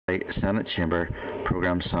Senate Chamber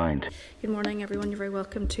programme sound. Good morning, everyone. You're very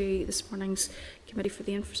welcome to this morning's Committee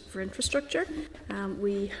for Infrastructure.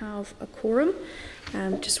 We have a quorum.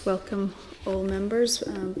 Just welcome all members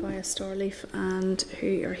via Starleaf and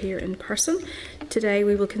who are here in person. Today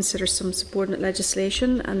we will consider some subordinate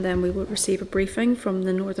legislation, and then we will receive a briefing from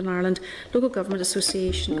the Northern Ireland Local Government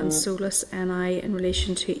Association and SOLACE NI in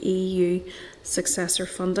relation to EU Successor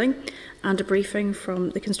Funding, and a briefing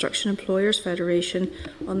from the Construction Employers Federation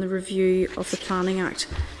on the review of the Planning Act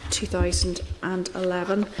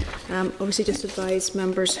 2011. Obviously, just advise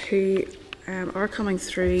members who are coming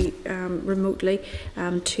through remotely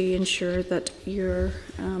to ensure that your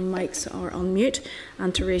mics are on mute,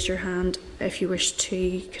 and to raise your hand if you wish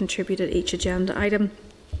to contribute at each agenda item.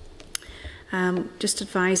 Just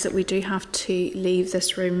advise that we do have to leave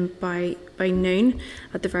this room by noon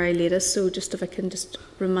at the very latest, so just if I can just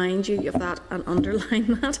remind you of that and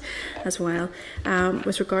underline that as well.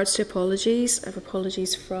 With regards to apologies, I have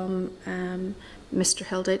apologies from Mr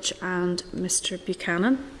Hilditch and Mr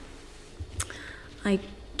Buchanan. I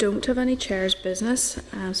don't have any chair's business,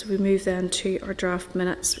 so we move then to our draft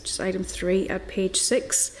minutes, which is item 3 at page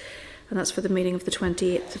 6, and that's for the meeting of the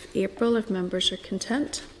 28th of April, if members are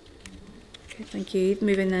content. Okay, thank you.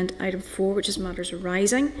 Moving then to item 4, which is matters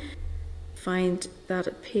arising. Find that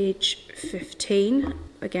at page 15,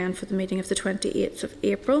 again for the meeting of the 28th of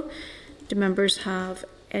April. Do members have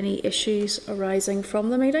any issues arising from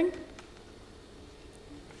the meeting?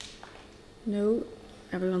 No,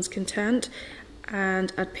 everyone's content.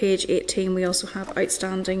 And at page 18 we also have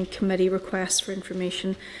outstanding committee requests for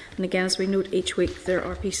information, and again, as we note each week, there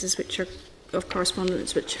are pieces which are of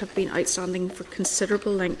correspondence which have been outstanding for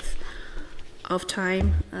considerable length of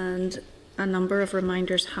time, and a number of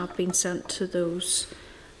reminders have been sent to those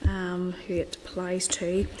who it applies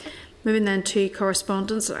to. Moving then to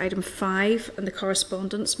correspondence at item 5 and the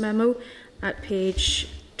correspondence memo at page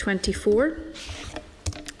 24.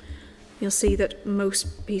 You'll see that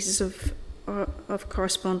most pieces of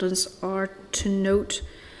correspondence are to note,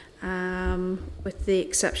 with the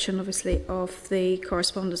exception obviously of the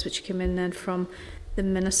correspondence which came in then from the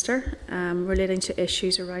Minister relating to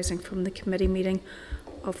issues arising from the committee meeting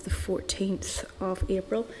of the 14th of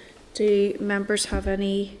April. Do members have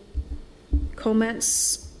any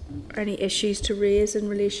comments or any issues to raise in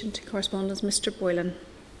relation to correspondence? Mr Boylan.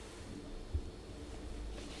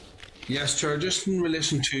 Yes, Chair, just in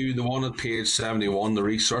relation to the one at page 71, the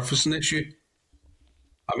resurfacing issue.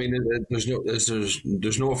 I mean,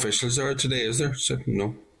 there's no officials there today, is there?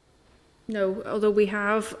 No. No, although we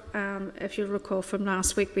have, if you'll recall from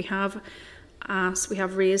last week, we have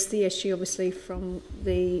raised the issue, obviously, from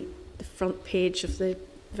the front page of the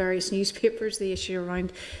various newspapers, the issue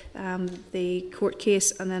around the court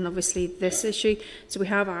case, and then obviously this issue. So we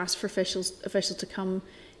have asked for officials to come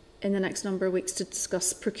in the next number of weeks to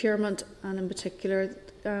discuss procurement, and in particular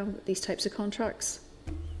these types of contracts.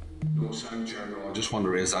 No, Chair, no, I just want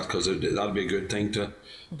to raise that because that'd be a good thing to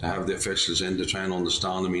have the officials in to try and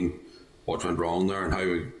understand, I mean, what went wrong there and how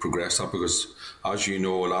we progress that, because as you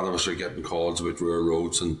know, a lot of us are getting calls about rural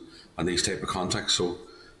roads and these type of contacts, so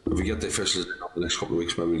if we get the officials in the next couple of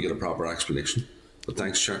weeks, maybe we get a proper explanation. But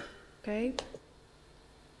thanks, Chair. Okay.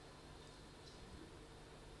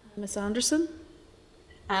 Ms Anderson.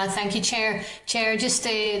 Thank you, Chair. Chair, just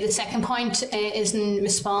the second point is in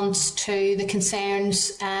response to the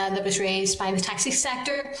concerns that was raised by the taxi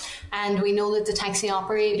sector, and we know that the taxi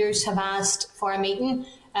operators have asked for a meeting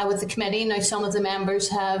with the committee. Now, some of the members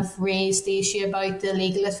have raised the issue about the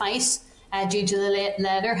legal advice due to the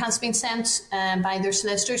letter has been sent by their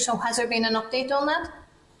solicitor. So has there been an update on that?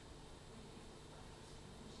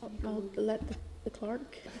 I'll let the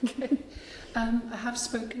clerk. I have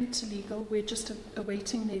spoken to legal. We're just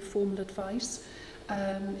awaiting their formal advice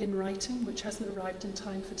in writing, which hasn't arrived in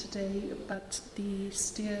time for today, but the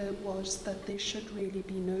steer was that there should really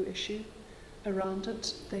be no issue around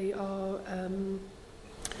it. They are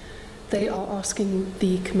asking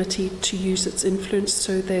the committee to use its influence,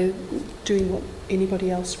 so they're doing what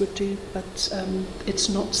anybody else would do, but it's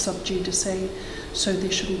not sub judice, so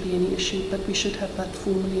there shouldn't be any issue, but we should have that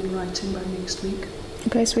formally in writing by next week.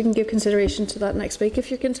 Okay, so we can give consideration to that next week if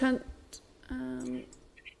you're content.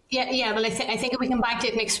 Yeah. Well, I think if we can back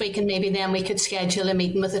it next week, and maybe then we could schedule a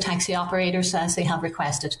meeting with the taxi operators as they have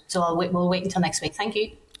requested. So we'll wait until next week. Thank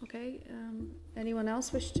you. Okay. Anyone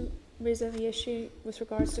else wish to raise any issue with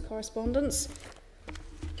regards to correspondence?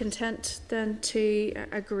 Content then to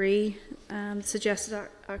agree suggested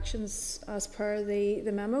actions as per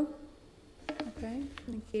the memo? Okay,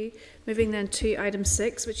 thank you. Moving then to item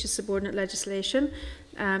 6, which is subordinate legislation,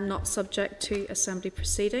 not subject to assembly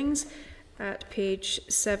proceedings. at page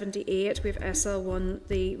 78, we have SL1,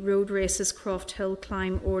 the Road Races Croft Hill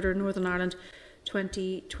Climb Order Northern Ireland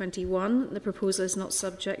 2021. The proposal is not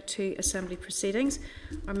subject to Assembly proceedings.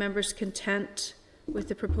 Are members content with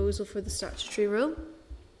the proposal for the statutory rule?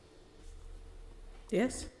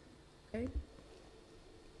 Yes. Okay.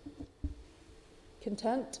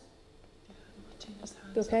 Content?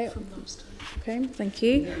 Okay. Okay, thank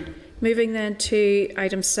you. Moving then to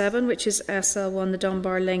item 7, which is SL1, the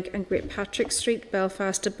Dunbar Link and Great Patrick Street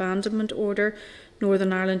Belfast Abandonment Order,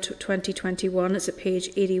 Northern Ireland 2021. It's at page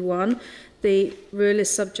 81. The rule is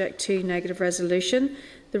subject to negative resolution.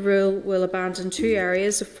 The rule will abandon 2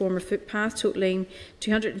 areas of former footpath totalling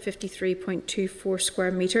 253.24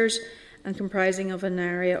 square metres and comprising of an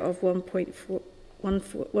area of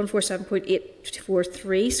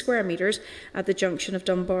 147.843 square metres at the junction of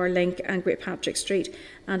Dunbar Link and Great Patrick Street,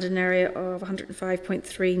 and an area of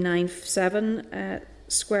 105.397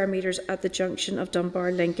 square metres at the junction of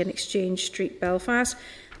Dunbar Link and Exchange Street, Belfast.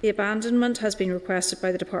 The abandonment has been requested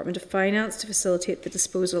by the Department of Finance to facilitate the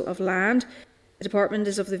disposal of land. The Department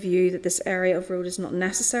is of the view that this area of road is not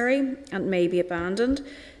necessary and may be abandoned.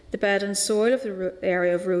 The bed and soil of the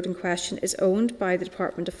area of road in question is owned by the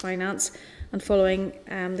Department of Finance, and following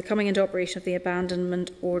the coming into operation of the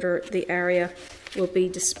abandonment order, the area will be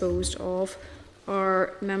disposed of.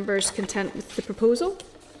 Are members content with the proposal?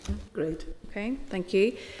 Great. Okay, thank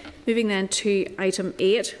you. Moving then to item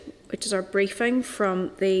 8, which is our briefing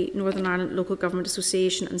from the Northern Ireland Local Government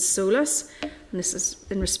Association and SOLACE, and this is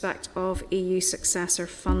in respect of EU Successor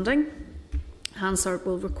Funding. Hansard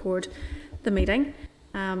will record the meeting.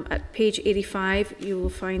 At page 85, you will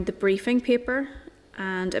find the briefing paper,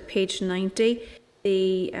 and at page 90,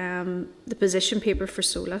 the position paper for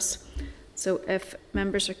SOLACE. So if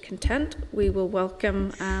members are content, we will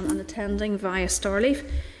welcome an attending via Starleaf.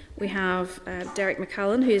 We have Derek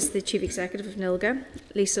McCallan, who is the Chief Executive of NILGA,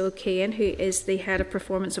 Lisa O'Kane, who is the Head of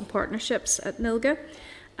Performance and Partnerships at NILGA,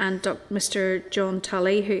 and Mr John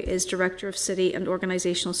Tully, who is Director of City and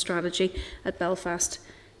Organisational Strategy at Belfast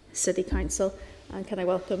City Council. And can I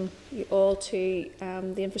welcome you all to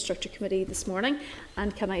the Infrastructure Committee this morning.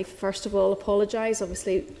 And can I first of all apologise.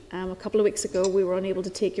 Obviously, a couple of weeks ago we were unable to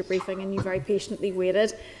take your briefing and you very patiently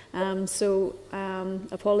waited. So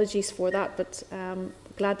apologies for that, but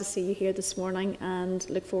glad to see you here this morning and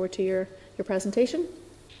look forward to your presentation.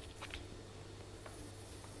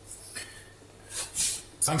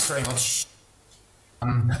 Thanks very much.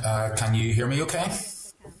 Can you hear me okay?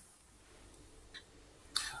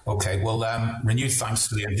 Okay, well, renewed thanks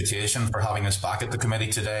for the invitation for having us back at the committee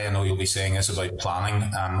today. I know you'll be saying this about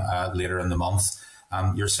planning later in the month.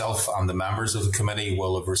 Yourself and the members of the committee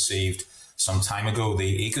will have received some time ago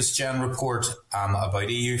the EcosGen report about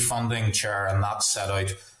EU funding, Chair, and that set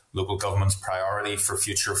out local government's priority for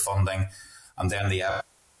future funding. And then the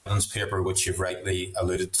evidence paper, which you've rightly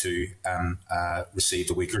alluded to, received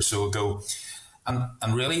a week or so ago.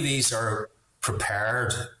 And really these are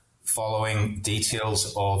prepared following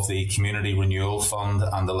details of the Community Renewal Fund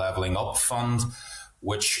and the Levelling Up Fund,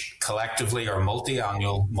 which collectively are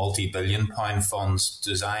multi-annual, multi-billion-pound funds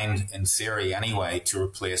designed, in theory anyway, to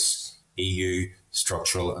replace EU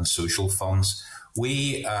structural and social funds.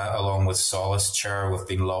 We, along with SOLACE, Chair, have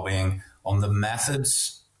been lobbying on the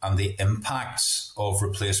methods and the impacts of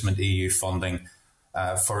replacement EU funding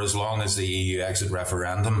for as long as the EU exit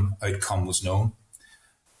referendum outcome was known.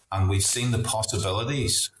 And we've seen the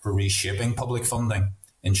possibilities for reshaping public funding,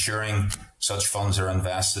 ensuring such funds are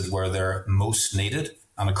invested where they're most needed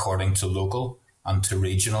and according to local and to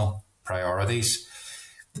regional priorities.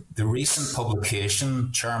 The recent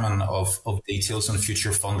publication, Chairman, of details on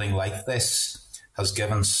future funding like this has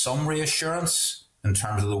given some reassurance in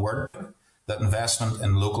terms of the work that investment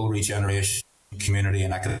in local regeneration, community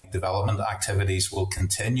and economic development activities will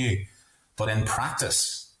continue. But in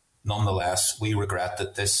practice, nonetheless, we regret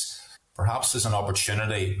that this perhaps is an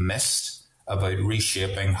opportunity missed about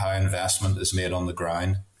reshaping how investment is made on the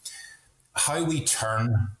ground. How we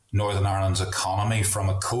turn Northern Ireland's economy from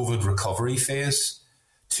a COVID recovery phase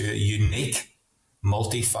to a unique,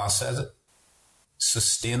 multifaceted,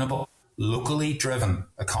 sustainable, locally driven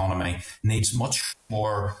economy needs much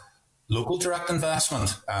more local direct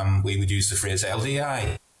investment. We would use the phrase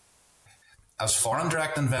LDI as foreign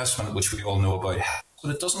direct investment, which we all know about,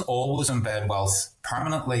 but it doesn't always embed wealth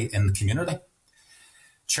permanently in the community.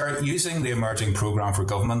 Chair, using the emerging programme for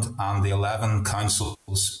government and the 11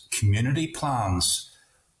 councils' community plans,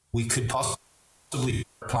 we could possibly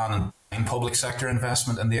plan in public sector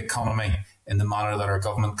investment in the economy in the manner that our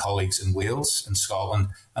government colleagues in Wales, in Scotland,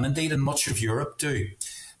 and indeed in much of Europe do.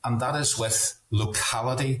 And that is with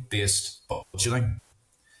locality-based budgeting.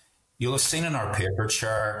 You'll have seen in our paper,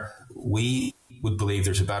 Chair, we would believe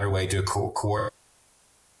there's a better way to coordinate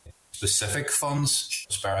specific funds,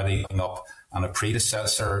 prosperity up, and a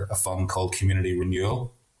predecessor, a fund called Community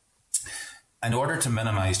Renewal, in order to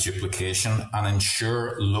minimise duplication and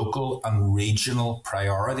ensure local and regional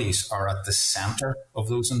priorities are at the centre of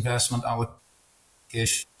those investment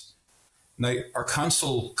allocations. Now, our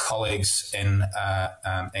council colleagues in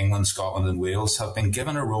England, Scotland and Wales have been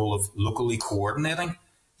given a role of locally coordinating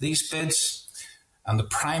these bids. And the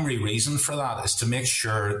primary reason for that is to make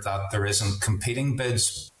sure that there isn't competing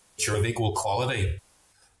bids which are of equal quality,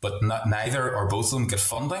 but neither or both of them get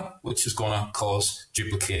funding, which is going to cause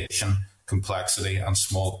duplication, complexity and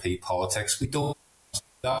small p politics. We don't do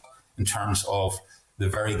that in terms of the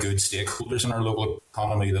very good stakeholders in our local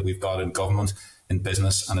economy that we've got in government, in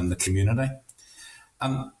business and in the community.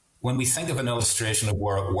 And when we think of an illustration of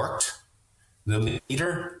where it worked, the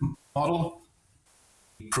leader model,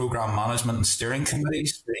 programme management and steering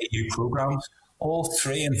committees, the EU programmes, all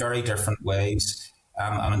three in very different ways,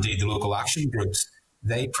 and indeed the local action groups,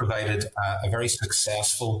 they provided a very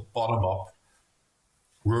successful bottom-up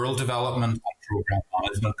rural development and programme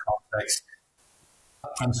management context.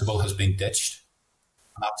 That principle has been ditched,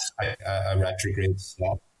 and that's a retrograde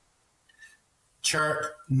step.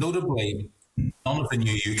 Chair, notably, none of the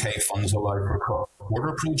new UK funds allow for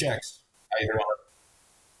cross-border projects, either on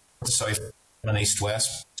the south and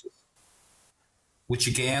east-west, which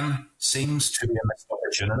again seems to be a missed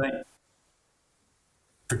opportunity,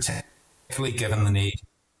 particularly given the need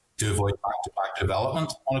to avoid back-to-back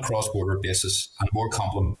development on a cross-border basis and more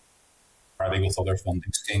complementarity with other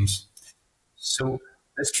funding schemes. So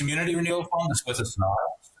this Community Renewal Fund is with us now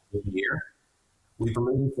for a year. We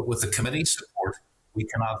believe that with the committee's support, we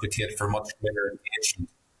can advocate for much greater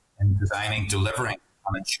engagement in designing, delivering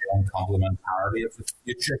and ensuring complementarity of the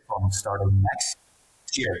future fund starting next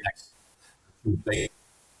year.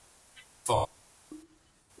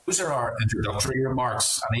 Those are our introductory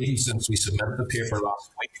remarks, and even since we submitted the paper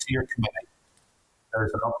last week to your committee,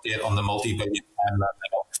 there's an update on the multi-billion pound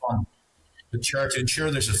Levelling Up Fund. The Chair, to ensure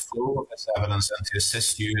there's a flow of this evidence and to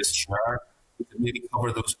assist you as Chair, we can maybe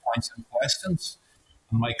cover those points and questions.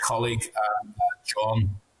 And my colleague,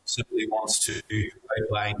 John, simply wants to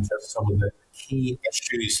outline just some of the key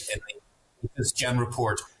issues in this Gen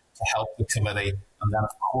report to help the committee. And then,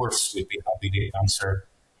 of course, we'd be happy to answer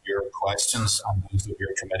your questions and those of your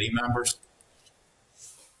committee members.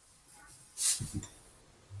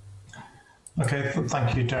 Okay,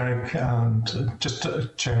 thank you, Derek. And just,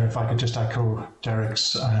 Chair, if I could just echo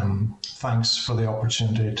Derek's thanks for the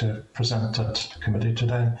opportunity to present at the committee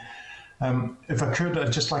today. If I could,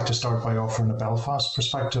 I'd just like to start by offering a Belfast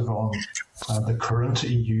perspective on the current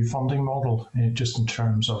EU funding model, just in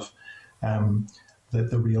terms of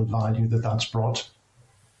the real value that that's brought.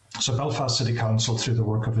 So Belfast City Council, through the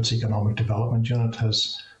work of its Economic Development Unit,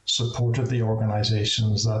 has supported the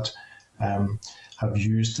organisations that have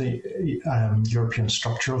used the European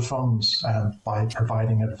structural funds by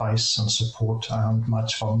providing advice and support and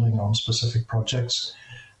match funding on specific projects.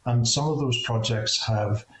 And some of those projects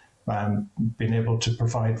have been able to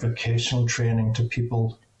provide vocational training to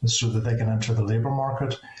people so that they can enter the labour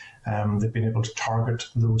market. They've been able to target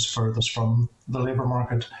those furthest from the labour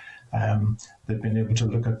market. They've been able to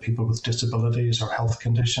look at people with disabilities or health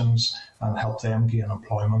conditions and help them gain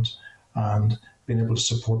employment, and been able to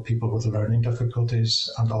support people with learning difficulties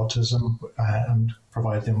and autism and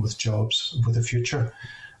provide them with jobs with a future.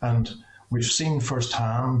 And we've seen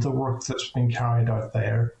firsthand the work that's been carried out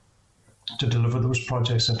there to deliver those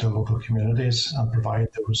projects into local communities and provide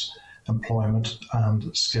those employment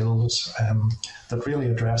and skills that really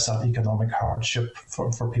address that economic hardship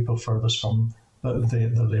for people furthest from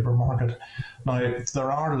the labour market. Now,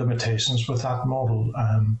 there are limitations with that model,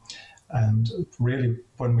 and really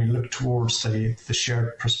when we look towards the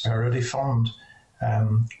Shared Prosperity Fund,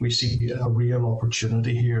 we see a real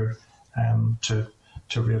opportunity here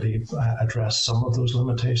to really address some of those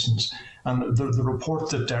limitations. And the report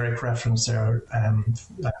that Derek referenced there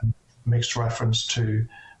makes reference to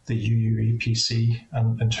the UUEPC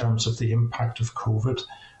and in terms of the impact of COVID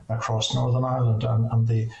across Northern Ireland and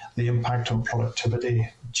the impact on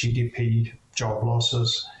productivity, GDP, job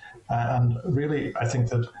losses. And really, I think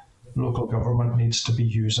that local government needs to be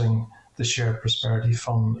using the Shared Prosperity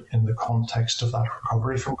Fund in the context of that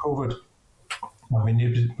recovery from COVID.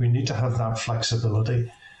 And we need to have that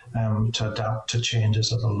flexibility to adapt to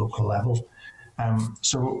changes at a local level.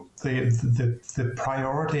 So the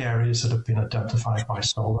priority areas that have been identified by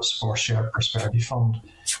SOLACE for Shared Prosperity Fund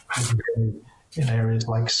is really in areas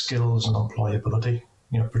like skills and employability,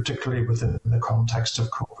 particularly within the context of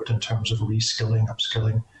COVID in terms of reskilling,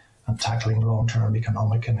 upskilling, and tackling long-term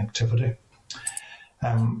economic inactivity.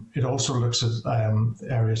 It also looks at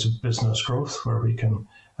areas of business growth where we can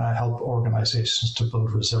help organisations to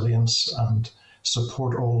build resilience and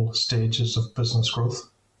support all stages of business growth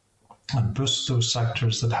and boost those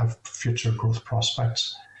sectors that have future growth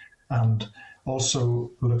prospects, and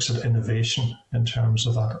also looks at innovation in terms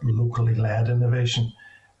of that locally led innovation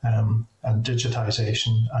and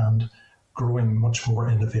digitisation and growing much more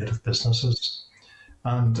innovative businesses.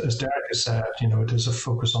 And as Derek has said, it is a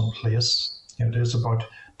focus on place. It is about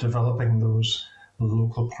developing those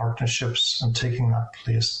local partnerships and taking that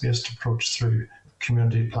place-based approach through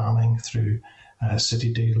community planning, through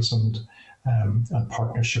city deals and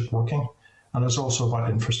partnership working. And it's also about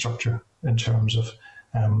infrastructure in terms of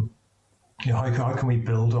how can we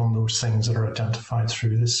build on those things that are identified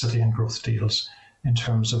through the city and growth deals in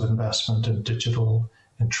terms of investment in digital,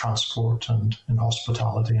 in transport and in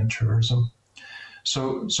hospitality and tourism.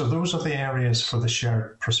 So those are the areas for the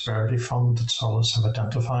Shared Prosperity Fund that SOLACE have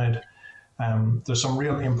identified. There's some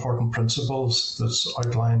really important principles that's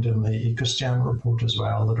outlined in the EcoSGEM report as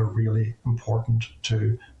well that are really important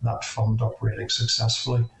to that fund operating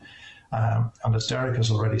successfully. And as Derek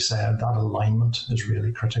has already said, that alignment is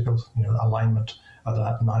really critical, alignment at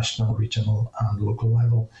that national, regional and local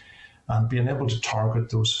level, and being able to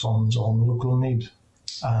target those funds on local need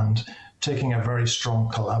and taking a very strong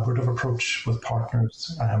collaborative approach with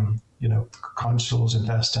partners, councils,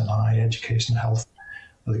 Invest NI, education, health,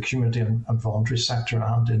 the community and voluntary sector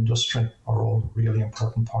and industry are all really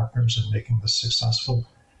important partners in making this successful.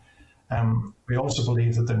 We also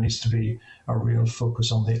believe that there needs to be a real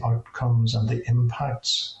focus on the outcomes and the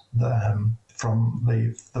impacts from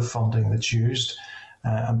the funding that's used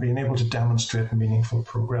and being able to demonstrate meaningful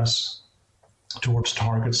progress towards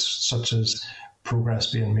targets such as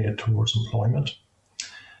progress being made towards employment.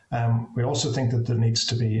 We also think that there needs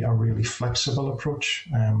to be a really flexible approach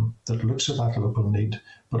that looks at that local need,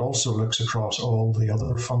 but also looks across all the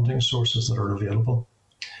other funding sources that are available.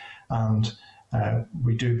 And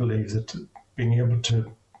we do believe that being able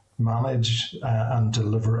to manage and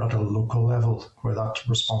deliver at a local level where that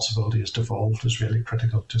responsibility is devolved is really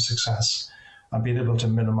critical to success, and being able to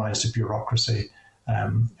minimise the bureaucracy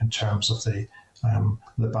in terms of the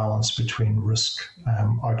balance between risk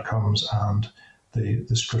outcomes and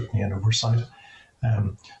the scrutiny and oversight.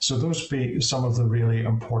 So those be some of the really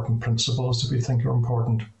important principles that we think are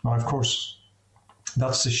important. Now, of course,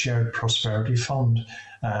 that's the Shared Prosperity Fund.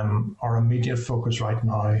 Our immediate focus right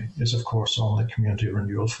now is, of course, on the Community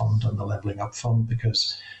Renewal Fund and the Levelling Up Fund,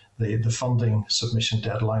 because the funding submission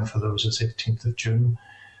deadline for those is 18th of June.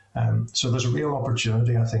 So there's a real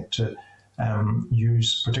opportunity, I think, to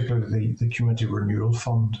use particularly the Community Renewal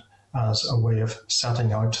Fund as a way of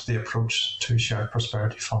setting out the approach to shared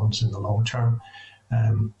prosperity funds in the long term.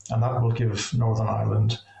 And that will give Northern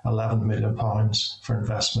Ireland £11 million for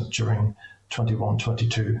investment during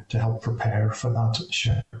 21-22 to help prepare for that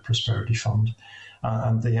shared prosperity fund.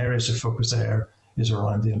 And the areas of focus there is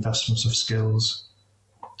around the investments of skills,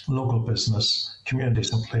 local business,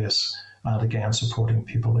 communities in place, and again, supporting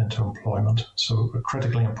people into employment. So a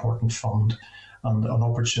critically important fund and an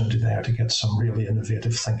opportunity there to get some really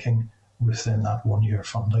innovative thinking within that 1 year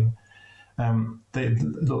funding.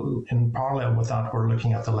 In parallel with that, we're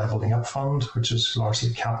looking at the Levelling Up Fund, which is largely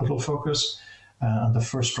capital focused. And the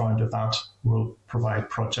first round of that will provide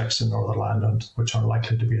projects in Northern Ireland, which are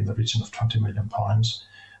likely to be in the region of £20 million.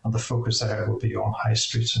 And the focus there will be on high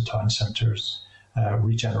streets and town centres,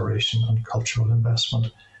 regeneration and cultural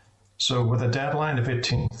investment. So with a deadline of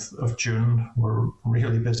 18th of June, we're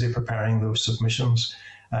really busy preparing those submissions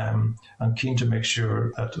and keen to make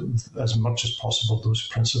sure that as much as possible those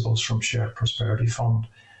principles from Shared Prosperity Fund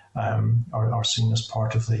are seen as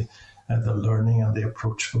part of the learning and the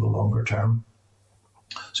approach for the longer term.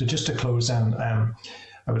 So just to close then,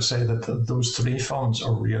 I would say that those three funds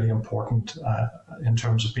are really important in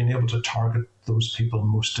terms of being able to target those people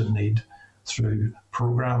most in need through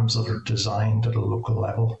programmes that are designed at a local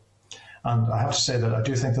level. And I have to say that I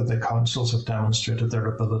do think that the councils have demonstrated their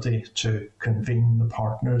ability to convene the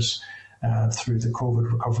partners through the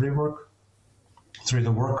COVID recovery work, through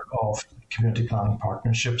the work of community planning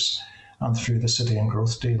partnerships, and through the city and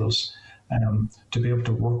growth deals, to be able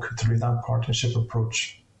to work through that partnership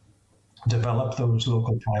approach, develop those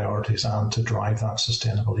local priorities, and to drive that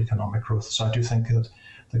sustainable economic growth. So I do think that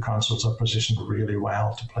the councils are positioned really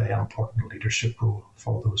well to play an important leadership role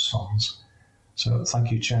for those funds. So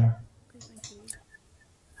thank you, Chair.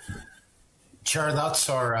 Chair, that's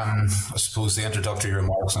our, I suppose, the introductory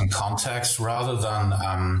remarks and context. Rather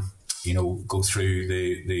than, go through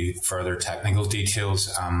the further technical details,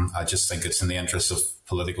 I just think it's in the interest of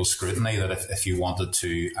political scrutiny, that if you wanted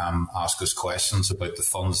to ask us questions about the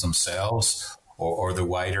funds themselves or the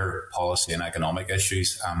wider policy and economic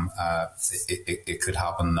issues, it could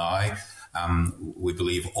happen now. We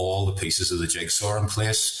believe all the pieces of the jigsaw are in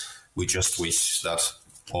place. We just wish that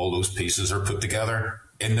all those pieces are put together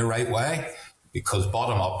in the right way, because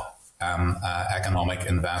bottom-up economic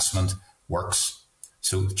investment works.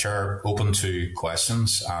 So, Chair, open to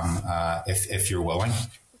questions if you're willing.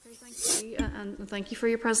 Okay, thank you, and thank you for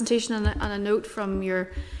your presentation. And a note from your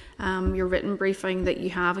written briefing that you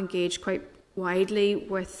have engaged quite widely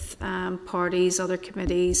with parties, other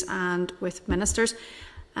committees, and with ministers.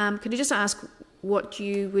 Could you just ask what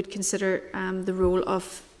you would consider the role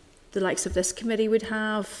of the likes of this committee would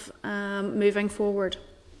have moving forward?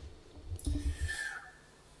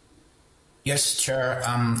 Yes, Chair.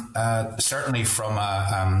 Certainly from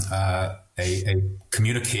a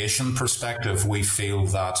communication perspective, we feel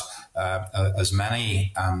that as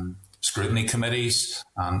many scrutiny committees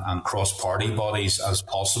and cross-party bodies as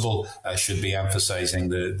possible should be emphasising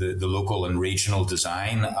the local and regional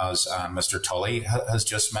design, as Mr. Tully has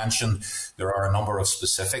just mentioned. There are a number of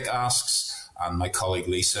specific asks, and my colleague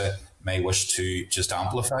Lisa may wish to just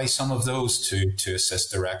amplify some of those to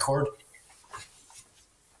assist the record.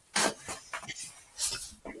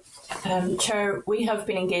 Chair, we have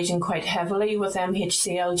been engaging quite heavily with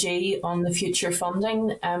MHCLG on the future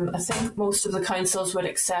funding. I think most of the councils would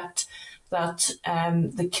accept that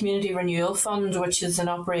the Community Renewal Fund, which is in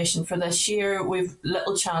operation for this year, we've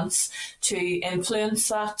little chance to influence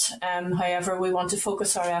that. However, we want to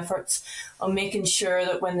focus our efforts on making sure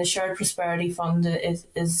that when the Shared Prosperity Fund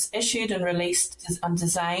is issued and released and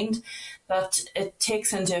designed, that it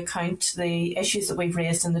takes into account the issues that we've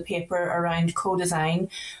raised in the paper around co-design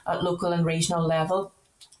at local and regional level.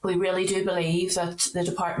 We really do believe that the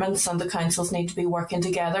departments and the councils need to be working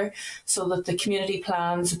together so that the community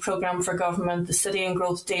plans, the programme for government, the city and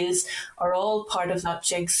growth deals are all part of that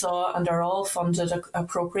jigsaw and are all funded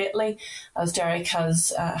appropriately, as Derek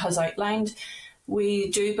has outlined. We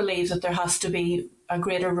do believe that there has to be a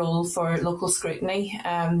greater role for local scrutiny.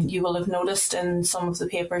 You will have noticed in some of the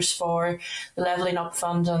papers for the Levelling Up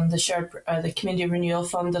Fund and the Community Renewal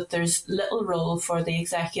Fund that there's little role for the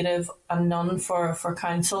executive and none for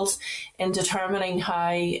councils in determining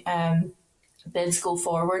how bids go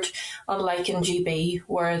forward, unlike in GB,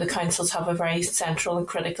 where the councils have a very central and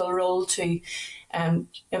critical role to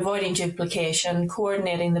avoiding duplication,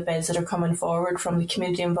 coordinating the bids that are coming forward from the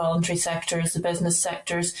community and voluntary sectors, the business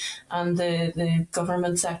sectors and the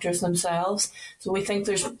government sectors themselves. So we think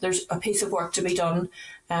there's a piece of work to be done,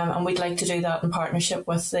 and we'd like to do that in partnership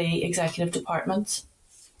with the executive departments.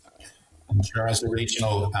 I'm sure as the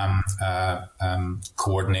regional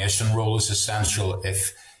coordination role is essential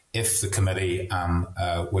if the committee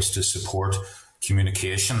wish to support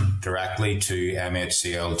communication directly to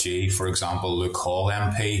MHCLG. For example, Luke Hall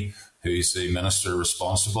MP, who's the minister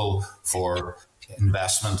responsible for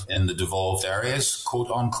investment in the devolved areas, quote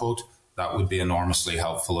unquote, that would be enormously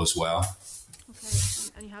helpful as well.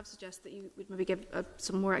 Okay, and you have suggested that you would maybe give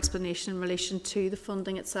some more explanation in relation to the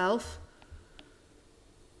funding itself.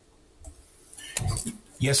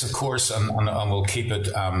 Yes, of course, and we'll keep it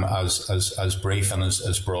as brief and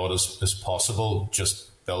as broad as possible, just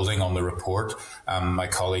building on the report. My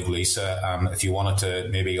colleague Lisa, if you wanted to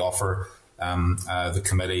maybe offer the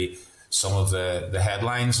committee some of the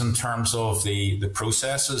headlines in terms of the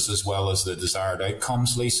processes as well as the desired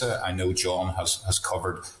outcomes, Lisa. I know John has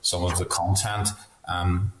covered some of the content.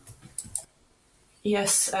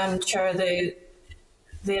 Yes, Chair,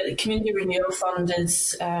 the Community Renewal Fund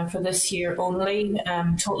is for this year only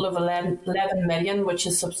total of 11 million, which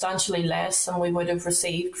is substantially less than we would have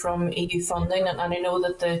received from EU funding, and I know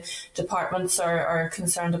that the departments are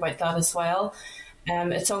concerned about that as well.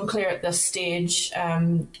 It's unclear at this stage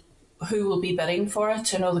who will be bidding for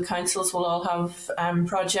it. I know the councils will all have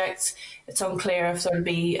projects. It's unclear if there will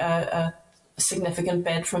be a significant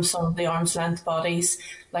bid from some of the arm's length bodies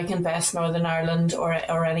like Invest Northern Ireland or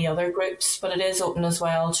any other groups, but it is open as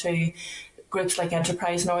well to groups like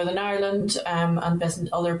Enterprise Northern Ireland and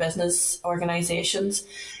other business organisations.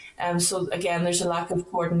 So again, there's a lack of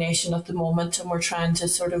coordination at the moment, and we're trying to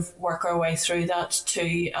sort of work our way through that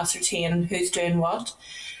to ascertain who's doing what.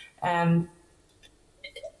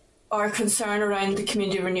 Our concern around the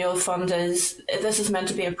Community Renewal Fund is this is meant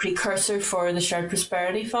to be a precursor for the Shared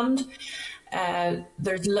Prosperity Fund.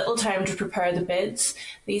 There's little time to prepare the bids.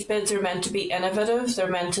 These bids are meant to be innovative. They're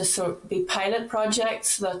meant to be pilot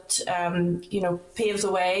projects that pave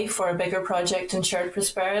the way for a bigger project in shared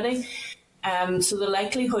prosperity. So the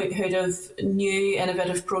likelihood of new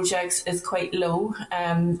innovative projects is quite low.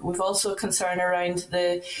 We've also a concern around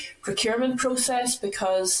the procurement process,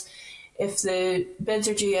 because if the bids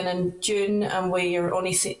are due in June and we are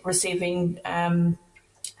only receiving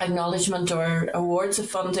acknowledgement or awards of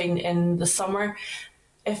funding in the summer,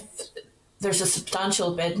 if there's a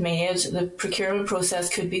substantial bid made, the procurement process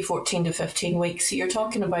could be 14 to 15 weeks. So you're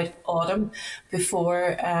talking about autumn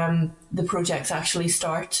before the projects actually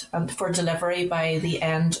start, and for delivery by the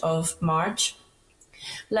end of March.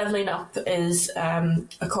 Levelling up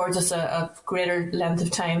accords us a greater length of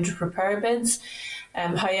time to prepare bids.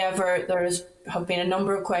 However, have been a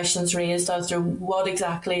number of questions raised as to what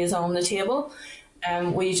exactly is on the table.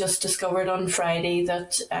 We just discovered on Friday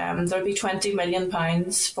that there'll be £20 million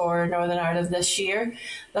for Northern Ireland this year.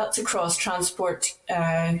 That's across transport,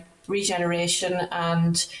 regeneration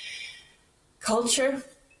and culture.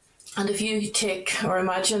 And if you take or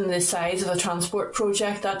imagine the size of a transport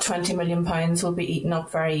project, that £20 million will be eaten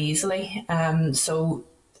up very easily. So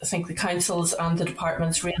I think the councils and the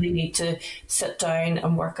departments really need to sit down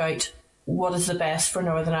and work out what is the best for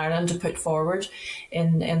Northern Ireland to put forward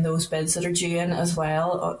in those bids that are due in as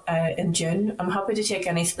well in June. I'm happy to take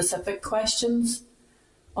any specific questions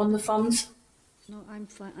on the funds. No, I'm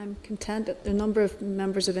fine. I'm content. The number of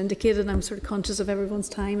members have indicated. I'm sort of conscious of everyone's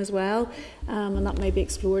time as well, and that may be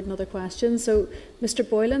explored in other questions. So, Mr.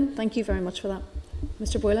 Boylan, thank you very much for that.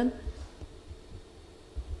 Mr. Boylan.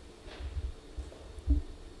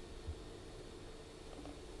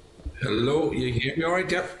 Hello, you hear me all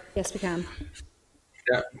right? Yep. Yes, we can.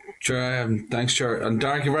 Yeah, sure. Thanks, Chair. And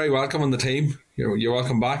Derek, you're very welcome on the team. You're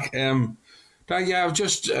welcome back. Derek, yeah, I've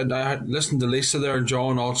just I listened to Lisa there and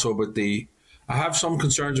John also about I have some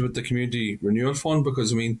concerns about the Community Renewal Fund,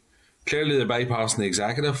 because, I mean, clearly they're bypassing the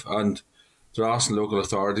executive and they're asking local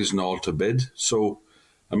authorities and all to bid. So,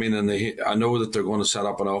 I mean, and I know that they're going to set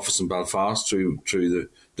up an office in Belfast through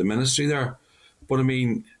the ministry there. But, I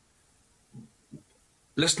mean,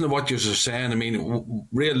 listen to what you're saying. I mean,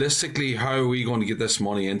 realistically, how are we going to get this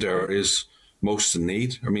money into areas most in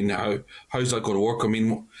need? I mean, how's that going to work? I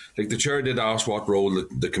mean, like the chair did ask what role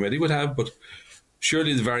the committee would have, but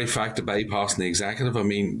surely the very fact of bypassing the executive, I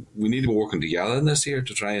mean, we need to be working together in this here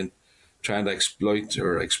to try and exploit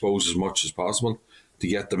or expose as much as possible to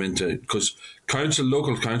get them into, because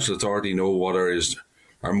local council authority know what areas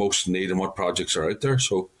are most in need and what projects are out there.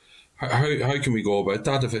 So how can we go about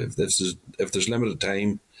that if there's limited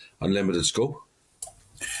time and limited scope?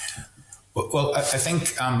 Well, I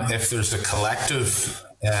think if there's a collective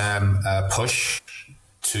push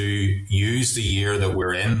to use the year that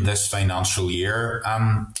we're in, this financial year,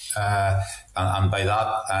 and by that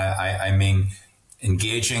I mean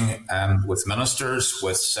engaging with ministers,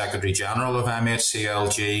 with Secretary General of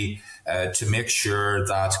MHCLG, to make sure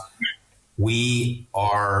that we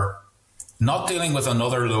are not dealing with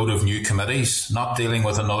another load of new committees, not dealing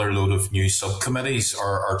with another load of new subcommittees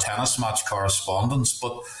or tennis match correspondence,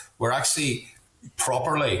 but we're actually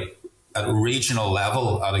properly at regional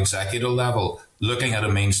level, at executive level, looking at a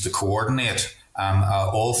means to coordinate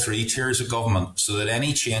all three tiers of government so that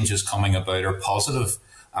any changes coming about are positive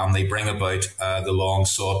and they bring about the long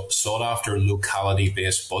sought after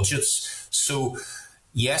locality-based budgets. So,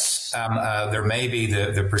 yes, there may be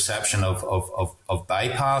the perception of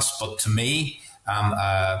bypass, but to me,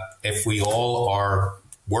 if we all are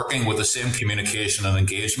working with the same communication and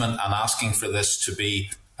engagement and asking for this to be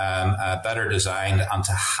better designed and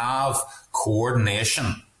to have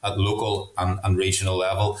coordination at local and regional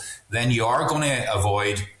level, then you are going to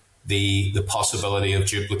avoid the possibility of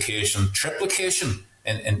duplication, triplication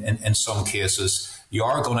in some cases. You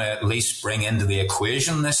are going to at least bring into the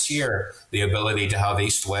equation this year the ability to have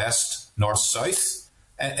east-west, north-south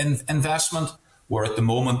investment, where at the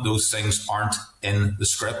moment those things aren't in the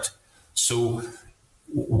script. So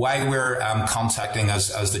why we're contacting,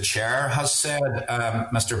 as the chair has said,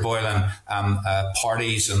 Mr. Boylan,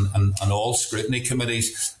 parties and all scrutiny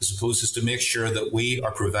committees, I suppose, is to make sure that we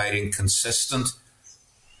are providing consistent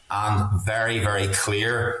and very, very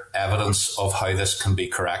clear evidence of how this can be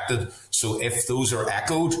corrected. So if those are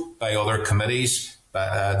echoed by other committees,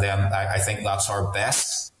 then I think that's our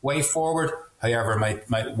best way forward. However,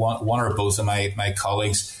 one or both of my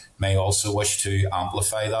colleagues may also wish to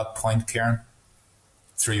amplify that point, Kieran,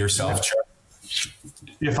 through yourself, Chair.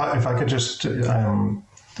 If I could just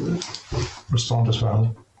respond as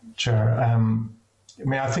well, Chair. I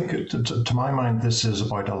mean, I think to my mind, this is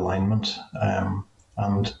about alignment.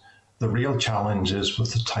 And the real challenge is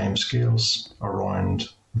with the timescales around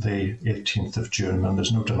the 18th of June, and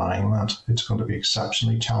there's no denying that. It's going to be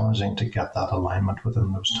exceptionally challenging to get that alignment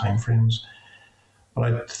within those timeframes.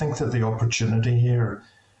 But I think that the opportunity here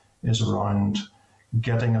is around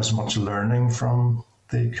getting as much learning from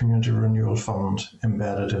the Community Renewal Fund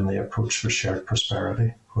embedded in the approach for shared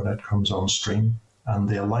prosperity when it comes on stream, and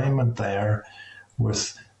the alignment there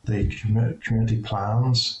with the community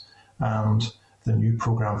plans and the new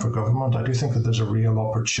programme for government. I do think that there's a real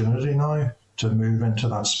opportunity now to move into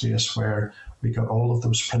that space where we got all of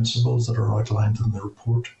those principles that are outlined in the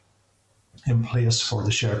report in place for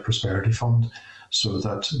the Shared Prosperity Fund, so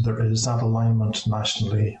that there is that alignment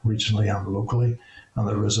nationally, regionally and locally, and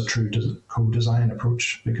there is a true co-design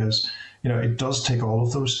approach, because it does take all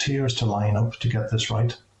of those tiers to line up to get this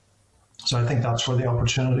right. So I think that's where the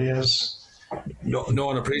opportunity is. No,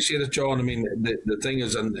 and appreciate it, John. I mean, the thing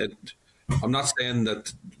is, I'm not saying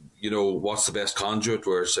that, what's the best conduit,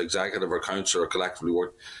 where it's executive or council or collectively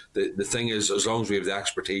work. The thing is, as long as we have the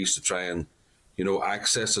expertise to try and,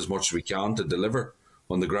 access as much as we can to deliver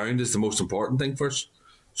on the ground is the most important thing for us.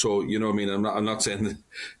 So, I'm not saying that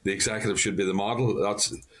the executive should be the model. That's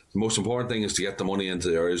the most important thing, is to get the money into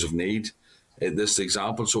the areas of need. This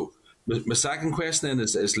example. So my second question then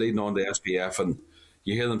is leading on to SPF, and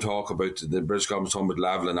you hear them talk about the British government talking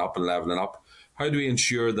about levelling up. How do we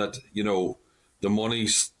ensure that, the money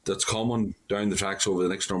that's coming down the tracks over the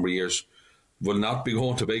next number of years will not be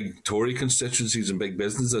going to big Tory constituencies and big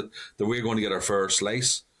businesses, that we're going to get our fair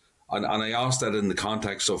slice? And I ask that in the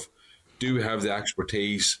context of, do we have the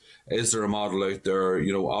expertise? Is there a model out there?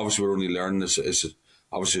 Obviously we're only learning this.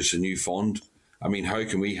 Obviously it's a new fund. I mean, how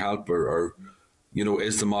can we help? Or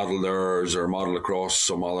is the model there? Or is there a model across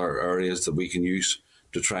some other areas that we can use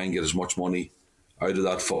to try and get as much money out of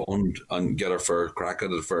that fund and get our fair crack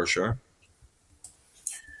at it, a fair share?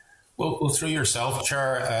 Well, through yourself,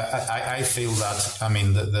 Chair, I feel that,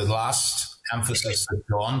 the last emphasis that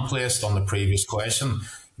John placed on the previous question,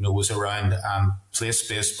 was around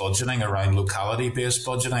place-based budgeting, around locality-based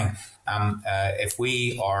budgeting. If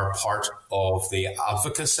we are part of the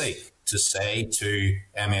advocacy to say to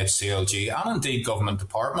MHCLG and indeed government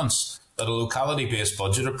departments that a locality-based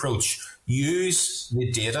budget approach, use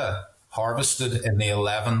the data harvested in the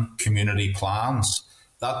 11 community plans.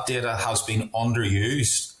 That data has been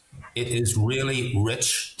underused. It is really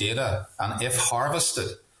rich data, and if harvested,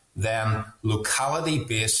 then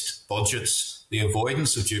locality-based budgets, the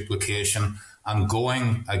avoidance of duplication, and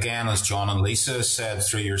going, again, as John and Lisa said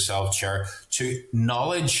through yourself, Chair, to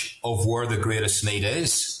knowledge of where the greatest need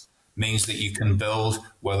is, means that you can build,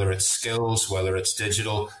 whether it's skills, whether it's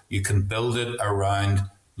digital, you can build it around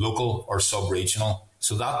local or sub-regional.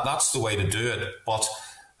 So that's the way to do it. But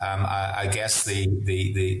I guess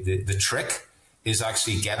the trick is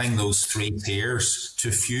actually getting those three tiers to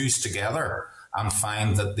fuse together and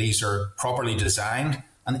find that these are properly designed,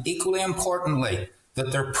 and equally importantly,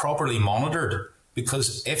 that they're properly monitored,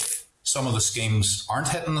 because if some of the schemes aren't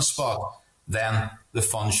hitting the spot, then the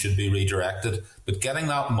funds should be redirected. But getting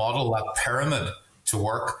that model, that pyramid to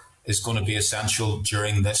work is going to be essential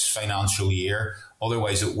during this financial year.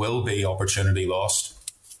 Otherwise, it will be opportunity lost.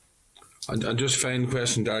 And just final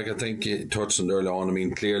question, Derek, I think you touched on earlier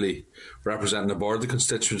on. Clearly representing the board of the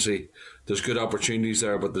constituency, there's good opportunities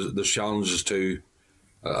there, but there's challenges too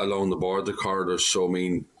along the border corridors. So,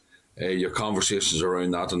 your conversations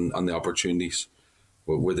around that and the opportunities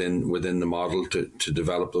within the model to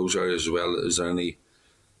develop those areas as well. Is there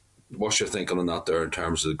what's your thinking on that there in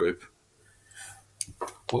terms of the group?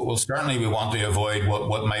 Well, certainly we want to avoid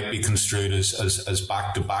what might be construed as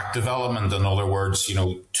back-to-back development. In other words,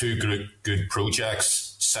 two good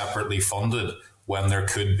projects separately funded when there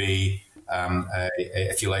could be,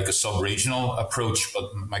 if you like, a sub-regional approach.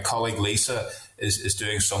 But my colleague Lisa is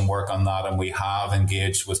doing some work on that, and we have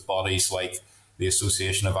engaged with bodies like the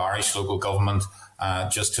Association of Irish Local Government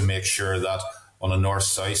just to make sure that on a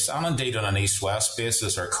north-south and indeed on an east-west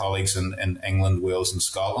basis, our colleagues in England, Wales and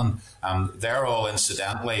Scotland, they're all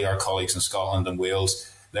incidentally, our colleagues in Scotland and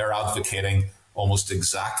Wales, they're advocating almost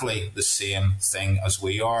exactly the same thing as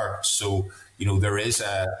we are. So, there is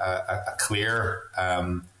a clear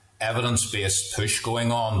evidence-based push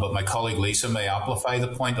going on, but my colleague Lisa may amplify the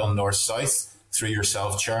point on north-south through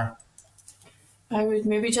yourself, Chair. I would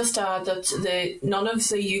maybe just add that none of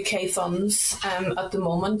the UK funds at the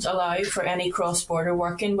moment allow for any cross-border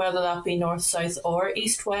working, whether that be north-south or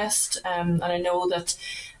east-west. And I know that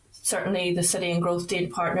certainly the City and Growth Deal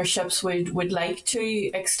partnerships would like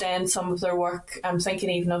to extend some of their work. I'm thinking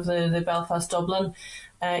even of the Belfast-Dublin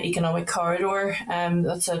economic corridor.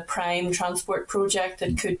 That's a prime transport project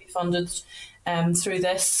that could be funded through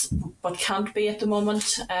this, but can't be at the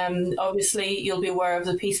moment. Obviously, you'll be aware of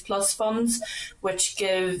the Peace Plus funds, which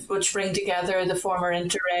bring together the former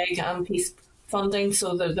Interreg and Peace funding,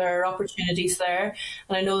 so that there are opportunities there.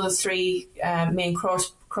 And I know the three main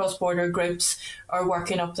cross-border groups are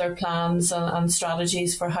working up their plans and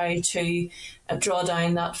strategies for how to draw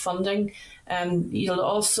down that funding. You'll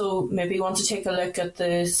also maybe want to take a look at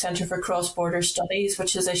the Centre for Cross-Border Studies,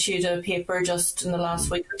 which has issued a paper just in the last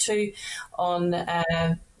week or two on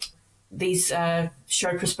these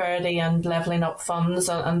shared prosperity and levelling up funds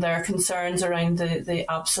and their concerns around the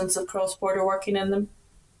absence of cross-border working in them.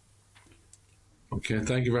 Okay,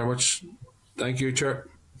 thank you very much. Thank you, Chair.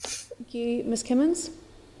 Thank you. Ms Kimmins?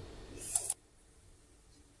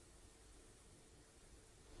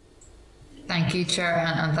 Thank you, Chair,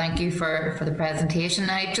 and thank you for the presentation.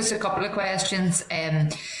 I have just a couple of questions.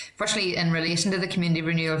 Firstly, in relation to the Community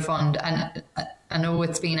Renewal Fund, and I know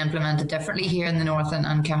it's been implemented differently here in the North,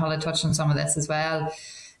 and Cathal touched on some of this as well.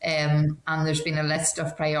 And there's been a list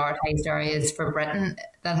of prioritised areas for Britain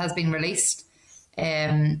that has been released.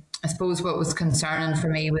 I suppose what was concerning for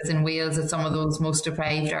me was in Wales that some of those most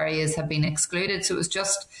deprived areas have been excluded. So it was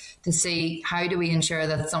just to see, how do we ensure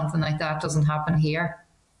that something like that doesn't happen here?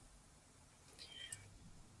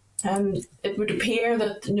 It would appear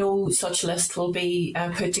that no such list will be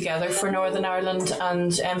put together for Northern Ireland,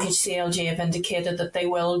 and MHCLG have indicated that they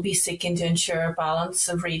will be seeking to ensure a balance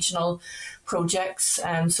of regional projects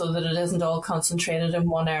so that it isn't all concentrated in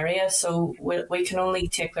one area. So we can only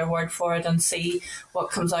take their word for it and see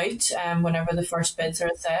what comes out whenever the first bids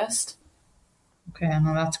are assessed. Okay,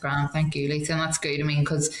 no, that's grand. Thank you, Lisa. And that's good. I mean,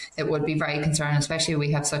 because it would be very concerning, especially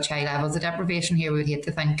we have such high levels of deprivation here. We'd hate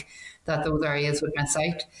to think that those areas would miss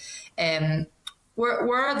out.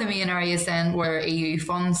 Where are the main areas then where EU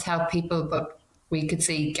funds help people, but we could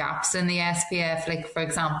see gaps in the SPF? Like, for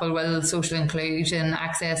example, will social inclusion,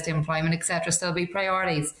 access to employment, etc., still be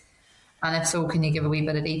priorities? And if so, can you give a wee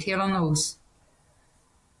bit of detail on those?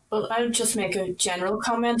 Well, I'll just make a general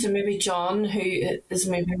comment, and maybe John, who is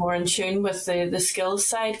maybe more in tune with the skills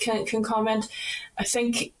side, can comment. I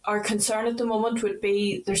think our concern at the moment would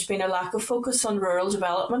be there's been a lack of focus on rural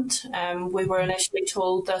development. We were initially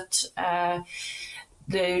told that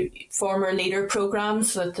the former leader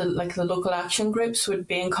programmes, that the local action groups, would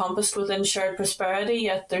be encompassed within shared prosperity,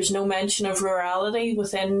 yet there's no mention of rurality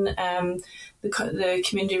within the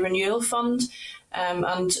Community Renewal Fund.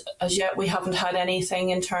 And as yet we haven't had anything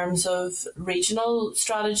in terms of regional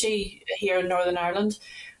strategy here in Northern Ireland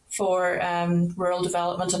for rural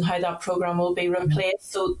development and how that programme will be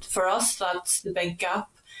replaced. So for us, that's the big gap.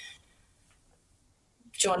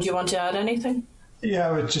 John, do you want to add anything? Yeah,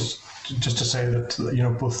 I would just to say that, you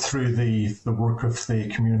know, both through the work of the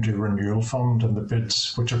Community Renewal Fund and the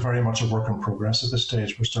bids, which are very much a work in progress at this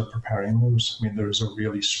stage, we're still preparing those. I mean, there is a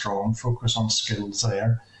really strong focus on skills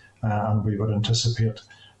there. And we would anticipate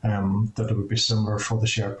that it would be similar for the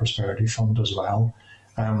Shared Prosperity Fund as well.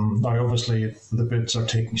 Now, obviously, the bids are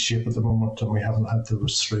taking shape at the moment, and we haven't had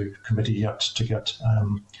those through committee yet to get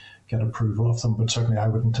approval of them. But certainly, I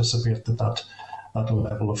would anticipate that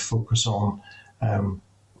level of focus on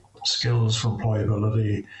skills for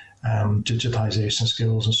employability, digitisation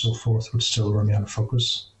skills, and so forth would still remain a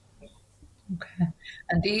focus. Okay.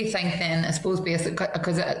 And do you think then, I suppose,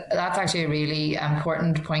 because that's actually a really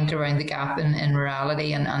important point around the gap in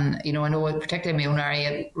rurality, and you know, I know particularly in my own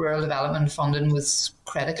area, rural development funding was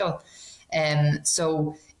critical.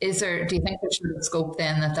 So do you think there's sort of scope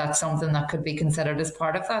then that that's something that could be considered as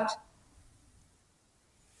part of that?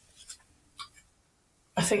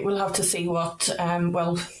 I think we'll have to see what,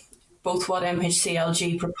 both what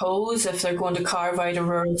MHCLG propose, if they're going to carve out a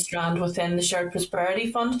rural strand within the Shared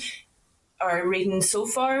Prosperity Fund. Our reading so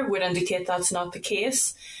far would indicate that's not the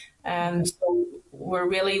case. So we're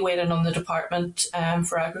really waiting on the Department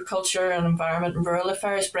for Agriculture and Environment and Rural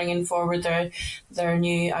Affairs bringing forward their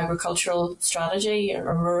new agricultural strategy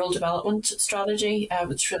or rural development strategy,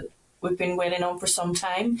 which we've been waiting on for some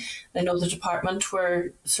time. I know the Department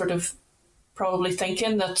were sort of probably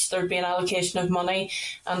thinking that there'd be an allocation of money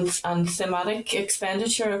and thematic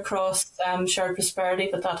expenditure across shared prosperity,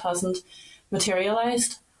 but that hasn't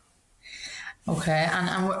materialised. Okay,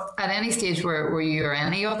 and at any stage were you or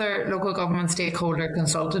any other local government stakeholder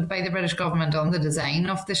consulted by the British government on the design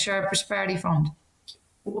of the Shared Prosperity Fund?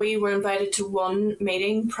 We were invited to one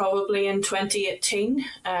meeting probably in 2018,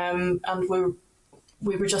 and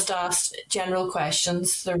we were just asked general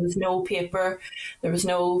questions. There was no paper, there was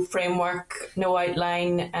no framework, no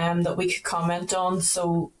outline that we could comment on.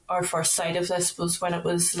 So our first sight of this was when it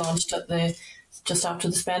was launched at just after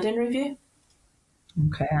the spending review.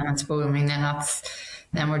 Okay, and I suppose, I mean,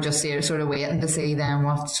 then we're just here sort of waiting to see then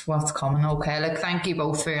what's coming. Okay, look, thank you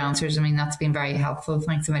both for your answers. I mean, that's been very helpful.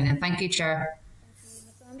 Thanks a million. Thank you, Chair. Ms.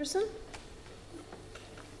 Anderson?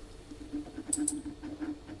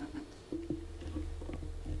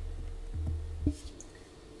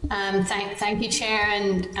 Thank you, Chair,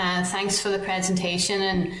 and thanks for the presentation.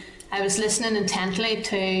 And I was listening intently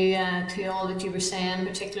to all that you were saying,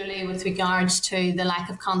 particularly with regards to the lack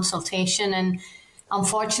of consultation. And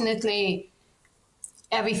unfortunately,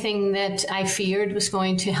 everything that I feared was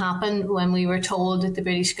going to happen when we were told that the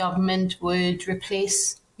British government would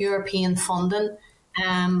replace European funding.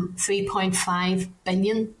 3.5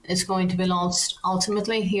 billion is going to be lost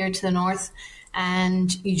ultimately here to the north.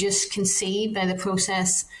 And you just can see by the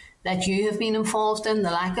process that you have been involved in,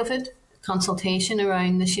 the lack of it, consultation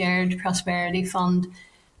around the Shared Prosperity Fund,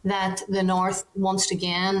 that the north once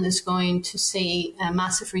again is going to see a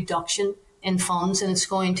massive reduction in funds, and it's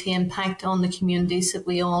going to impact on the communities that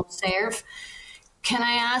we all serve. Can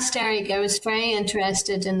I ask, Derek, I was very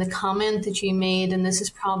interested in the comment that you made, and this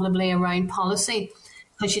is probably around policy,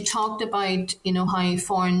 because you talked about, how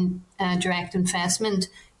foreign direct investment,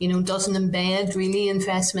 doesn't embed really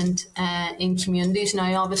investment in communities.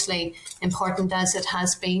 Now, obviously, important as it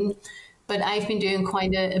has been, but I've been doing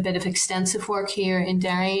quite a bit of extensive work here in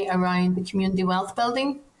Derry around the community wealth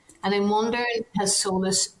building. And I'm wondering, has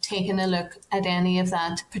SOLACE taken a look at any of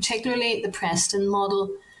that, particularly the Preston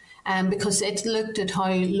model, because it looked at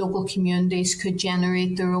how local communities could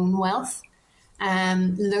generate their own wealth,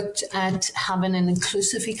 looked at having an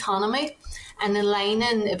inclusive economy, and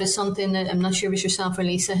aligning, it was something that I'm not sure it was yourself or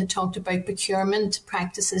Lisa had talked about, procurement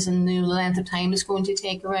practices and the length of time it's going to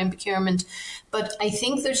take around procurement. But I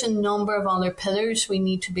think there's a number of other pillars we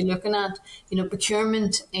need to be looking at.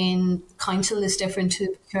 Procurement in council is different to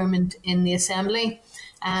procurement in the assembly.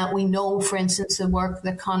 We know, for instance, the work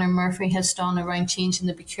that Conor Murphy has done around changing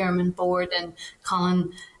the procurement board, and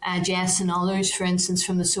Colin Jess and others, for instance,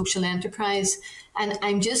 from the social enterprise. And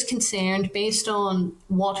I'm just concerned, based on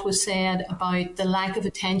what was said about the lack of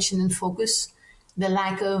attention and focus, the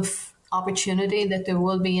lack of opportunity that there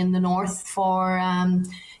will be in the north for,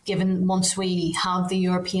 given once we have the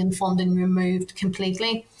European funding removed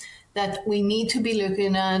completely, that we need to be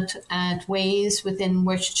looking at ways within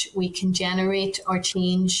which we can generate or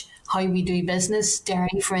change how we do business.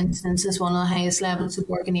 Derry, for instance, is one of the highest levels of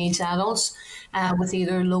working age adults, with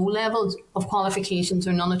either low levels of qualifications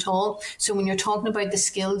or none at all. So when you're talking about the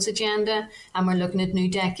skills agenda, and we're looking at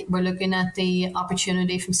we're looking at the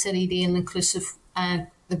opportunity from City Day and inclusive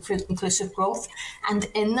growth. And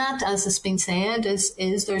in that, as has been said,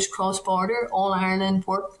 is there's cross-border, all-Ireland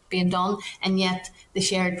work being done, and yet the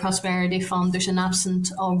Shared Prosperity Fund, there's an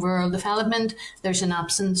absence of rural development, there's an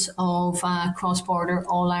absence of cross-border,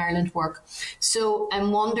 all-Ireland work. So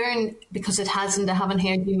I'm wondering, because I haven't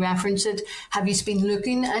heard you reference it, have you been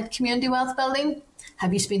looking at community wealth building?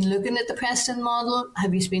 Have you been looking at the Preston model?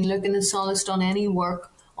 Have you been looking at SOLACE done any work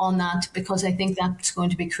on that? Because I think that's going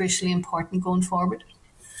to be crucially important going forward.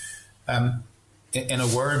 In a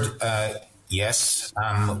word, yes,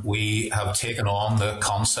 we have taken on the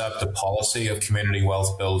concept, the policy of community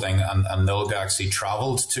wealth building, and Nilga actually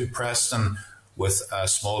travelled to Preston with a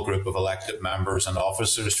small group of elected members and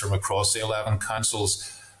officers from across the 11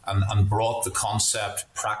 councils, and brought the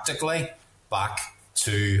concept practically back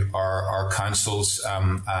to our councils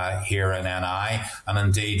here in NI. And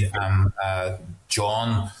indeed,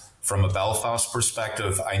 John, from a Belfast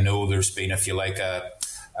perspective, I know there's been, if you like, a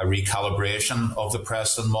recalibration of the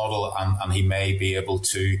Preston model, and he may be able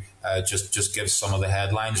to just give some of the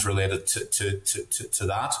headlines related to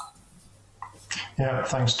that. Yeah,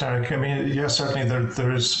 thanks, Derek. I mean, yes, certainly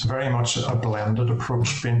there is very much a blended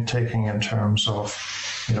approach being taken in terms of,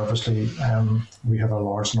 obviously we have a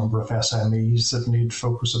large number of SMEs that need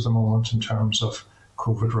focus at the moment in terms of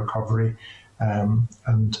COVID recovery.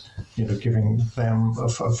 And giving them a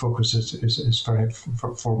focus is very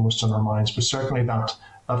foremost in our minds. But certainly that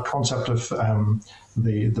concept of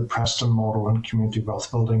the Preston model and community wealth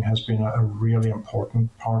building has been a really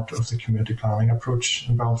important part of the community planning approach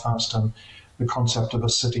in Belfast. And the concept of a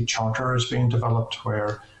city charter is being developed,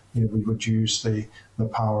 where we would use the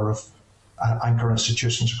power of anchor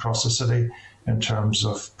institutions across the city in terms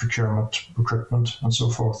of procurement, recruitment, and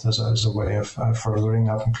so forth, as a way of furthering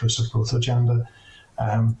that inclusive growth agenda.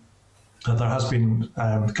 There has been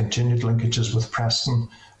continued linkages with Preston,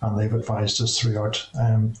 and they've advised us throughout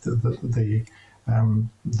the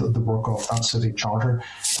work of that city charter.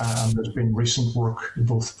 And there's been recent work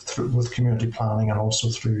both with community planning and also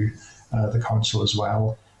through the council as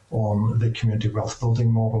well on the community wealth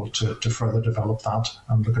building model to further develop that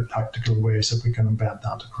and look at practical ways that we can embed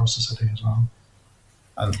that across the city as well.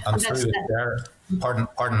 And through the chair,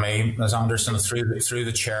 pardon me, Ms. Anderson, through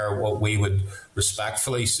the chair, what we would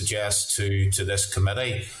respectfully suggest to this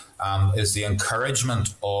committee is the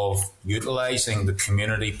encouragement of utilising the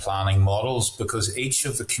community planning models, because each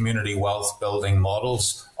of the community wealth building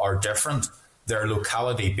models are different. They're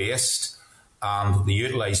locality based, and the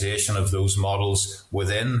utilisation of those models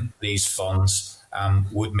within these funds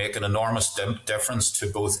would make an enormous difference to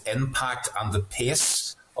both impact and the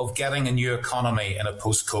pace of getting a new economy in a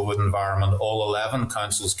post-COVID environment. All 11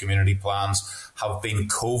 councils' community plans have been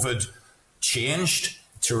COVID changed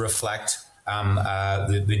to reflect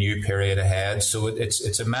the new period ahead. So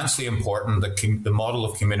it's immensely important that the model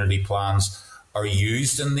of community plans are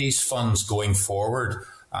used in these funds going forward,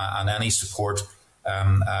 and any support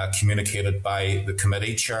communicated by the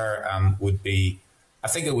committee chair would be, I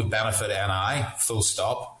think it would benefit NI, full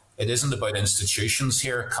stop. It isn't about institutions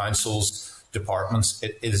here, councils, departments,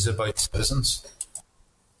 it is about citizens.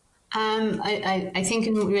 I think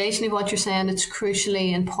in relation to what you're saying, it's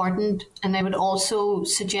crucially important, and I would also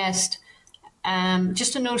suggest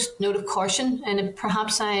just a note of caution, and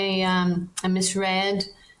perhaps I misread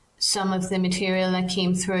some of the material that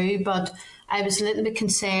came through, but I was a little bit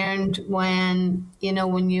concerned when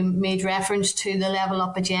you made reference to the level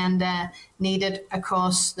up agenda needed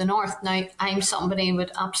across the north. Now, I'm somebody who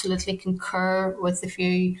would absolutely concur with the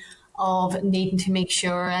view of needing to make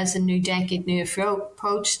sure, as a new decade, new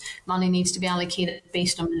approach, money needs to be allocated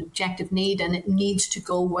based on an objective need, and it needs to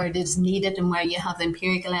go where it is needed and where you have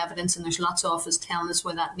empirical evidence, and there's lots of us telling us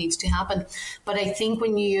where that needs to happen. But I think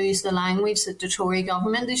when you use the language that the Tory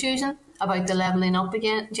government is using about the levelling up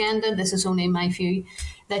agenda, this is only my view,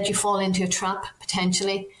 that you fall into a trap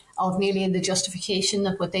potentially of merely the justification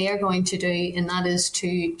of what they are going to do, and that is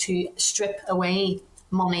to strip away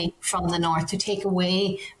money from the north, to take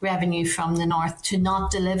away revenue from the north, to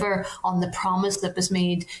not deliver on the promise that was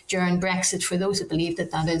made during Brexit, for those who believed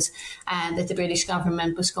that the British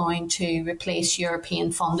government was going to replace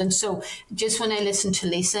European funding. So just when I listened to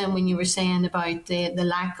Lisa, and when you were saying about the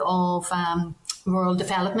lack of rural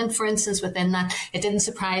development, for instance, within that, it didn't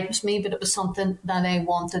surprise me, but it was something that I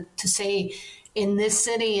wanted to say. In this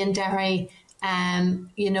city, in Derry,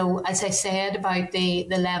 as I said about the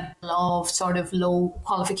level of sort of low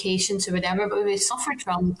qualifications or whatever, but we suffered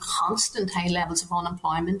from constant high levels of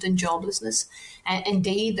unemployment and joblessness.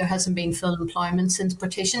 Indeed, there hasn't been full employment since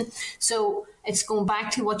partition. So it's going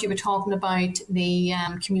back to what you were talking about, the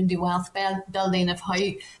community wealth building, of how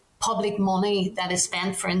public money that is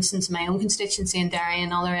spent, for instance, my own constituency in Derry,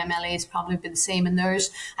 and other MLAs probably be the same in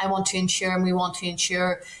theirs. We want to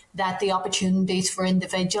ensure that the opportunities for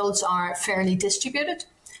individuals are fairly distributed,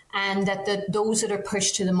 and that those that are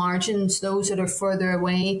pushed to the margins, those that are further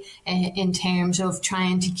away in terms of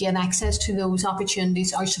trying to get access to those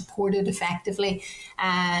opportunities, are supported effectively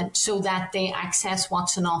so that they access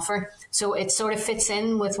what's on offer. So it sort of fits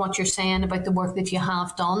in with what you're saying about the work that you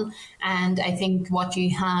have done. And I think what you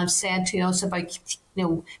have said to us about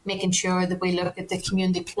making sure that we look at the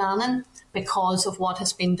community planning because of what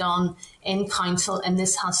has been done in council, and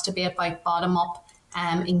this has to be about bottom-up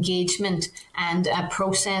engagement and a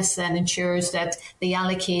process that ensures that the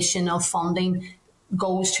allocation of funding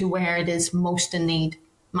goes to where it is most in need.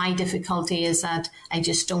 My difficulty is that I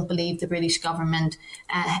just don't believe the British government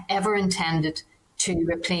ever intended to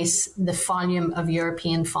replace the volume of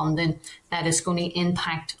European funding that is going to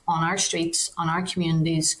impact on our streets, on our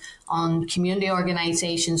communities, on community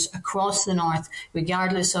organisations across the north,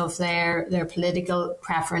 regardless of their political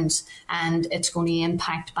preference, and it's going to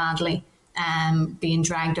impact badly. Being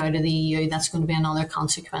dragged out of the EU, that's going to be another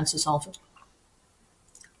consequences of it.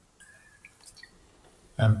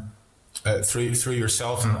 Through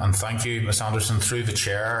yourself, and thank you, Ms. Anderson, through the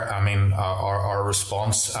chair, I mean, our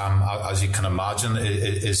response, as you can imagine,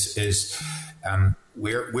 is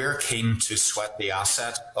we're keen to sweat the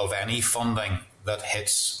asset of any funding that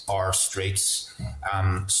hits our streets.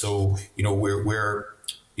 So,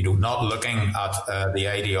 we're not looking at the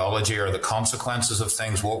ideology or the consequences of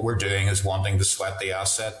things. What we're doing is wanting to sweat the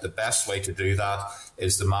asset. The best way to do that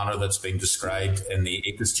is the manner that's been described in the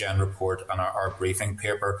ECOSGen report and our briefing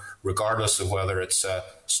paper, regardless of whether it's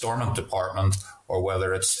Stormont Department or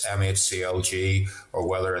whether it's MHCLG or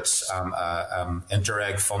whether it's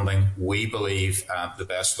Interreg funding. We believe the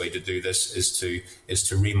best way to do this is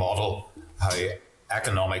to remodel how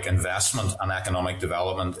economic investment and economic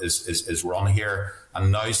development is run here. And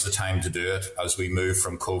now's the time to do it as we move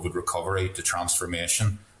from COVID recovery to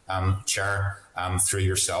transformation. Chair, through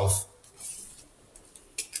yourself.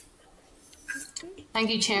 Thank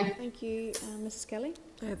you, Chair. Thank you, Mrs. Kelly.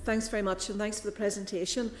 Thanks very much, and thanks for the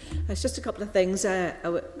presentation. It's just a couple of things I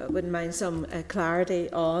wouldn't mind some clarity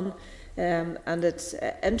on, and it's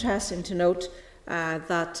interesting to note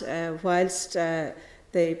that whilst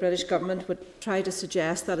the British government would try to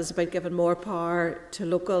suggest that it's about giving more power to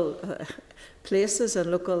local places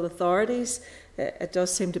and local authorities. It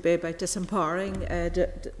does seem to be about disempowering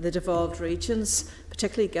the devolved regions,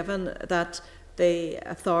 particularly given that the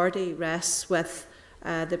authority rests with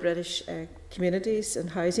the British Communities and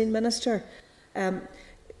Housing Minister.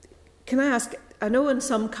 Can I ask, I know in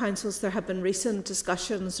some councils there have been recent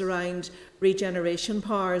discussions around regeneration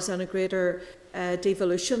powers and a greater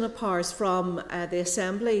devolution of powers from the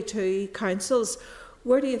Assembly to councils.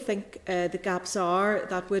 Where do you think the gaps are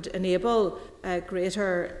that would enable a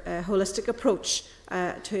greater holistic approach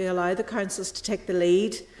to allow the councils to take the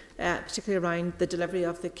lead, particularly around the delivery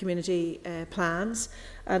of the community plans?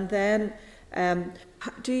 And then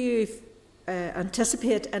do you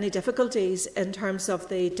anticipate any difficulties in terms of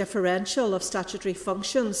the differential of statutory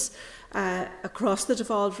functions across the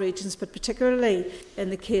devolved regions, but particularly in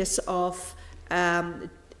the case of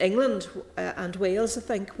England and Wales, I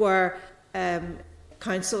think, where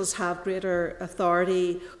councils have greater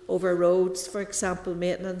authority over roads, for example,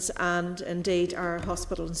 maintenance, and indeed our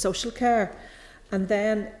hospital and social care? And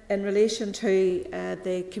then in relation to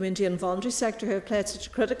the community and voluntary sector, who have played such a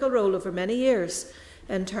critical role over many years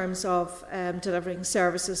in terms of delivering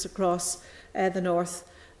services across the north,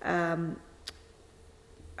 how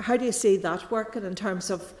do you see that working in terms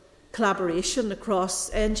of collaboration across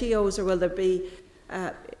NGOs, or will there be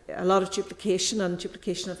a lot of duplication and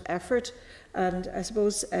duplication of effort? And I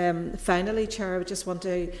suppose finally, Chair, I would just want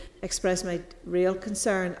to express my real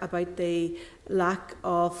concern about the lack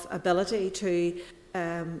of ability to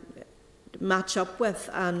match up with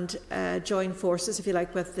and join forces, if you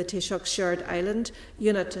like, with the Taoiseach Shared Island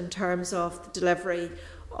unit in terms of the delivery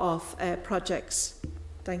of projects.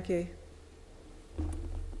 Thank you.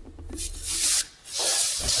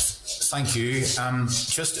 Thank you.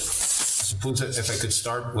 Just suppose if I could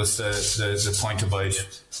start with the point about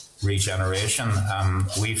regeneration.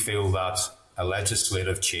 We feel that a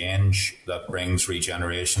legislative change that brings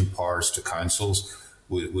regeneration powers to councils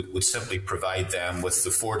would simply provide them with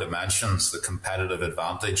the four dimensions, the competitive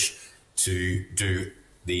advantage to do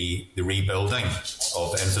the rebuilding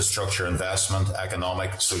of infrastructure investment,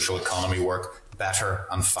 economic, social economy work better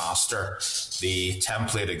and faster. The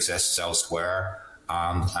template exists elsewhere,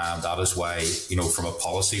 and that is why, you know, from a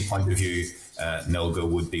policy point of view, NILGA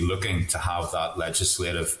would be looking to have that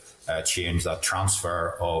legislative change, that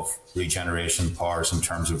transfer of regeneration powers in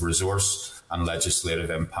terms of resource and legislative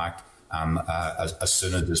impact as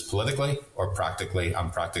soon as is politically or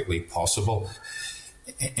practically possible.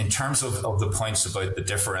 In terms of the points about the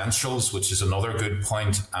differentials, which is another good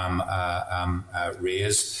point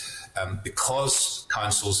raised, because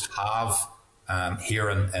councils have here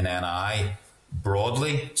in NI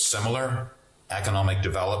broadly similar economic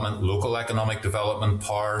development, local economic development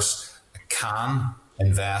powers, can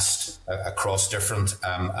invest across different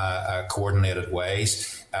coordinated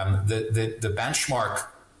ways. The benchmark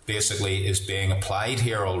basically is being applied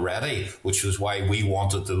here already, which is why we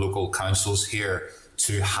wanted the local councils here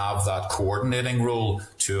to have that coordinating role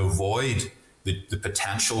to avoid the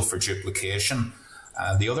potential for duplication.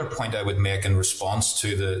 The other point I would make in response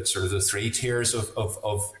to the sort of the three tiers of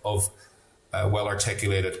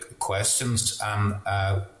well-articulated questions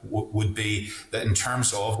would be that in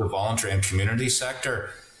terms of the voluntary and community sector,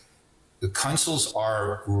 the councils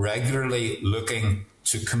are regularly looking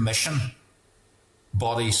to commission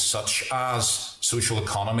bodies such as social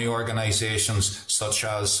economy organisations, such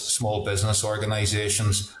as small business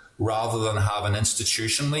organisations, rather than have an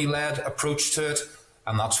institutionally led approach to it.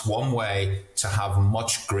 And that's one way to have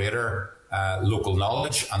much greater local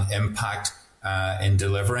knowledge and impact in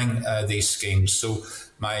delivering these schemes. So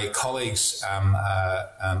my colleagues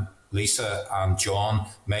Lisa and John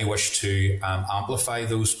may wish to amplify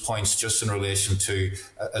those points just in relation to,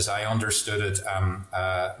 as I understood it,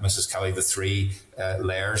 Mrs. Kelly, the three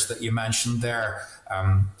layers that you mentioned there.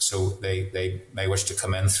 So they may wish to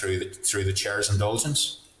come in through the chair's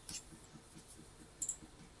indulgence.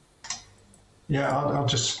 Yeah, I'll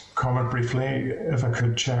just comment briefly, if I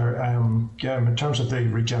could, Chair. Yeah, in terms of the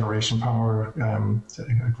regeneration power,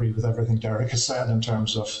 I agree with everything Derek has said in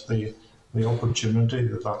terms of the opportunity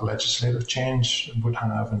that legislative change would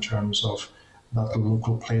have in terms of that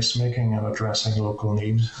local placemaking and addressing local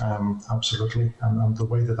needs, absolutely. And the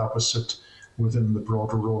way that would sit within the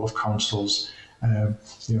broader role of councils,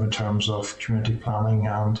 you know, in terms of community planning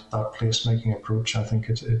and that placemaking approach, I think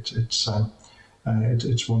it's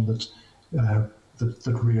one that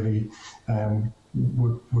that really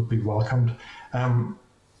would be welcomed.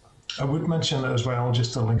 I would mention as well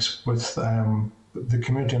just the links with the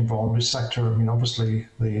community and voluntary sector. I mean, obviously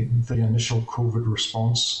the initial COVID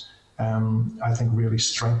response I think really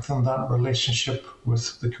strengthened that relationship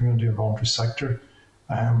with the community and voluntary sector.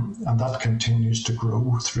 And that continues to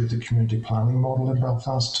grow through the community planning model in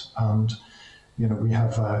Belfast. And, you know, we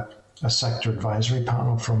have a sector advisory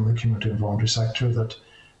panel from the community and voluntary sector that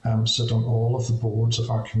sit on all of the boards of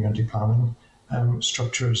our community planning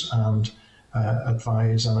structures and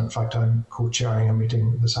advise. And in fact, I'm co-chairing a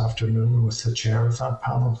meeting this afternoon with the chair of that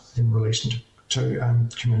panel in relation to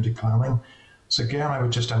community planning. So again, I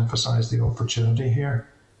would just emphasise the opportunity here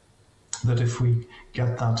that if we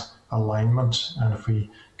get that alignment and if we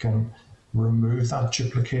can remove that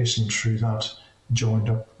duplication through that joined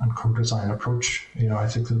up and co-design approach, you know, I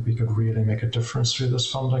think that we could really make a difference through this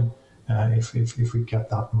funding if we get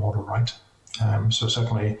that model right. So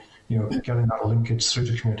certainly, you know, getting that linkage through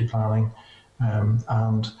to community planning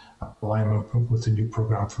and alignment with the new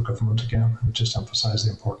programme for government again, I would just emphasise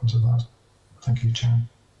the importance of that. Thank you, Chair.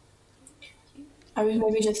 I would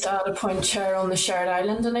maybe just add a point, Chair, on the Shared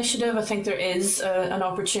Island initiative. I think there is an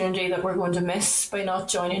opportunity that we're going to miss by not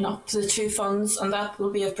joining up the two funds, and that will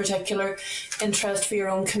be of particular interest for your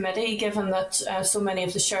own committee, given that so many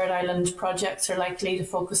of the Shared Island projects are likely to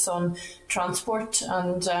focus on transport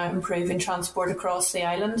and improving transport across the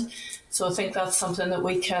island. So I think that's something that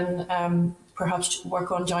we can perhaps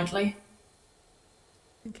work on jointly.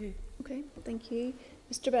 Okay, thank you.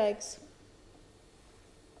 Mr. Beggs.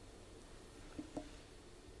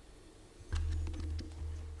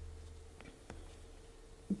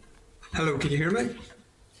 Hello, can you hear me?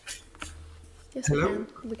 Yes, hello?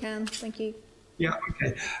 We can. Thank you. Yeah,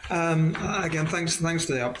 okay. Again, thanks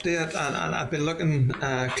for the update. And I've been looking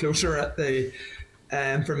closer at the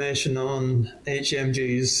information on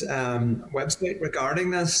HMG's website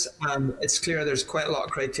regarding this. And it's clear there's quite a lot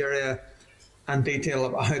of criteria and detail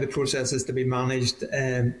about how the process is to be managed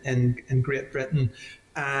in Great Britain,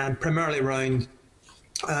 and primarily around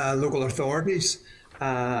local authorities.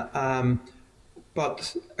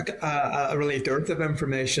 But a really dearth of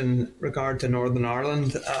information regard to Northern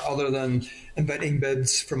Ireland, other than inviting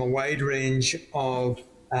bids from a wide range of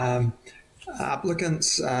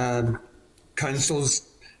applicants, councils,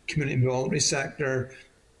 community and voluntary sector,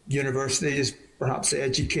 universities, perhaps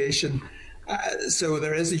education. So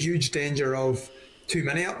there is a huge danger of too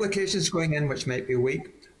many applications going in, which might be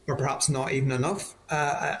weak, or perhaps not even enough.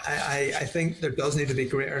 I think there does need to be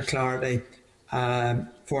greater clarity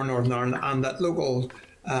for Northern Ireland, and that local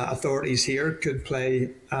authorities here could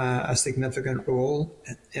play a significant role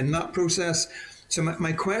in that process. So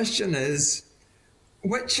my question is,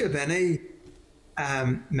 which, if any,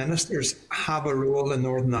 ministers have a role in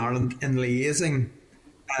Northern Ireland in liaising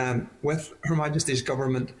with Her Majesty's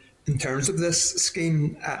Government in terms of this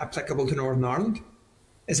scheme applicable to Northern Ireland?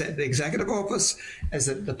 Is it the Executive Office? Is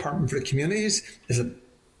it the Department for the Communities? Is it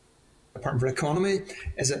the Department for Economy?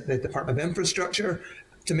 Is it the Department of Infrastructure?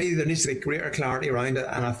 To me, there needs to be greater clarity around it,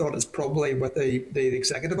 and I thought it's probably with the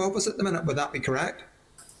Executive Office at the minute. Would that be correct?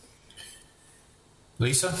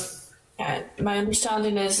 Lisa? My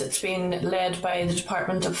understanding is it's being led by the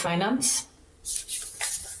Department of Finance.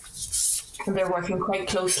 And they're working quite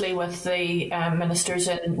closely with the ministers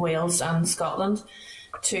in Wales and Scotland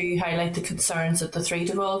to highlight the concerns that the three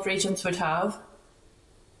devolved regions would have.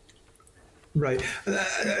 Right.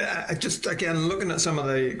 Just again, looking at some of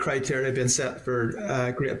the criteria being set for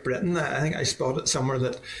Great Britain, I think I spotted somewhere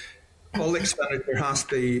that all expenditure has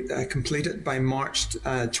to be completed by March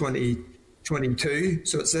 2022.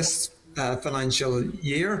 So it's this financial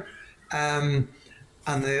year.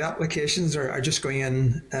 And the applications are just going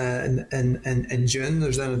in June.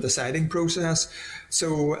 There's then a deciding process.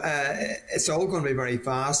 So it's all going to be very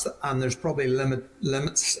fast, and there's probably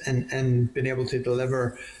limits in being able to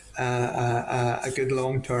deliver a good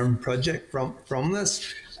long-term project from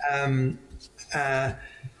this.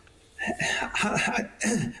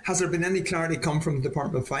 Has there been any clarity come from the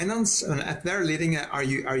Department of Finance? And if they're leading it, are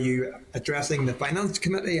you addressing the Finance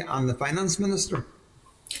Committee and the Finance Minister?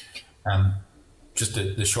 Just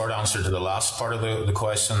the short answer to the last part of the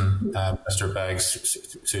question, Mr. Beggs,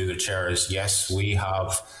 to the Chair, is yes, we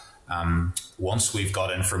have. Once we've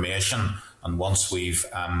got information and once we've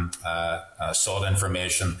sought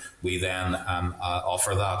information, we then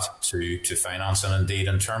offer that to Finance. And indeed,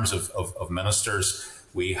 in terms of ministers,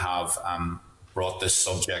 we have brought this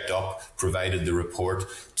subject up, provided the report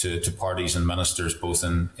to parties and ministers both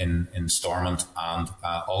in Stormont and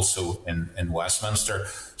also in Westminster.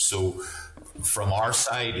 So from our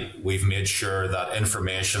side, we've made sure that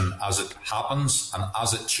information as it happens and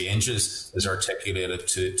as it changes is articulated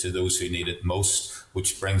to those who need it most,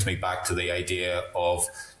 which brings me back to the idea of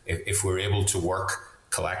if we're able to work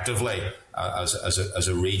collectively as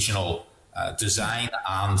a regional design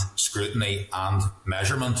and scrutiny and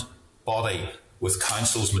measurement body with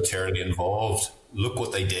councils materially involved. Look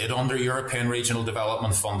what they did under European Regional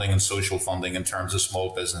Development Funding and Social Funding in terms of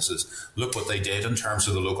small businesses. Look what they did in terms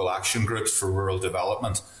of the local action groups for rural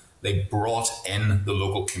development. They brought in the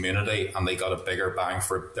local community and they got a bigger bang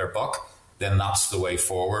for their buck. Then that's the way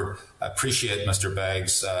forward. I appreciate Mr.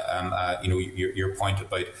 Begg's, your point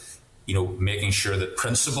about, making sure that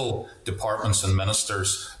principal departments and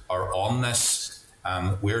ministers are on this.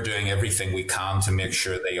 We're doing everything we can to make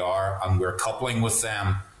sure they are, and we're coupling with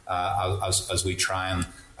them as we try and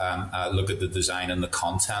look at the design and the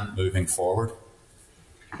content moving forward.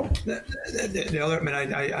 The other,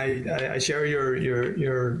 I share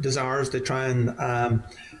your desires to try and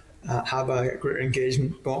have a greater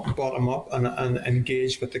engagement bottom up and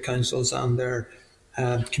engage with the councils and their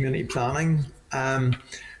community planning.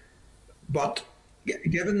 But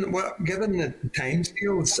given the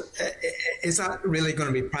timescales, is that really going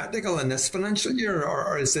to be practical in this financial year,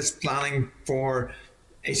 or is this planning for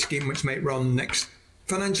a scheme which might run next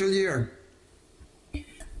financial year?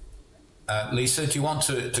 Lisa, do you want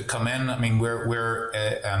to come in? I mean, we're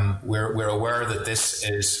aware that this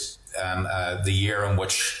is the year in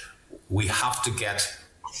which we have to get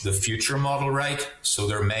the future model right. So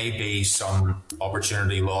there may be some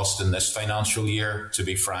opportunity lost in this financial year, to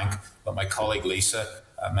be frank. But my colleague Lisa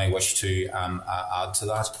may wish to add to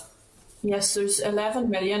that. Yes, there's 11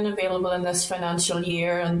 million available in this financial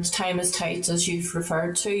year, and time is tight, as you've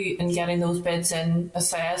referred to, in getting those bids in,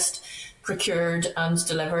 assessed, procured and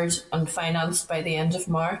delivered and financed by the end of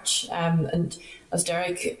March. And as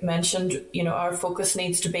Derek mentioned, our focus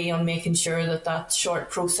needs to be on making sure that that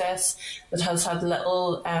short process that has had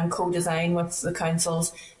little co-design with the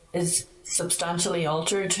councils is substantially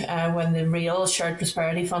altered when the real Shared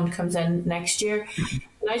Prosperity Fund comes in next year.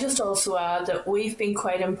 And I just also add that we've been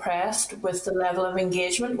quite impressed with the level of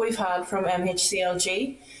engagement we've had from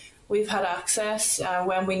MHCLG. We've had access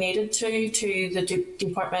when we needed to the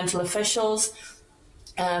departmental officials.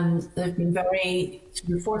 They've been very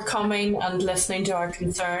forthcoming and listening to our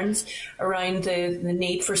concerns around the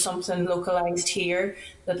need for something localised here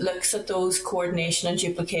that looks at those coordination and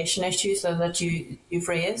duplication issues that you've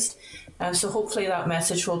raised. So hopefully that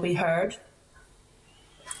message will be heard.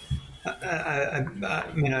 I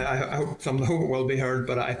hope it will be heard,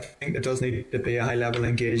 but I think there does need to be a high level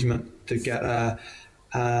engagement to get a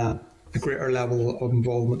greater level of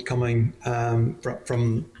involvement coming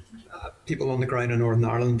from people on the ground in Northern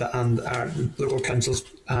Ireland, and our local councils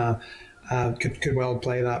could well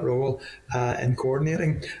play that role in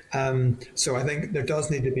coordinating. So I think there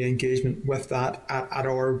does need to be engagement with that at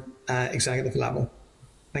our executive level.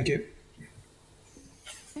 Thank you.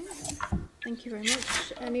 Thank you very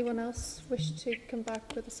much. Anyone else wish to come back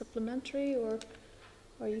with a supplementary, or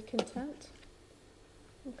are you content?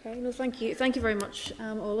 Okay, no, thank you. Thank you very much,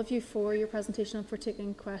 all of you, for your presentation and for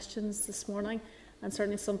taking questions this morning, and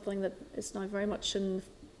certainly something that is now very much in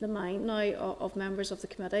the mind now of members of the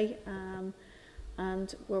committee,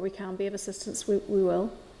 and where we can be of assistance, we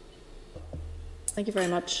will. Thank you very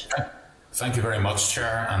much. Thank you very much,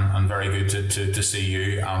 Chair, and very good to see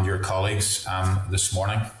you and your colleagues this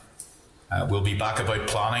morning. We'll be back about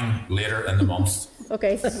planning later in the month.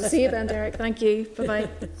 Okay, see you then, Derek. Thank you. Bye-bye.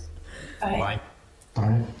 Bye.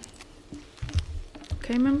 Bye.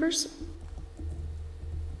 Okay, members.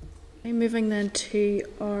 Okay, moving then to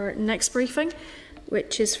our next briefing,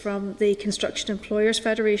 which is from the Construction Employers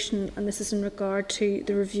Federation, and this is in regard to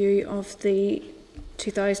the review of the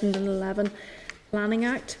 2011 Planning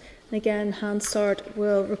Act. And again, Hansard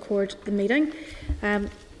will record the meeting.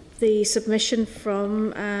 The submission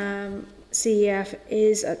from CEF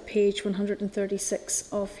is at page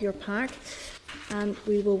 136 of your pack, and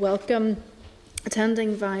we will welcome,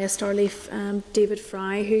 attending via Starleaf, David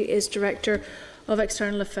Fry, who is Director of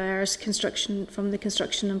External Affairs Construction from the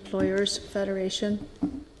Construction Employers Federation.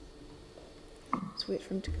 Let's wait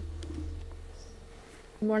for him to go.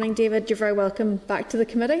 Good morning, David. You're very welcome back to the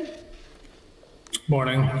committee.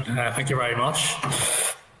 Morning. Thank you very much.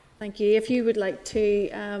 Thank you. If you would like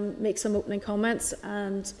to make some opening comments,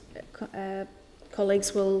 and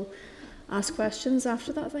colleagues will ask questions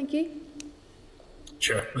after that. Thank you.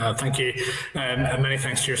 Sure. Thank you. And many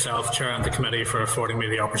thanks to yourself, Chair, and the committee for affording me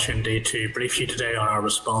the opportunity to brief you today on our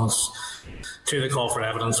response to the call for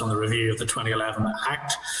evidence on the review of the 2011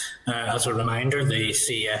 Act. As a reminder, the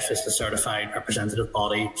CEF is the certified representative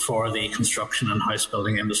body for the construction and house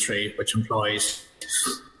building industry, which employs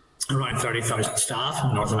around 30,000 staff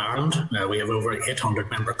in Northern Ireland. We have over 800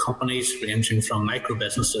 member companies ranging from micro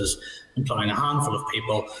businesses employing a handful of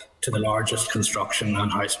people to the largest construction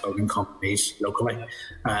and house building companies locally.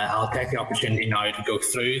 I'll take the opportunity now to go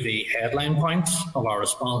through the headline points of our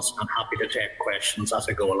response. I'm happy to take questions as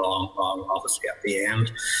I go along, obviously at the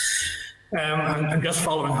end. And just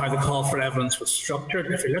following how the call for evidence was structured,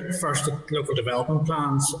 if we look first at local development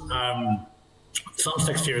plans, some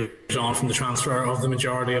 6 years on from the transfer of the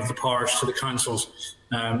majority of the powers to the councils,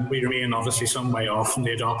 we remain obviously some way off from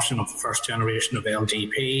the adoption of the first generation of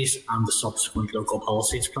LDPs and the subsequent local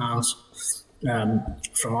policies plans.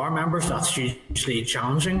 From our members, that's hugely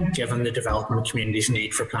challenging given the development community's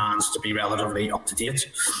need for plans to be relatively up to date.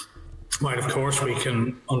 While of course we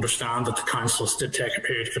can understand that the councils did take a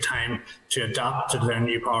period of time to adapt to their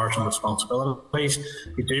new powers and responsibilities,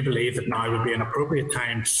 we do believe that now would be an appropriate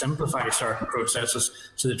time to simplify certain processes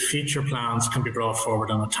so that future plans can be brought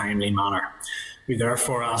forward in a timely manner. We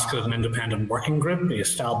therefore ask that an independent working group be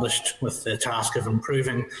established with the task of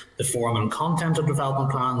improving the form and content of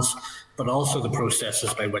development plans, but also the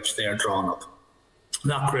processes by which they are drawn up.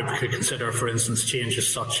 That group could consider, for instance,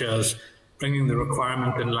 changes such as bringing the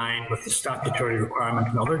requirement in line with the statutory requirement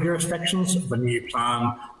in other jurisdictions of a new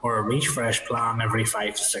plan or a refresh plan every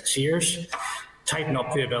 5 to 6 years, tighten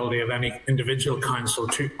up the ability of any individual council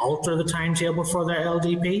to alter the timetable for their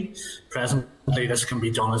LDP. Presently, this can be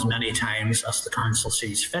done as many times as the council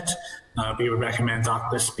sees fit. We would recommend that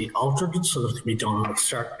this be altered so that it can be done with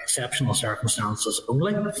certain exceptional circumstances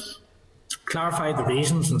only. Clarify the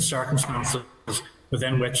reasons and circumstances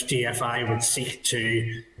within which DFI would seek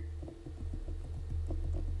to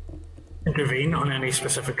intervene on any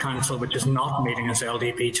specific council which is not meeting its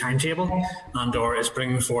LDP timetable and or is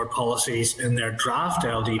bringing forward policies in their draft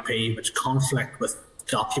LDP which conflict with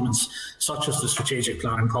documents such as the strategic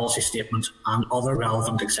planning policy statement and other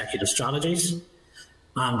relevant executive strategies.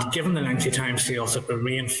 And given the lengthy timescales that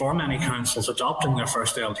remain for many councils adopting their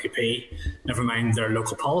first LDP, never mind their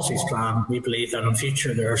local policies plan, we believe that in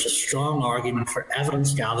future there is a strong argument for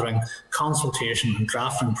evidence gathering, consultation and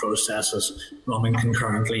drafting processes running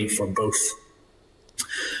concurrently for both.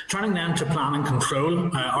 Turning then to planning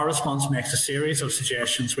control, our response makes a series of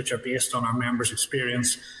suggestions which are based on our members'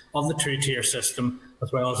 experience of the two-tier system,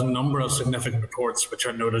 as well as a number of significant reports which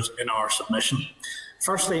are noted in our submission.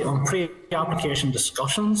 Firstly, on pre-application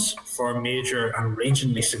discussions for major and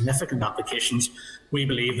regionally significant applications, we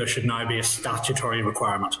believe there should now be a statutory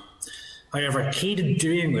requirement. However, key to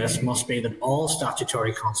doing this must be that all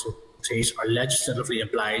statutory consultees are legislatively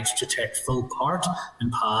obliged to take full part in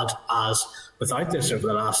PAD, as without this over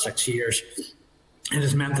the last 6 years, it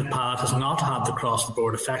has meant that PAD has not had the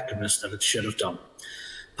cross-the-board effectiveness that it should have done.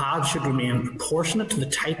 PAD should remain proportionate to the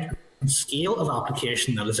type and scale of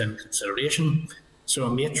application that is in consideration, so a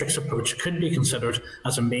matrix approach could be considered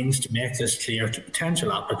as a means to make this clear to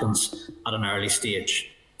potential applicants at an early stage.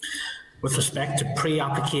 With respect to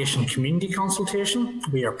pre-application community consultation,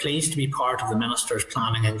 we are pleased to be part of the Minister's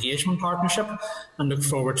Planning Engagement Partnership and look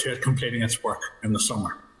forward to it completing its work in the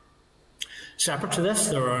summer. Separate to this,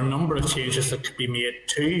 there are a number of changes that could be made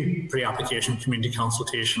to pre-application community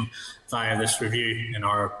consultation via this review in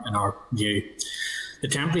our view. The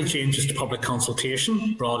temporary changes to public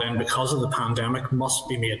consultation brought in because of the pandemic must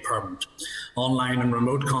be made permanent. Online and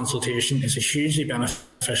remote consultation is a hugely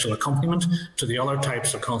beneficial accompaniment to the other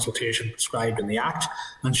types of consultation prescribed in the Act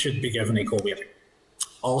and should be given equal weighting.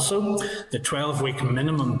 Also, the 12-week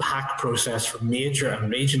minimum PAC process for major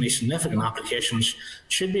and regionally significant applications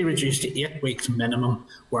should be reduced to 8 weeks minimum,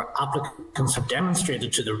 where applicants have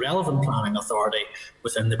demonstrated to the relevant planning authority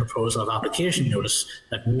within the proposal of application notice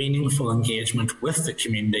that meaningful engagement with the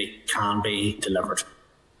community can be delivered.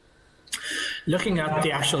 Looking at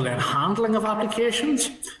the actual handling of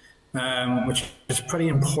applications, which is pretty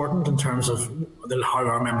important in terms of how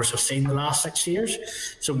our members have seen the last 6 years.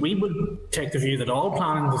 So we would take the view that all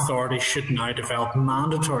planning authorities should now develop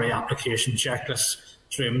mandatory application checklists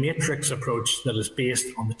through a matrix approach that is based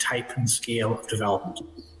on the type and scale of development.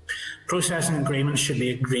 Processing agreements should be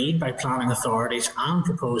agreed by planning authorities and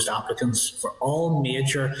proposed applicants for all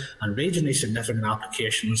major and regionally significant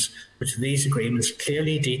applications, with these agreements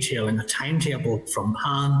clearly detailing a timetable from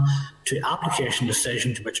plan to application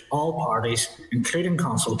decision to which all parties, including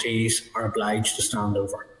consultees, are obliged to stand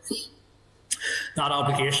over. That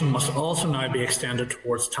obligation must also now be extended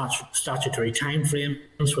towards statutory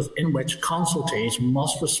timeframes within which consultees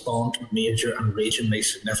must respond to major and regionally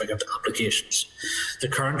significant applications. The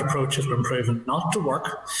current approach has been proven not to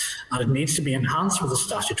work, and it needs to be enhanced with a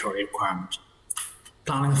statutory requirement.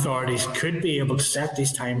 Planning authorities could be able to set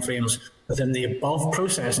these timeframes within the above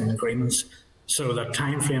processing agreements so that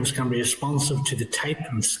timeframes can be responsive to the type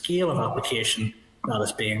and scale of application that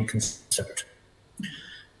is being considered.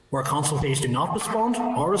 Where consultees do not respond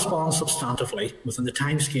or respond substantively within the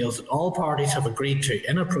timescales that all parties have agreed to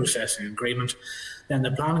in a processing agreement, then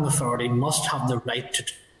the planning authority must have the right to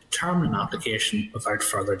determine an application without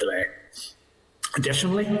further delay.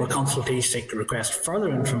 Additionally, where consultees seek to request further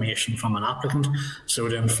information from an applicant so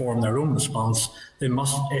to inform their own response, they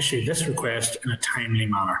must issue this request in a timely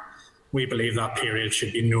manner. We believe that period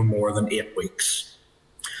should be no more than 8 weeks.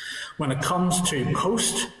 When it comes to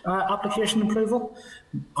post-application approval,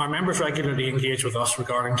 our members regularly engage with us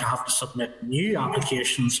regarding to have to submit new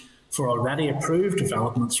applications for already approved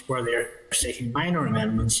developments where they are seeking minor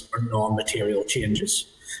amendments or non-material changes.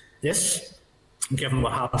 This, given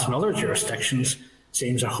what happens in other jurisdictions,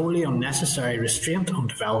 seems a wholly unnecessary restraint on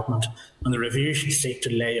development, and the review should seek to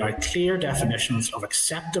lay out clear definitions of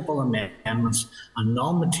acceptable amendments and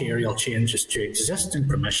non-material changes to existing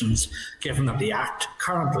permissions, given that the Act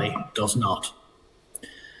currently does not.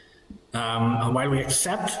 And while we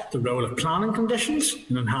accept the role of planning conditions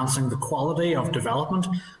in enhancing the quality of development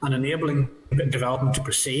and enabling development to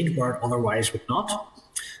proceed where it otherwise would not,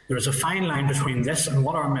 there is a fine line between this and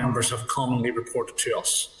what our members have commonly reported to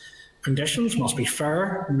us. Conditions must be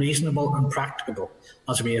fair, reasonable and practicable,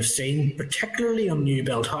 as we have seen, particularly on new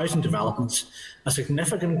build housing developments, a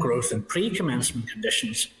significant growth in pre-commencement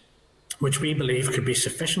conditions, which we believe could be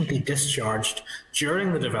sufficiently discharged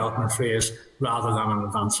during the development phase rather than in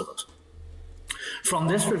advance of it. From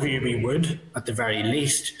this review, we would, at the very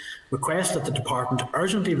least, request that the Department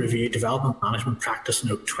urgently review Development Management Practice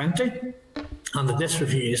Note 20, and that this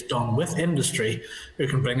review is done with industry, who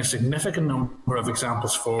can bring a significant number of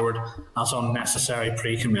examples forward as unnecessary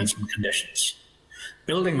pre-commencement conditions.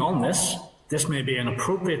 Building on this, this may be an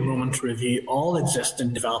appropriate moment to review all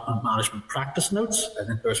existing Development Management Practice Notes. I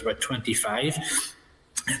think there's about 25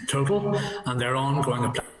 in total, and their ongoing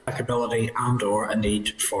applicability and/or a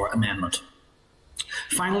need for amendment.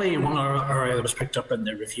 Finally, one area that was picked up in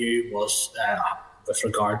the review was with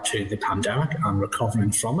regard to the pandemic and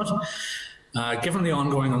recovering from it. Given the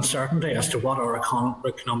ongoing uncertainty as to what our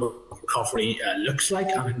economic recovery looks like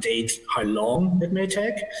and indeed how long it may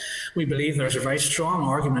take, we believe there's a very strong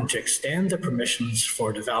argument to extend the permissions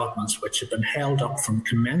for developments which have been held up from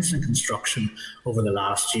commencing construction over the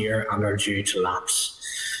last year and are due to lapse.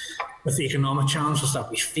 With the economic challenges that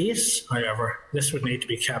we face, however, this would need to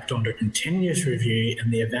be kept under continuous review in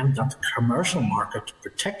the event that the commercial market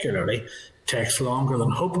particularly takes longer than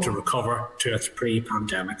hoped to recover to its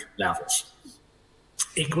pre-pandemic levels.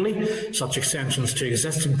 Equally, such extensions to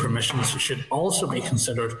existing permissions should also be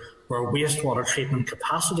considered where wastewater treatment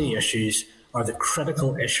capacity issues are the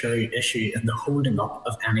critical issue in the holding up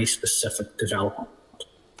of any specific development.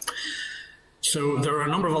 So there are a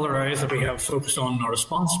number of other areas that we have focused on in our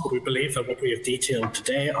response, but we believe that what we have detailed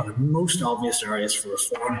today are the most obvious areas for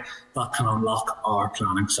reform that can unlock our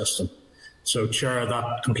planning system. So, Chair,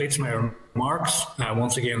 that completes my remarks.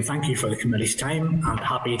 Once again, thank you for the committee's time and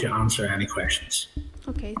happy to answer any questions.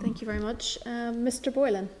 Okay, thank you very much. Mr.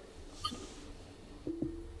 Boylan.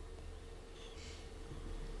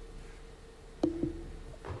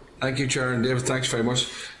 Thank you, Chair, and David, thanks very much.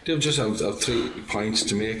 David, just have 3 points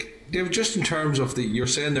to make. David, just in terms of you're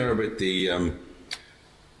saying there about the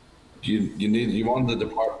you want the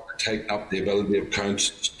department to tighten up the ability of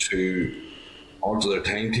councils to alter their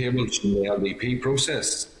timetables in the LDP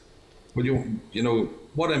process. Would you know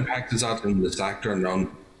what impact is that in the sector, and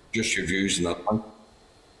on just your views on that point?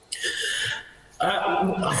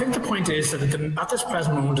 I think the point is that at this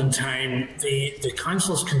present moment in time, the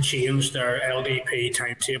councils can change their LDP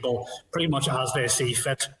timetable pretty much as they see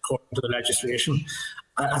fit according to the legislation.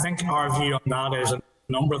 I think our view on that is a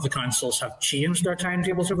number of the councils have changed their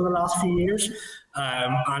timetables over the last few years,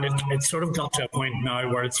 and it's sort of got to a point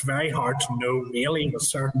now where it's very hard to know really with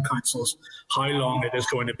certain councils how long it is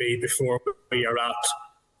going to be before we are at,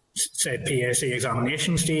 say, PAC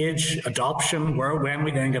examination stage, adoption, when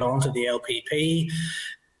we then get on to the LPP.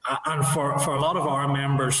 And for a lot of our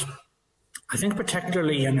members, I think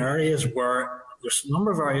particularly in areas where there's a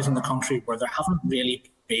number of areas in the country where there haven't really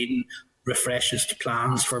been refreshes to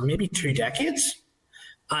plans for maybe 2 decades.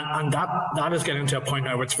 And that is getting to a point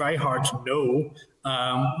now where it's very hard to know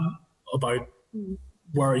about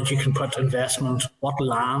where you can put investment, what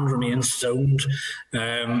land remains zoned.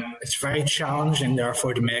 It's very challenging,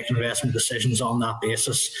 therefore, to make investment decisions on that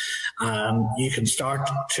basis. You can start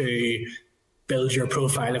to build your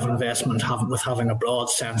profile of investment with having a broad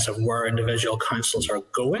sense of where individual councils are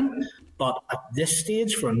going. But at this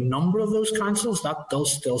stage, for a number of those councils, that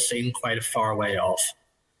does still seem quite a far way off.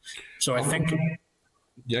 So I think...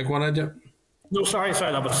 Yeah, go on, Ed. No, sorry,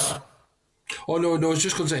 that was... Oh, no, I was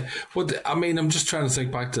just going to say, I'm just trying to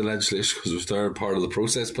think back to legislation because it was there part of the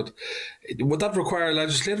process, but would that require a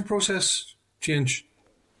legislative process change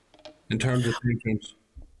in terms of things?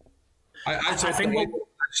 I think the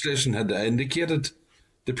legislation had indicated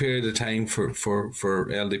the period of time for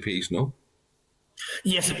LDPs, no?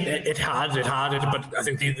 Yes, it had, but I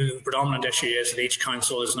think the predominant issue is that each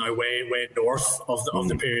council is now way north of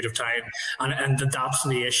the period of time, and that's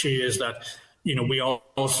the issue, is that, you know, we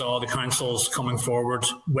all saw the councils coming forward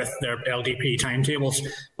with their LDP timetables,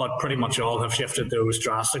 but pretty much all have shifted those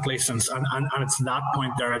drastically since, and it's that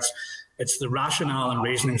point there, it's the rationale and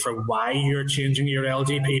reasoning for why you're changing your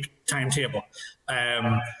LDP timetable.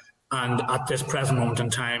 And at this present moment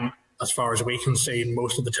in time, as far as we can see,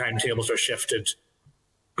 most of the timetables are shifted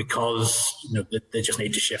because, you know, they just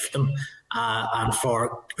need to shift them. And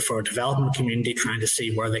for a development community trying to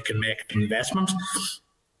see where they can make an investment,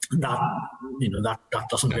 that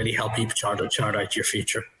doesn't really help you chart out your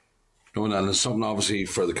future. No, and it's something obviously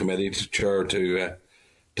for the committee to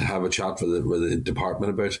have a chat with the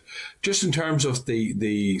department about. Just in terms of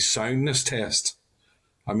the soundness test,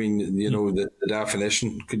 I mean, you know, the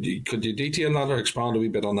definition. Could you detail that or expand a wee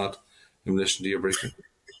bit on that in relation to your briefing?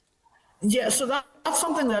 Yeah, so that's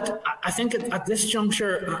something that I think at this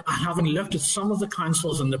juncture, having looked at some of the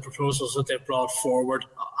councils and the proposals that they've brought forward,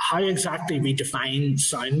 how exactly we define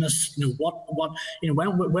soundness, you know, what you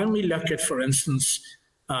know, when we look at, for instance,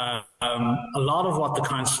 a lot of what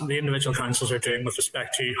the individual councils are doing with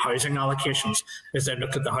respect to housing allocations is they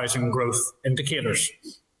look at the housing growth indicators.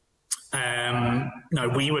 Now,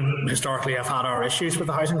 we would historically have had our issues with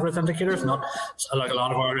the housing growth indicators, not like a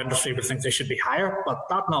lot of our industry would think they should be higher, but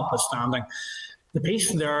that notwithstanding, the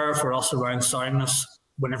piece there for us around soundness,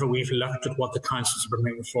 whenever we've looked at what the councils have been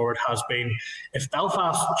moving forward, has been, if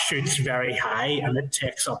Belfast shoots very high and it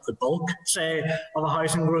takes up the bulk, say, of a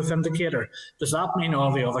housing growth indicator, does that mean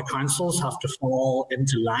all the other councils have to fall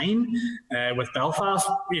into line with Belfast,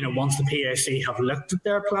 you know, once the PAC have looked at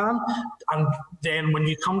their plan? And then when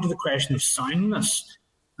you come to the question of soundness,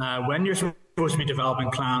 when you're supposed to be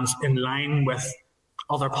developing plans in line with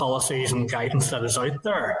other policies and guidance that is out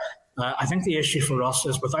there, I think the issue for us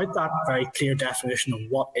is, without that very clear definition of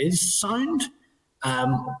what is sound,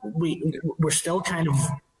 we're still kind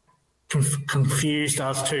of confused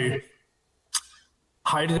as to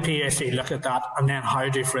how do the PAC look at that, and then how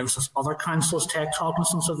do, for instance, other councils take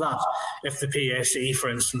cognizance of that if the PAC, for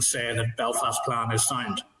instance, say that Belfast plan is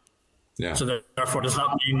sound. Yeah. So therefore, does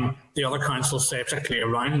that mean the other councils, say particularly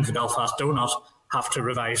around the Belfast donut, have to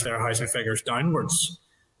revise their housing figures downwards?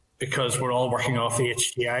 Because we're all working off the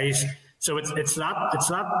HDIs. So it's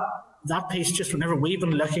that piece, just whenever we've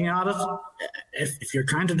been looking at it, if you're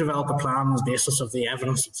trying to develop a plan on the basis of the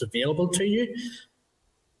evidence that's available to you,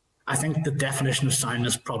 I think the definition of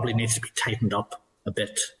soundness probably needs to be tightened up a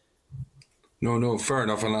bit. No, fair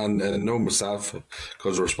enough. And I know myself,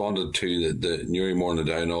 because I responded to the Newry Morning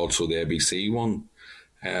Down, also the ABC one,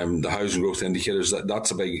 the housing growth indicators,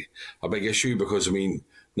 that's a big issue, because, I mean,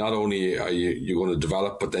 not only are you going to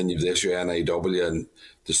develop, but then you've the issue of NIW and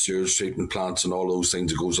the sewage treatment plants and all those things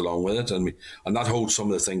that goes along with it. And that holds some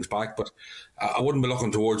of the things back. But I wouldn't be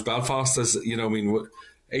looking towards Belfast as, you know, I mean,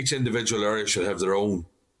 each individual area should have their own,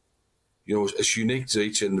 you know, it's unique to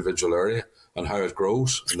each individual area and how it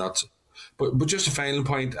grows. And that's, but just a final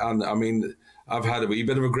point, and I mean, I've had a wee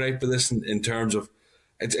bit of a gripe with this in terms of,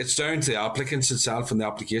 it's down to the applicants itself and the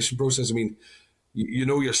application process. I mean, you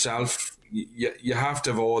know yourself, you have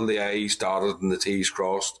to have all the I's dotted and the T's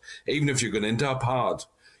crossed, even if you're going into a pod.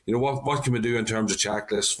 You know, what can we do in terms of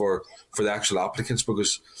checklists for the actual applicants?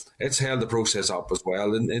 Because it's held the process up as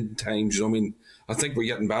well in times. You know, I mean, I think we're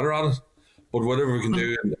getting better at it. But whatever we can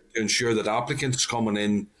do to ensure that applicants coming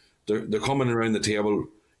in, they're coming around the table,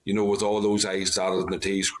 you know, with all those I's dotted and the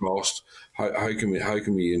T's crossed. How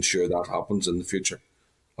can we ensure that happens in the future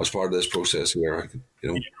as part of this process here?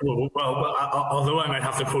 You know. Well, although I might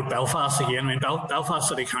have to quote Belfast again, I mean, Belfast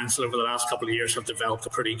City Council over the last couple of years have developed a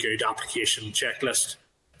pretty good application checklist.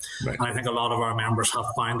 Right. And I think a lot of our members have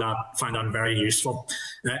found that very useful.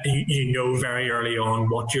 You know very early on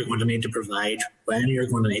what you're going to need to provide, when you're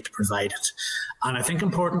going to need to provide it. And I think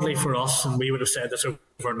importantly for us, and we would have said this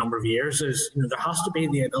over a number of years, is, you know, there has to be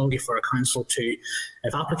the ability for a council to,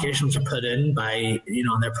 if applications are put in by, you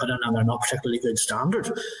know, and they're put in and they're not particularly good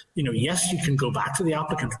standard, you know, yes, you can go back to the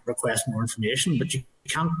applicant and request more information, but you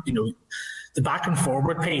can't, you know, the back and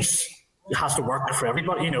forward piece has to work for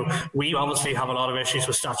everybody. You know, we obviously have a lot of issues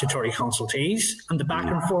with statutory consultees and the back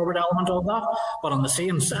and forward element of that. But on the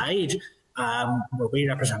same side, where we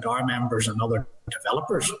represent our members and other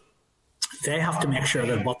developers, they have to make sure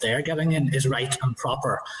that what they're getting in is right and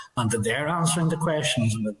proper, and that they're answering the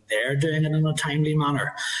questions and that they're doing it in a timely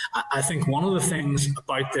manner. I think one of the things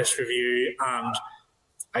about this review, and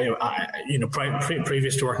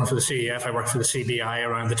previous to working for the CEF, I worked for the CBI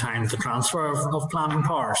around the time of the transfer of planning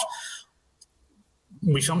powers.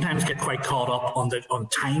 We sometimes get quite caught up on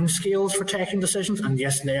time scales for taking decisions, and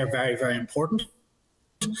yes, they are very, very important.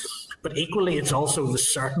 But equally, it's also the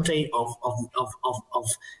certainty of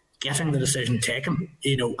getting the decision taken.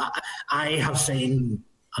 I have seen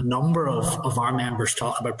a number of our members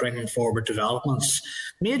talk about bringing forward developments,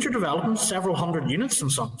 major developments, several hundred units in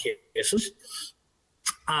some cases.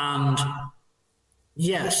 And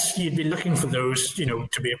yes, you'd be looking for those, to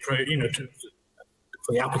be approved,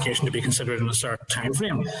 for the application to be considered in a certain time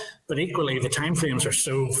frame. But equally, the time frames are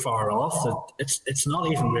so far off that it's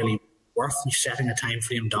not even really worth you setting a time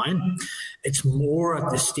frame down. It's more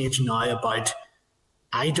at this stage now about,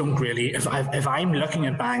 I don't really, if I'm looking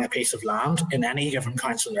at buying a piece of land in any given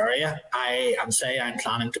council area, and say I'm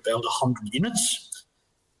planning to build 100 units,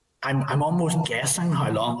 I'm almost guessing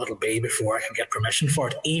how long it'll be before I can get permission for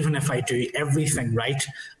it, even if I do everything right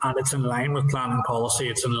and it's in line with planning policy,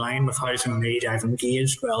 it's in line with housing need, I've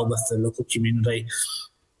engaged well with the local community.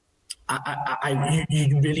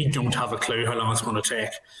 You really don't have a clue how long it's going to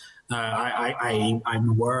take. I'm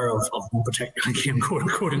aware of one particular, again,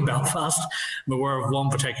 quoting Belfast, I'm aware of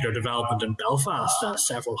one particular development in Belfast, a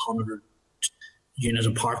several hundred unit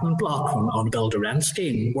apartment block on a build-to-rent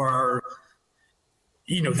scheme, where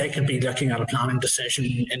they could be looking at a planning decision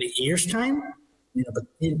in a year's time,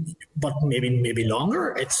 but maybe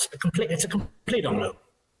longer. It's a complete unknown.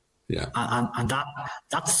 Yeah, and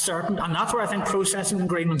that's certain, and that's where I think processing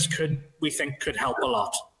agreements could help a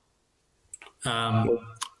lot.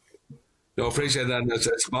 No, appreciate that.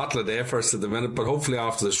 It's a battle a day for us at the minute, but hopefully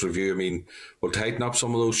after this review, we'll tighten up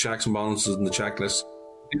some of those checks and balances in the checklist.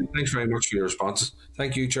 Thanks very much for your responses.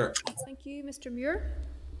 Thank you, Chair. Thank you, Mr. Muir.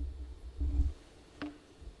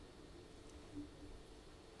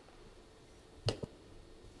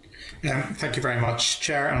 Thank you very much,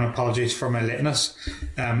 Chair, and apologies for my lateness.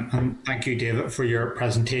 And thank you, David, for your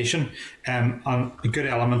presentation. And a good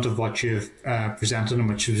element of what you've presented, and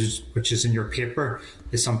which is in your paper,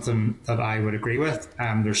 is something that I would agree with.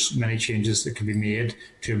 There's many changes that can be made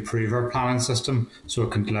to improve our planning system so it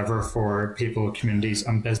can deliver for people, communities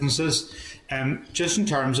and businesses. Just in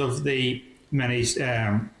terms of the many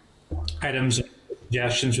items and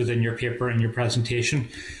suggestions within your paper and your presentation,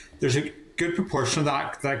 there's a good proportion of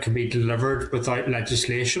that can be delivered without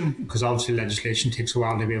legislation, because obviously legislation takes a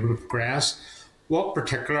while to be able to progress. What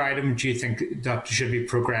particular item do you think that should be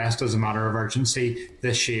progressed as a matter of urgency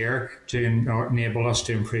this year to enable us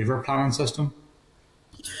to improve our planning system?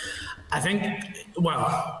 I think,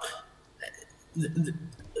 well,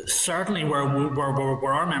 certainly where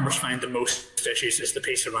our members find the most issues is the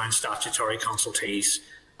piece around statutory consultees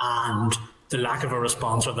and the lack of a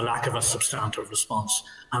response, or the lack of a substantive response,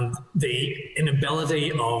 and the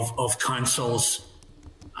inability of councils,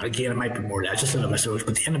 again it might be more legislative I suppose,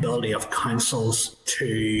 but the inability of councils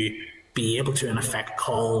to be able to in effect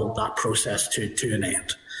call that process to an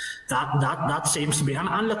end. That seems to be,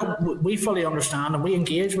 and look, we fully understand and we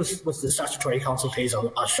engage with the statutory consultees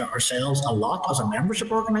ourselves a lot as a membership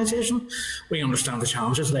organisation. We understand the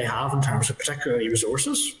challenges they have in terms of particularly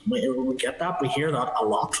resources. We get that, we hear that a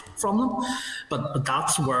lot from them, but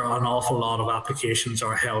that's where an awful lot of applications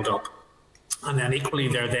are held up. And then equally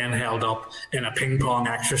they're then held up in a ping pong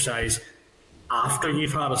exercise after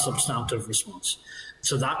you've had a substantive response.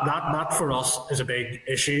 So that for us is a big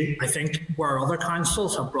issue. I think where other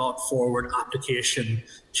councils have brought forward application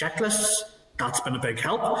checklists, that's been a big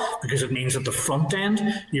help, because it means at the front end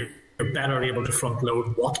you're better able to front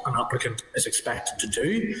load what an applicant is expected to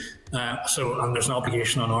do. And there's an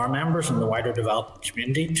obligation on our members and the wider development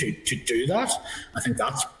community to do that. I think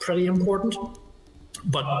that's pretty important.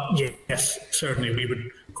 But yes, certainly we would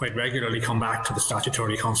quite regularly come back to the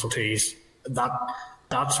statutory consultees.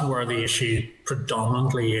 That's where the issue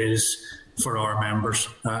predominantly is for our members,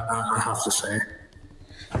 I have to say.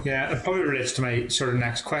 Yeah, it probably relates to my sort of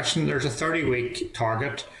next question. There's a 30-week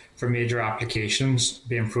target for major applications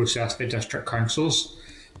being processed by district councils.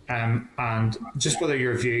 And just whether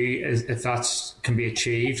your view is if that can be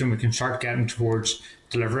achieved and we can start getting towards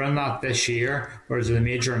delivering that this year, or is it a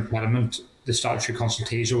major impediment, the statutory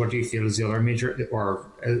consultees, or what do you feel is the other major, or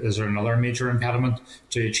is there another major impediment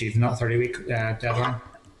to achieving that 30-week deadline?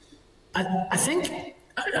 I think,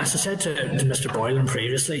 as I said to Mr. Boylan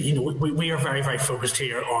previously, we are very, very focused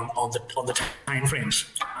here on the time frames.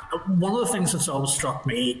 One of the things that's always struck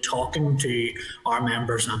me talking to our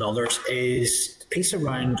members and others is the piece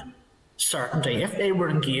around certainty, if they were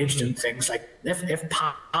engaged in things like if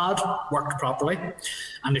PAD worked properly,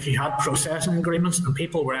 and if you had processing agreements and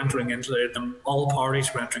people were entering into them, all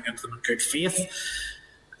parties were entering into them in good faith,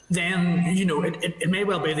 then it may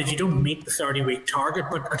well be that you don't meet the 30-week target,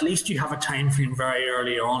 but at least you have a time frame very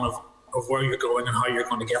early on of where you're going and how you're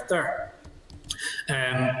going to get there.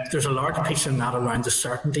 There's a large piece in that around the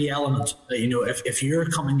certainty element. If you're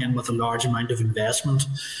coming in with a large amount of investment,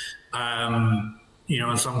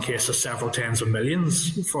 in some cases several tens of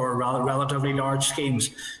millions for relatively large schemes,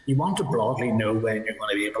 you want to broadly know when you're going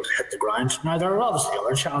to be able to hit the ground. Now, there are obviously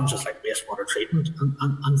other challenges like wastewater treatment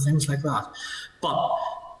and things like that. But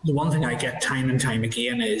the one thing I get time and time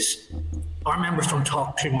again is our members don't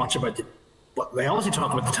talk too much about they obviously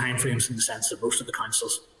talk about the timeframes in the sense that most of the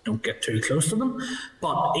councils don't get too close to them.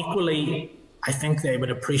 But equally, I think they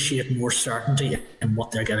would appreciate more certainty in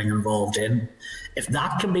what they're getting involved in. If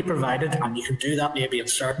that can be provided, and you can do that maybe in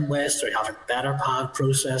certain ways through having better PAD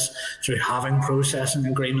process, through having processing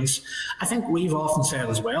agreements. I think we've often said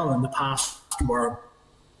as well in the past where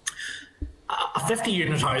a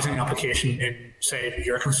 50-unit housing application in, say,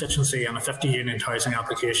 your constituency and a 50-unit housing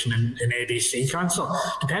application in ABC Council,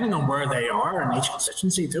 depending on where they are in each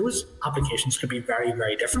constituency, those applications could be very,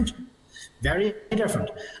 very different. Very different.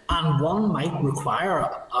 And one might require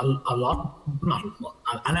an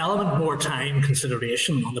element more time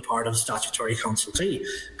consideration on the part of the statutory consultee,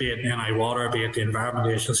 be it NI Water, be it the Environment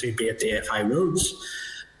Agency, be it the AFI Roads.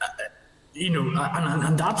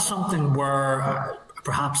 And that's something where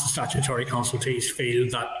perhaps the statutory consultees feel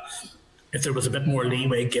that if there was a bit more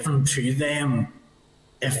leeway given to them,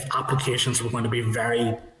 if applications were going to be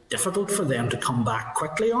very difficult for them to come back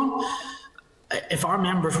quickly on, if our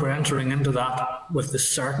members were entering into that with the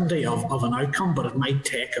certainty of an outcome, but it might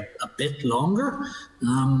take a bit longer,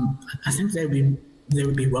 I think they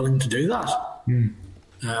would be willing to do that.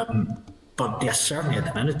 But yes, certainly at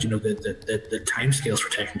the minute, the timescales for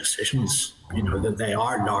taking decisions, that they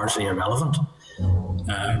are largely irrelevant.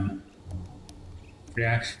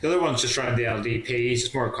 Yeah, the other one's just around the LDPs.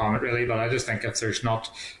 It's more a comment really, but I just think if there's not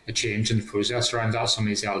a change in the process around that, some of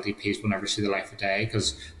these LDPs will never see the light of day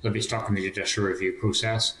because they'll be stuck in the judicial review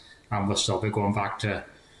process, and we'll still be going back to,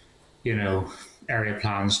 area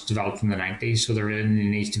plans developed in the 90s. So there really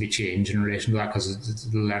needs to be change in relation to that because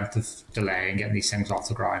the length of delay in getting these things off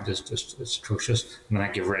the ground is just atrocious. And I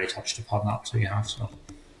think you've already touched upon that, so you have. So.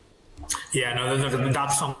 Yeah, no,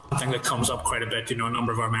 that's something that comes up quite a bit. A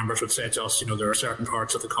number of our members would say to us, there are certain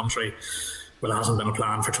parts of the country where there hasn't been a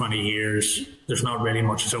plan for 20 years. There's not really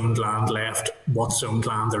much zoned land left. What zoned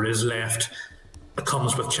land there is left, it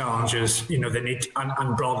comes with challenges. They need,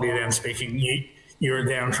 and broadly then speaking, you're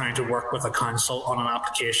then trying to work with a council on an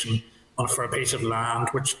application for a piece of land,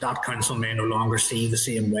 which that council may no longer see the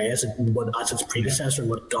same way as its predecessor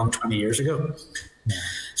would have done 20 years ago.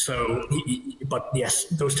 So, but yes,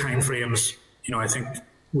 those timeframes, I think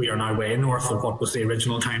we are now way north of what was the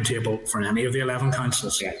original timetable for any of the 11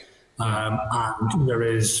 councils. Yeah. And there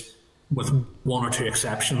is, with one or two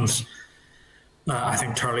exceptions, I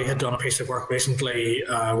think Turley had done a piece of work recently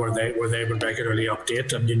where they would regularly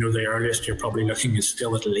update, and the earliest you're probably looking is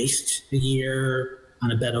still at least a year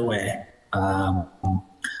and a bit away.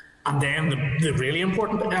 And then the really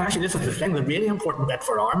important bit, actually this is the thing, the really important bit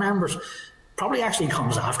for our members probably actually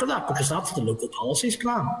comes after that, because that's the local policies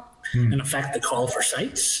plan. In effect, the call for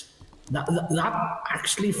sites. That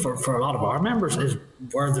actually for a lot of our members is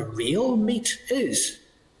where the real meat is.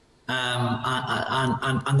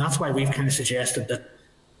 And that's why we've kind of suggested that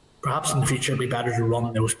perhaps in the future it'd be better to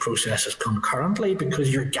run those processes concurrently,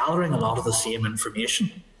 because you're gathering a lot of the same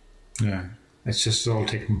information. Yeah, it's just all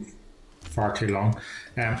taking far too long.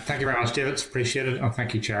 Thank you very much, David. Appreciate it. And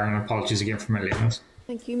thank you, Chair, and apologies again for my lateness.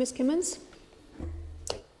 Thank you, Ms. Kimmins.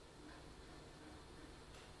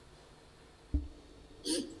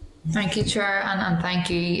 Thank you, Chair, and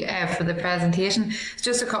thank you for the presentation. It's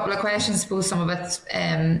just a couple of questions. I suppose some of it's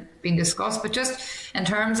been discussed, but just in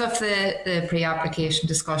terms of the pre-application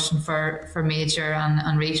discussion for major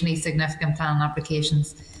and regionally significant plan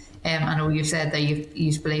applications, I know you've said that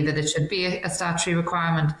you believe that it should be a statutory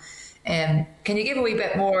requirement. Can you give a wee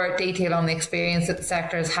bit more detail on the experience that the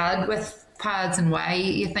sector has had with PADs and why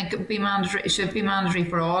you think it would be mandatory? It should be mandatory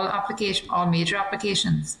for all major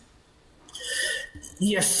applications.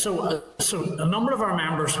 Yes, so a number of our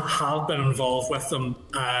members have been involved with them.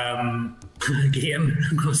 Again,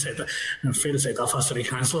 I'm going to say that I'm afraid to say Belfast City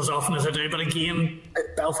Council as often as I do, but again,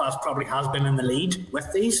 Belfast probably has been in the lead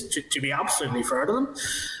with these, to be absolutely fair to them.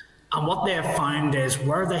 And what they have found is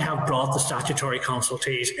where they have brought the statutory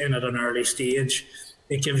consultees in at an early stage,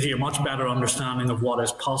 it gives you a much better understanding of what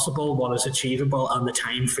is possible, what is achievable, and the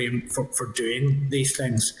time frame for doing these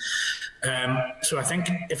things. So I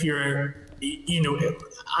think if you're,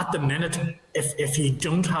 at the minute, if you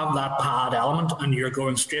don't have that PAD element and you're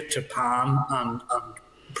going straight to PAN and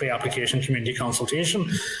pre-application community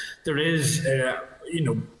consultation, there is,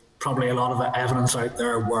 probably a lot of evidence out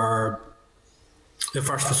there where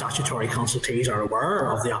the statutory consultees are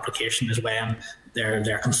aware of the application is when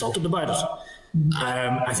they're consulted about it.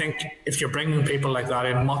 I think if you're bringing people like that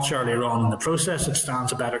in much earlier on in the process, it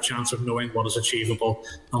stands a better chance of knowing what is achievable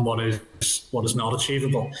and what is not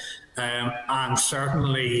achievable. And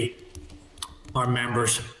certainly our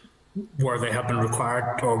members, where they have been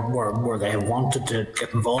required or where they have wanted to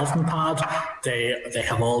get involved in PAD, they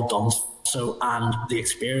have all done so, and the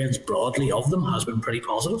experience broadly of them has been pretty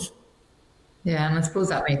positive. Yeah, and I suppose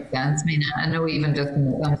that makes sense. I mean, I know even just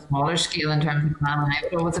on a smaller scale in terms of planning, I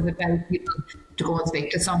would always have advised people to go and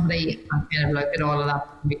speak to somebody and kind of look at all of that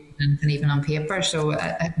and even on paper. So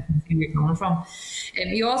I can see where you're coming from.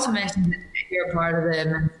 You also mentioned that you're part of the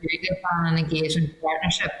Ministerial Plan and Engagement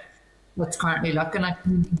Partnership that's currently looking at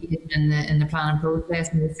community engagement in the planning process,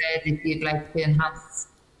 and you said that you'd like to enhance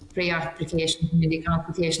pre-application community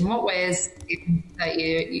consultation. What ways do you think that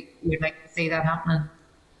you'd like to see that happening?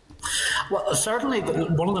 Well, certainly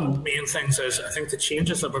one of the main things is I think the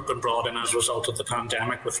changes that have been brought in as a result of the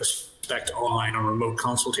pandemic with respect to online and remote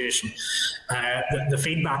consultation, the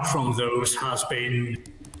feedback from those has been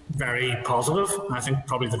very positive. I think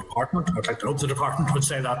probably the department, I'd like to hope the department would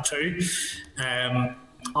say that too.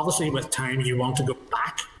 Obviously with time you want to go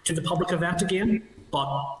back to the public event again, but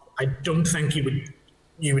I don't think you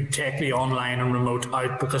would take the online and remote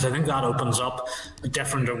out, because I think that opens up a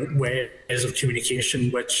different ways of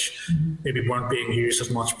communication which maybe weren't being used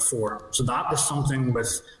as much before. So that is something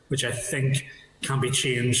which I think can be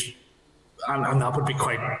changed, and that would be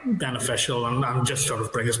quite beneficial and just sort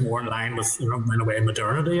of bring us more in line with, in a way,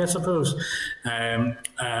 modernity, I suppose. That's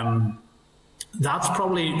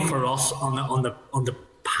probably for us on the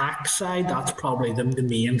PAC side, that's probably the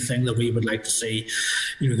main thing that we would like to see.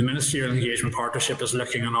 The Ministerial Engagement Partnership is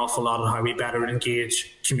looking an awful lot at how we better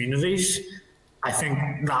engage communities. I think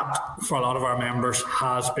that for a lot of our members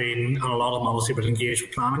has been, and a lot of them obviously would engage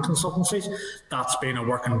with planning consultancies, that's been a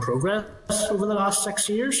work in progress over the last 6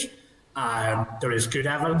 years. There is good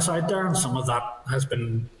evidence out there, and some of that has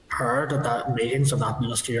been heard at that meetings of that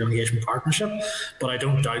Ministerial Engagement Partnership, but I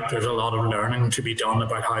don't doubt there's a lot of learning to be done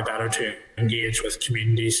about how better to engage with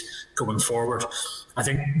communities going forward. I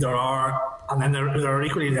think there are, and then there are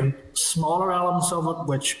equally then smaller elements of it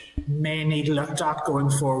which may need looked at going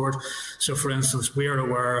forward. So for instance, we're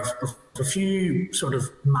aware of a few sort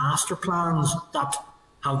of master plans that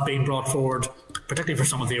have been brought forward, particularly for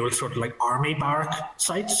some of the old sort of like army barrack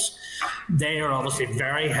sites. They are obviously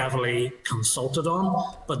very heavily consulted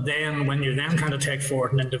on, but then when you then kind of take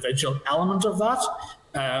forward an individual element of that,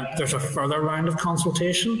 there's a further round of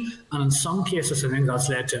consultation, and in some cases I think that's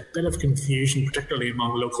led to a bit of confusion, particularly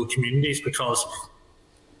among local communities, because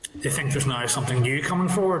they think there's now something new coming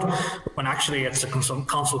forward, when actually it's a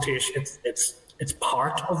consultation, it's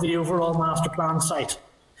part of the overall master plan site.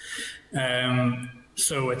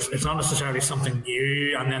 So it's not necessarily something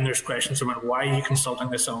new, and then there's questions about why are you consulting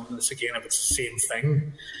this on this again if it's the same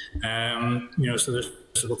thing. So there's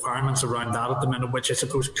requirements around that at the minute, which I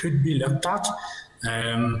suppose could be looked at.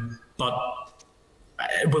 But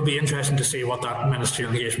it will be interesting to see what that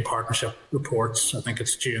Ministerial Engagement Partnership reports. I think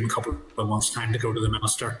it's due in a couple of months' time to go to the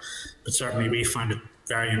Minister, but certainly we find it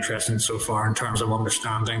very interesting so far in terms of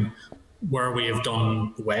understanding where we have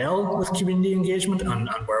done well with community engagement and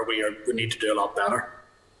where we need to do a lot better.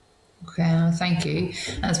 Okay, thank you.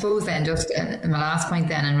 I suppose then just my last point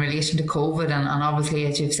then in relation to COVID, and obviously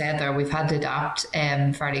as you've said there, we've had to adapt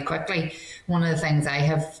fairly quickly. One of the things I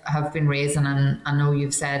have been raising, and I know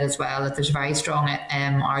you've said as well, that there's a very strong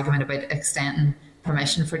argument about extending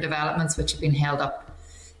permission for developments which have been held up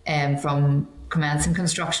from commencing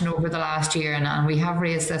construction over the last year, and we have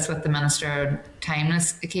raised this with the Minister on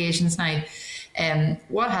timeless occasions now.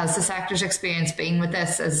 What has the sector's experience been with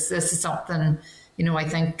this? Is this something, I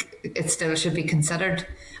think it still should be considered?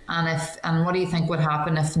 And what do you think would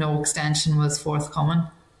happen if no extension was forthcoming?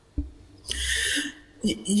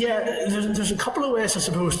 Yeah, there's a couple of ways I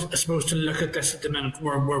suppose to look at this at the minute.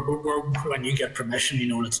 Where when you get permission,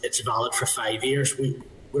 it's valid for 5 years. We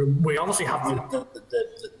obviously have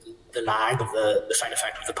the lag of the side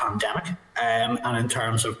effect of the pandemic, and in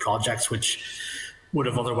terms of projects which would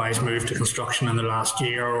have otherwise moved to construction in the last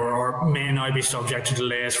year or may now be subject to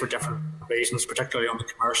delays for different reasons, particularly on the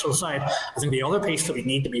commercial side. I think the other piece that we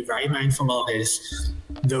need to be very mindful of is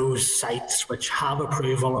those sites which have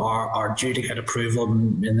approval are due to get approval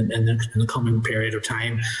in the coming period of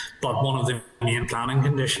time. But one of the main planning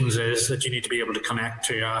conditions is that you need to be able to connect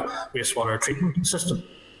to a wastewater treatment system.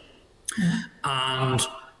 And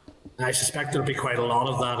I suspect there'll be quite a lot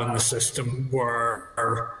of that in the system where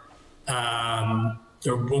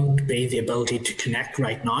there won't be the ability to connect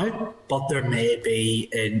right now, but there may be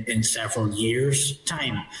in several years'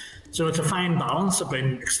 time. So it's a fine balance about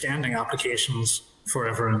extending applications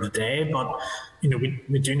forever and a day, but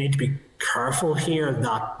we do need to be careful here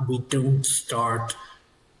that we don't start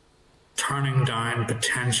turning down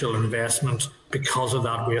potential investment because of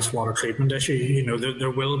that wastewater treatment issue.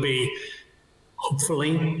 There will be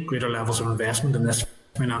hopefully greater levels of investment in this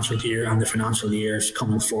financial year and the financial years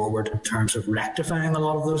coming forward in terms of rectifying a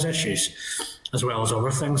lot of those issues, as well as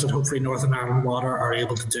other things that hopefully Northern Ireland Water are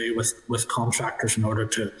able to do with contractors in order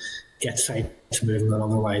to get sites moving that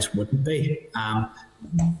otherwise wouldn't be.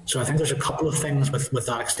 So I think there's a couple of things with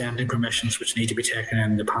that extending permissions which need to be taken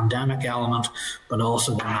in, the pandemic element, but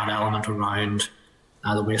also then that element around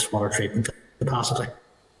the wastewater treatment capacity.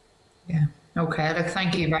 Yeah. Okay. Look,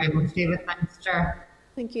 thank you very much, David. Thanks, Chair.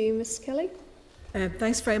 Thank you, Ms. Kelly.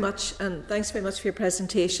 Thanks very much, and thanks very much for your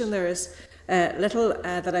presentation. There is little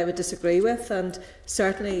that I would disagree with, and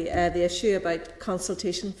certainly the issue about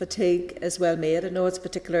consultation fatigue is well made. I know it's a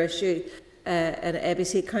particular issue, and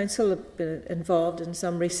ABC Council have been involved in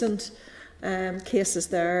some recent cases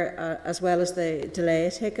there, as well as the delay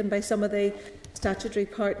taken by some of the statutory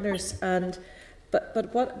partners. But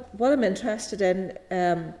what I'm interested in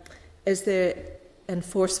is the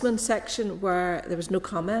enforcement section where there was no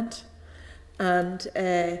comment. And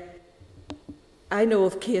I know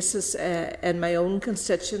of cases in my own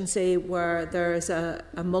constituency where there is a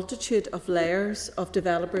multitude of layers of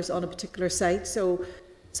developers on a particular site. So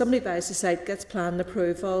somebody buys the site, gets plan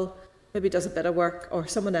approval, maybe does a bit of work, or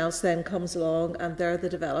someone else then comes along and they're the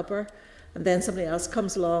developer. And then somebody else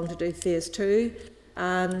comes along to do phase 2.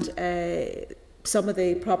 And some of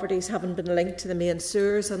the properties haven't been linked to the main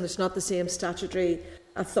sewers, and there's not the same statutory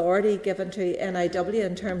authority given to NIW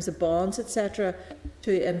in terms of bonds, etc.,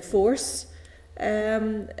 to enforce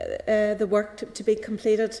the work to be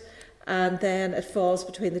completed. And then it falls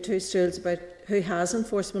between the two stools about who has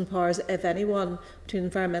enforcement powers, if anyone, between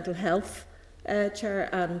Environmental Health Chair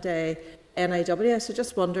and NIW. So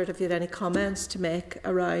just wondered if you had any comments to make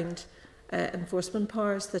around enforcement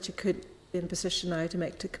powers that you could be in position now to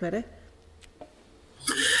make to committee.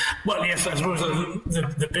 Well, yes, I suppose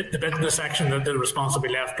the bit in the section that the response will be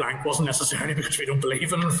left blank wasn't necessarily because we don't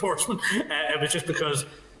believe in enforcement. It was just because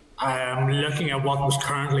looking at what was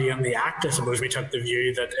currently in the Act, I suppose we took the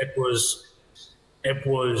view that it was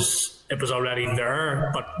already there.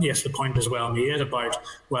 But yes, the point is well made about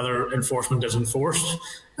whether enforcement is enforced.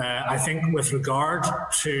 I think with regard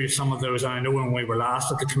to some of those, I know when we were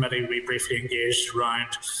last at the committee, we briefly engaged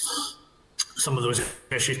around some of those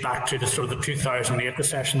issues back to the sort of the 2008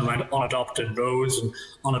 recession around unadopted roads and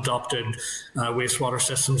unadopted wastewater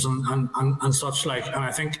systems and such like. And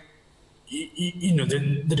I think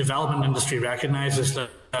the development industry recognises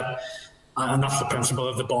that and that's the principle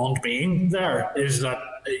of the bond being there, is that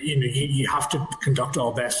you have to conduct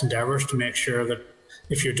all best endeavours to make sure that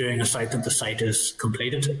if you're doing a site, that the site is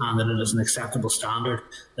completed and that it is an acceptable standard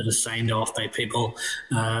that is signed off by people,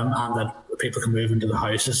 and that people can move into the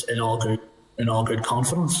houses in all good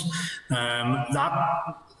confidence. I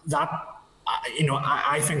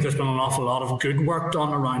think there's been an awful lot of good work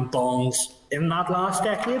done around bonds in that last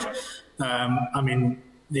decade.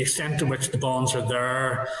 The extent to which the bonds are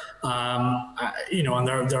there,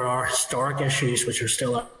 and there are historic issues which are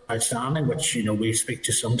still outstanding, which we speak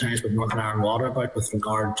to sometimes with Northern Ireland Water about with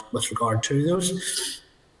regard to those.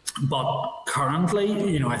 But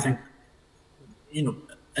currently, I think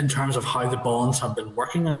in terms of how the bonds have been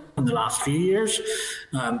working in the last few years,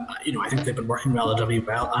 I think they've been working relatively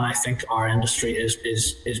well, and I think our industry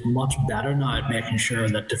is much better now at making sure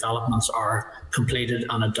that developments are completed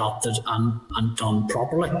and adopted and done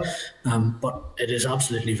properly. But it is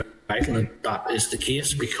absolutely vital that is the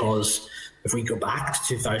case, because if we go back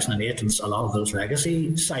to 2008 and a lot of those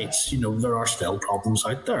legacy sites, there are still problems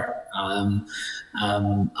out there. And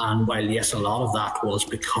while yes, a lot of that was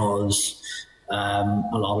because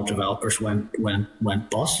a lot of developers went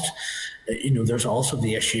bust. There's also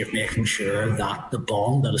the issue of making sure that the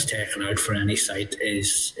bond that is taken out for any site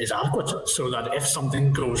is adequate, so that if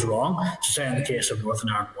something goes wrong, so say in the case of Northern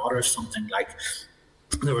Ireland Water, something like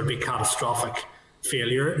there would be catastrophic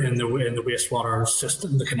failure in the wastewater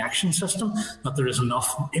system, the connection system, that there is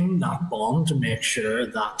enough in that bond to make sure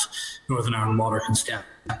that Northern Ireland Water can step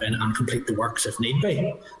in and complete the works if need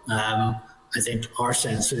be. I think our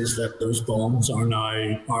sense is that those bonds are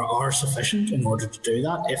now are sufficient in order to do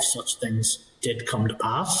that if such things did come to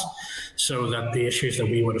pass, so that the issues that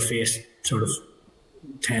we would have faced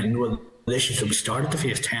the issues that we started to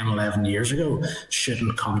face 10, 11 years ago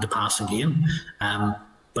shouldn't come to pass again.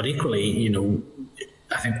 But equally,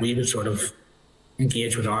 I think we would sort of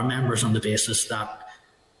engage with our members on the basis that,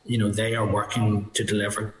 they are working to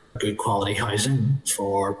deliver good quality housing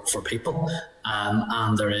for people.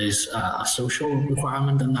 And there is a social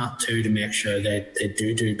requirement in that too, to make sure that they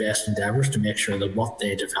do best endeavours to make sure that what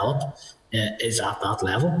they develop is at that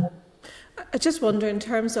level. I just wonder, in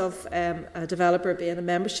terms of a developer being a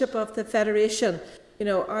membership of the Federation,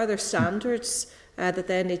 are there standards that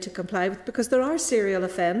they need to comply with? Because there are serial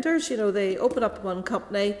offenders. They open up one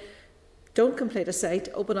company, don't complete a site,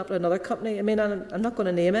 open up another company. I mean, I'm not going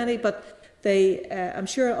to name any, but I'm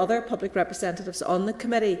sure other public representatives on the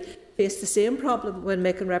committee face the same problem when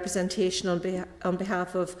making representation on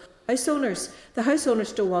behalf of house owners. The house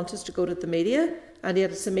owners don't want us to go to the media, and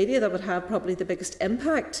yet it's the media that would have probably the biggest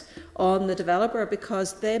impact on the developer,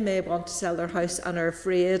 because they may want to sell their house and are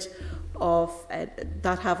afraid of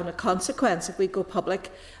that having a consequence if we go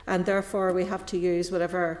public, and therefore we have to use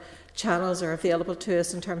whatever channels are available to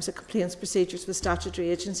us in terms of complaints procedures with statutory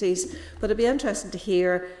agencies. But it'd be interesting to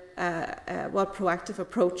hear what proactive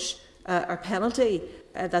approach or penalty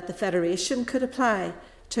that the Federation could apply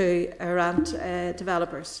to errant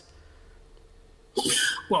developers.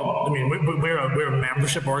 Well, I mean, we're a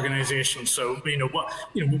membership organisation, so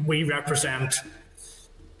we represent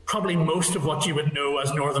probably most of what you would know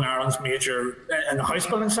as Northern Ireland's major, in the house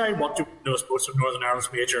building side, what you know as most of Northern Ireland's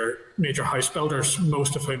major house builders,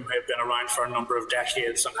 most of whom have been around for a number of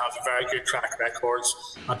decades and have very good track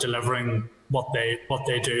records at delivering what they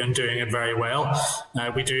do and doing it very well.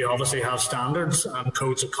 We do obviously have standards and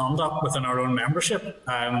codes of conduct within our own membership.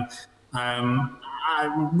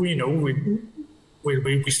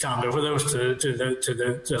 We stand over those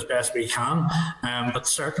to as best we can, but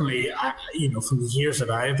certainly, from the years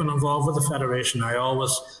that I've been involved with the Federation, I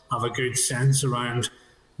always have a good sense around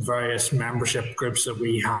various membership groups that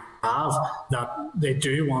we have that they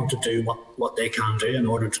do want to do what they can do in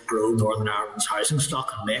order to grow Northern Ireland's housing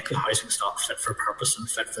stock and make the housing stock fit for purpose and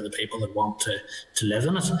fit for the people that want to live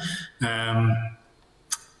in it.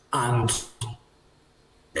 And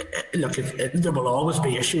look, there will always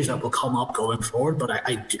be issues that will come up going forward, but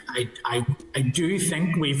I do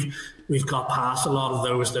think we've got past a lot of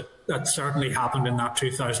those that certainly happened in that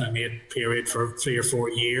 2008 period for 3 or 4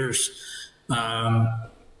 years.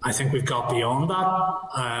 I think we've got beyond that,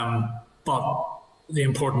 but the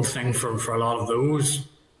important thing for a lot of those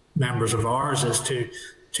members of ours is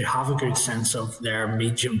to have a good sense of their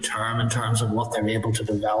medium term in terms of what they're able to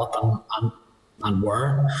develop and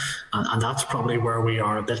where. And that's probably where we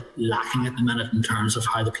are a bit lacking at the minute in terms of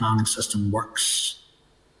how the planning system works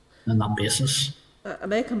on that basis. I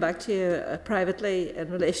may come back to you privately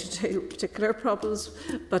in relation to particular problems,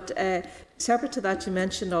 but separate to that, you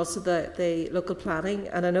mentioned also the local planning,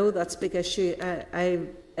 and I know that's a big issue.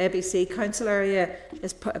 ABC council area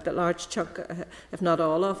is a large chunk, if not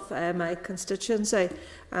all, of my constituency,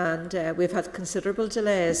 and we've had considerable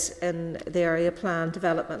delays in the area plan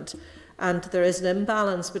development, and there is an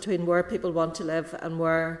imbalance between where people want to live and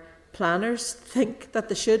where planners think that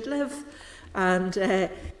they should live. And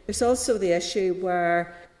there's also the issue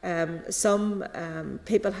where some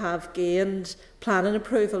people have gained planning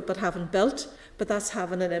approval but haven't built, but that's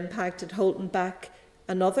having an impact at holding back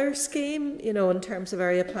another scheme, in terms of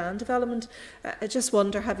area plan development. I just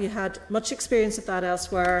wonder, have you had much experience of that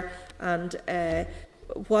elsewhere, and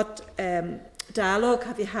what dialogue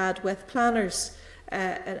have you had with planners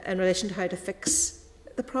in relation to how to fix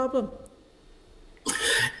the problem?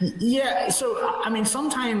 Yeah, so I mean,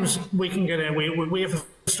 sometimes we can get in. We have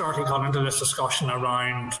started got into this discussion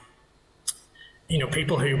around,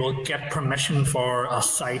 people who will get permission for a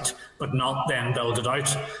site but not then build it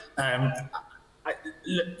out.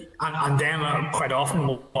 And then quite often,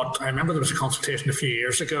 what I remember, there was a consultation a few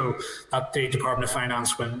years ago at the Department of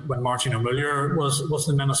Finance when Martin O'Muller was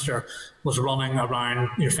the minister, was running around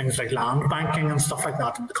things like land banking and stuff like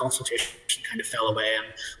that, and the consultation kind of fell away, and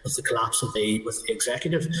with the collapse of the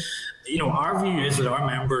executive, our view is that our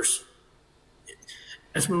members,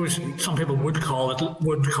 I suppose some people would call it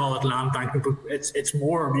land banking, but it's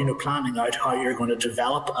more planning out how you're going to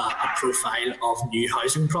develop a profile of new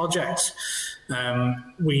housing projects.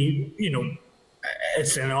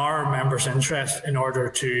 It's in our members' interest in order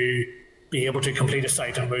to be able to complete a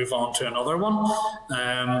site and move on to another one.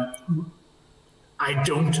 I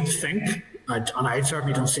don't think and I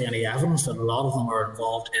certainly don't see any evidence that a lot of them are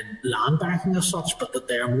involved in land banking as such, but that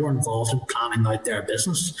they are more involved in planning out their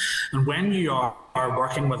business. And when you are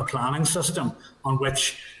working with a planning system on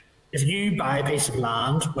which, if you buy a piece of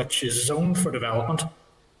land which is zoned for development,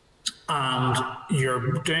 and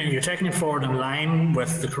you're taking it forward in line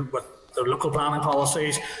with the local planning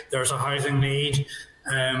policies, there's a housing need.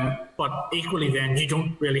 But equally then you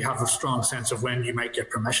don't really have a strong sense of when you might get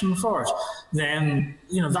permission for it, then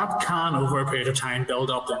that can over a period of time build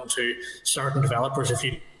up into certain developers. If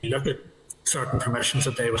you look at certain permissions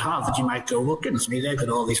that they would have, that you might go, well, goodness me, they've got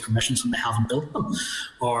all these permissions and they haven't built them,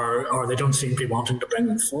 or they don't seem to be wanting to bring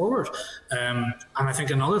them forward. And I think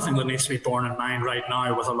another thing that needs to be borne in mind right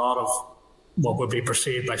now with a lot of what would be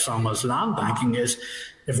perceived by some as land banking is,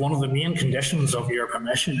 if one of the main conditions of your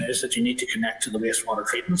permission is that you need to connect to the wastewater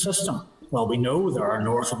treatment system, well, we know there are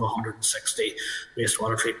north of 160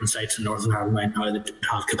 wastewater treatment sites in Northern Ireland right now that don't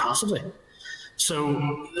have capacity.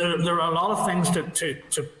 So there are a lot of things to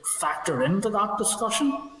factor into that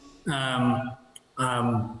discussion.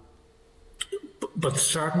 But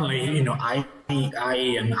certainly, I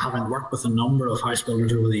and having worked with a number of house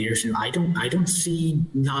builders over the years, I don't see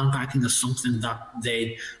land banking as something that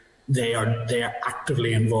they are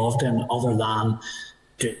actively involved in, other than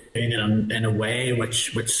doing it in a way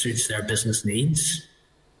which suits their business needs.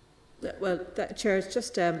 Well, Chair, it's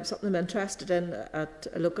just something I'm interested in at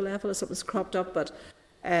a local level. Something's cropped up, but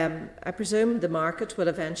I presume the market will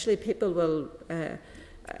eventually, people will.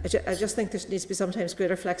 I just think there needs to be sometimes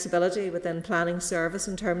greater flexibility within planning service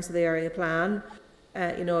in terms of the area plan.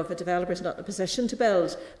 If a developer is not in a position to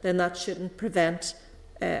build, then that shouldn't prevent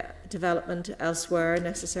development elsewhere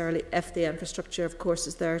necessarily, if the infrastructure, of course,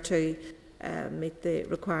 is there to meet the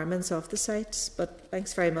requirements of the sites. But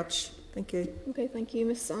thanks very much. Thank you. Okay, thank you,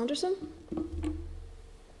 Mrs. Anderson.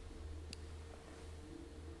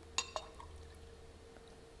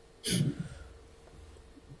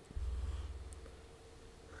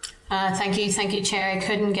 Thank you, Chair. I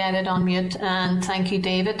couldn't get it on mute, and thank you,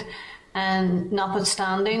 David. And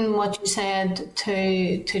notwithstanding what you said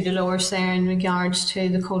to Dolores there in regards to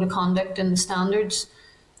the code of conduct and the standards,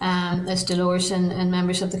 as Dolores and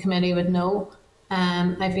members of the committee would know,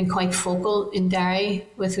 I've been quite focal in Derry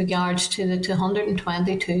with regards to the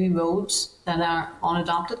 222 roads that are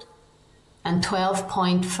unadopted, and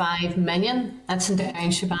 12.5 million, that's in Derry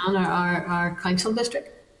and Shaban, our council district.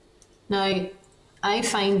 Now, I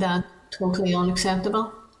find that totally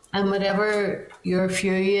unacceptable. And whatever your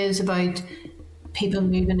fury is about people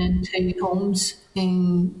moving into homes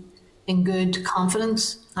in good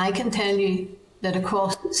confidence, I can tell you that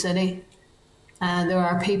across the city there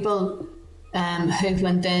are people who've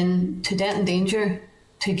went in to death and danger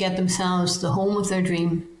to get themselves the home of their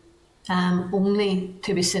dream, only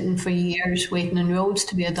to be sitting for years waiting on roads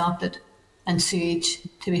to be adopted and sewage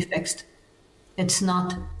to be fixed. It's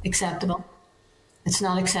not acceptable. It's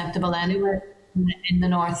not acceptable anywhere in the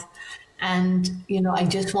north. And, I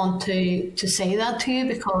just want to say that to you,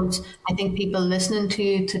 because I think people listening to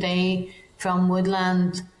you today from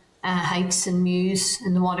Woodland, Heights and Mews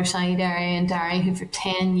in the waterside area in Derry, who for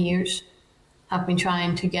 10 years have been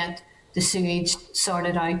trying to get the sewage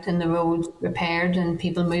sorted out and the roads repaired and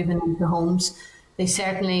people moving into homes. They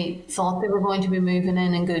certainly thought they were going to be moving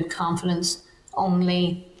in good confidence,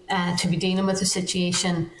 only to be dealing with a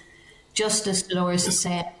situation, just as Dolores has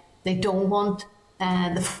said, they don't want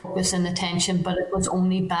the focus and attention, but it was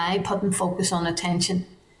only by putting focus on attention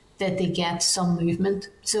that they get some movement.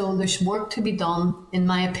 So there's work to be done, in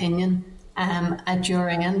my opinion, at your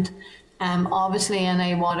end. Obviously,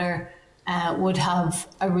 NI Water would have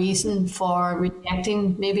a reason for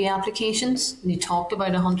rejecting maybe applications. You talked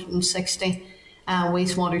about 160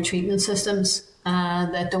 wastewater treatment systems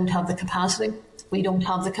that don't have the capacity. We don't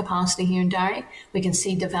have the capacity here in Derry. We can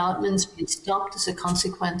see developments being stopped as a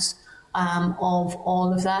consequence of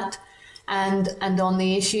all of that. And on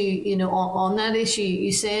the issue, on that issue,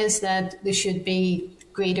 you says that there should be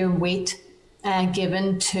greater weight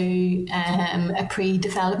given to a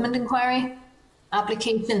pre-development inquiry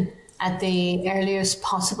application at the earliest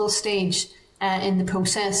possible stage in the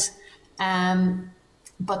process.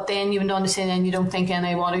 But then you went on to say then you don't think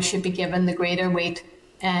NI Water should be given the greater weight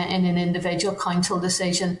in an individual council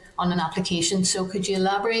decision on an application. So could you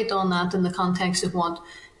elaborate on that in the context of what,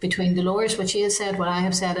 between Dolores, what she has said, what I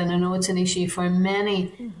have said, and I know it's an issue for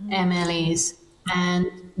many MLAs, and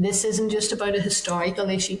this isn't just about a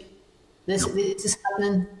historical issue. This is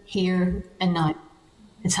happening here and now.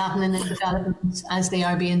 It's happening in developments as they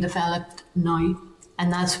are being developed now.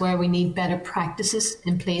 And that's where we need better practices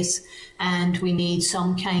in place, and we need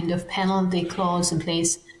some kind of penalty clause in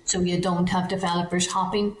place so you don't have developers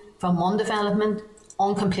hopping from one development,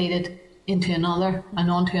 uncompleted, into another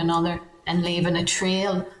and onto another, and leaving a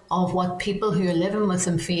trail of what people who are living with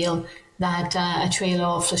them feel, that a trail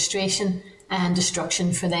of frustration and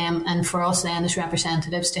destruction for them, and for us then as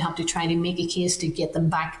representatives to have to try to make a case to get them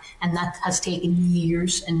back, and that has taken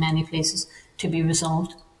years in many places to be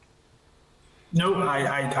resolved. No,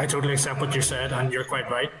 I totally accept what you said, and you're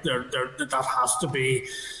quite right. That has to be,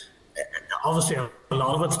 obviously a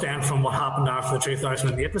lot of it stemmed from what happened after the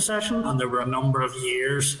 2008 recession, and there were a number of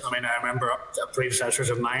years. I mean, I remember predecessors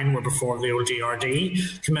of mine were before the old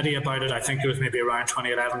DRD committee about it. I think it was maybe around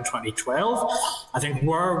 2011, 2012. I think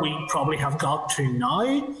where we probably have got to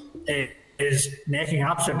now is making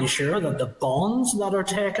absolutely sure that the bonds that are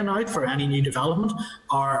taken out for any new development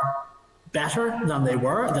are better than they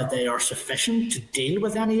were, that they are sufficient to deal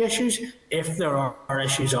with any issues. If there are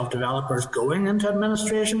issues of developers going into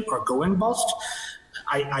administration or going bust,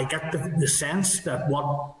 I get the sense that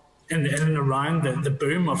what in and around the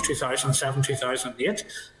boom of 2007, 2008,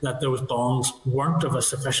 that those bonds weren't of a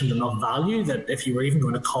sufficient enough value that if you were even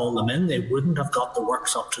going to call them in, they wouldn't have got the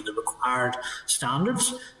works up to the required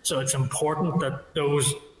standards. So it's important that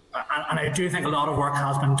those, and I do think a lot of work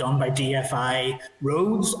has been done by DFI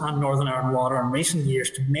Roads and Northern Ireland Water in recent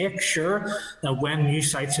years to make sure that when new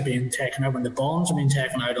sites are being taken out, when the bonds are being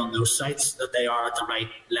taken out on those sites, that they are at the right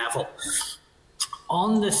level.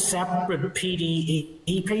 On the separate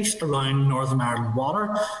PDE piece around Northern Ireland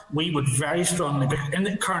Water, we would very strongly, in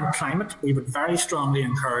the current climate, we would very strongly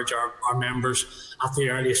encourage our members at the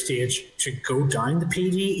earliest stage to go down the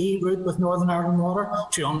PDE route with Northern Ireland Water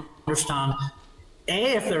to understand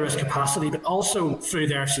if there is capacity, but also through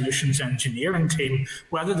their solutions engineering team,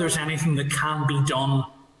 whether there's anything that can be done,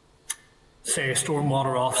 say a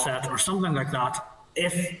stormwater offset or something like that,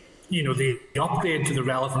 if the upgrade to the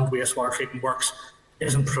relevant wastewater treatment works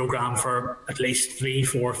isn't programmed for at least 3,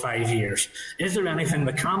 4, 5 years. Is there anything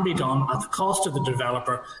that can be done at the cost of the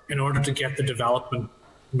developer in order to get the development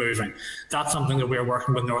moving? That's something that we're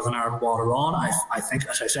working with Northern Ireland Water on. I think,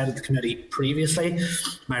 as I said at the committee previously,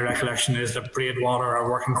 my recollection is that Braidwater are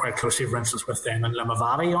working quite closely, for instance, with them in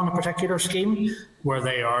Limavady on a particular scheme where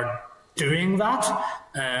they are doing that,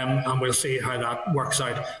 and we'll see how that works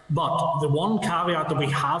out. But the one caveat that we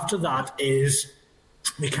have to that is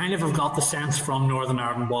we kind of have got the sense from Northern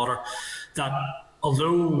Ireland Water that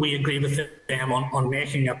although we agree with them on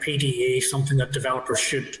making a PDE something that developers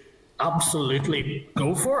should absolutely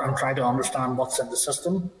go for and try to understand what's in the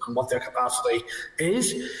system and what their capacity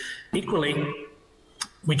is, equally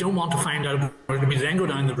we don't want to find out where we then go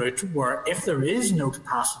down the route where if there is no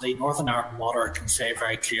capacity, Northern Ireland Water can say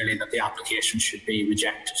very clearly that the application should be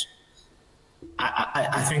rejected.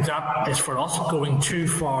 I think that is for us going too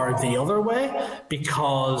far the other way,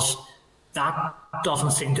 because that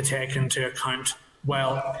doesn't seem to take into account,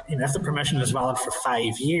 well, if the permission is valid for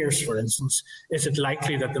 5 years, for instance, is it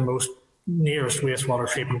likely that the most nearest wastewater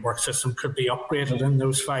treatment work system could be upgraded in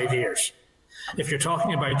those 5 years? If you're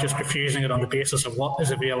talking about just refusing it on the basis of what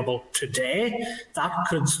is available today, that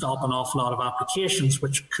could stop an awful lot of applications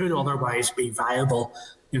which could otherwise be viable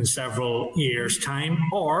in several years' time,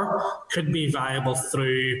 or could be viable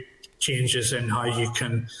through changes in how you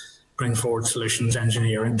can bring forward solutions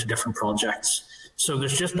engineering to different projects. So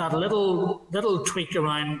there's just that little tweak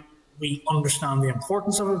around. We understand the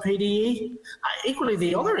importance of a PDE. Equally,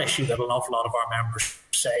 the other issue that an awful lot of our members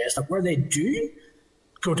say is that where they do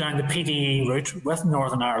go down the PDE route with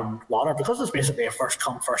Northern Ireland Water, because it's basically a first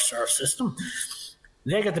come, first served system,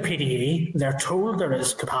 they get the PDE, they're told there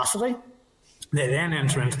is capacity, they then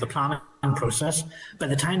enter into the planning process. By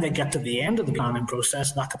the time they get to the end of the planning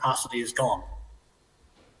process, that capacity is gone.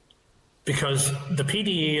 Because the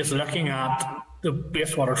PDE is looking at the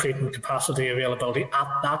wastewater treatment capacity availability at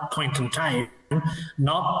that point in time,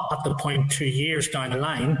 not at the point 2 years down the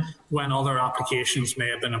line when other applications may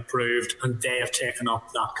have been approved and they have taken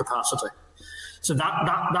up that capacity. So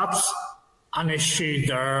that's an issue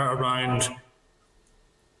there around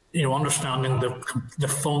understanding the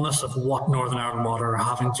fullness of what Northern Ireland Water are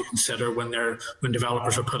having to consider when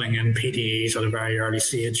developers are putting in PDEs at a very early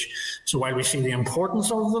stage. So while we see the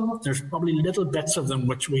importance of them, there's probably little bits of them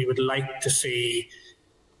which we would like to see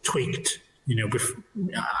tweaked,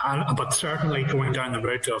 but certainly going down the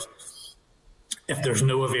route of if there's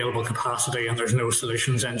no available capacity and there's no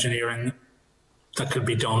solutions engineering that could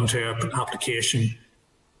be done to an application,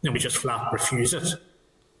 then we just flat refuse it.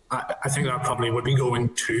 I think that probably would be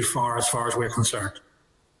going too far as we're concerned.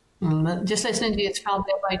 Just listening to you, it's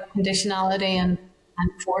probably about conditionality and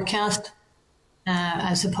forecast,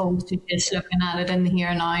 as opposed to just looking at it in the here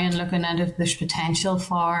and now and looking at if there's potential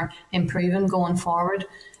for improving going forward.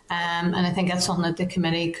 And I think that's something that the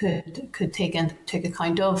committee could take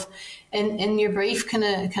account of. In your brief, can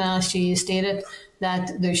I ask you stated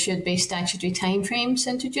that there should be statutory timeframes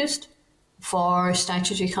introduced for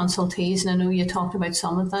statutory consultees, and I know you talked about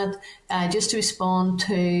some of that, just to respond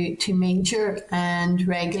to major and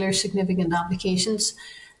regular significant applications,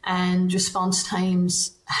 and response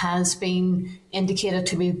times has been indicated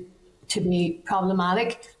to be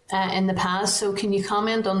problematic in the past. So can you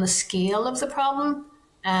comment on the scale of the problem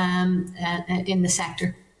in the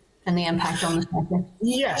sector and the impact on the sector?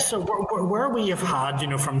 Yes, so where we have had,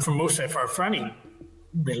 from most for any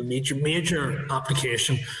real major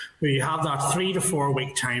application, we have that 3 to 4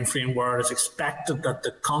 week time frame where it's expected that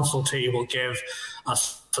the consultee will give a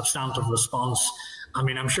substantive response. I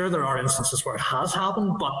mean, I'm sure there are instances where it has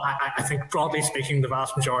happened, but I think broadly speaking, the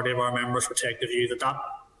vast majority of our members would take the view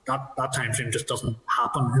that time frame just doesn't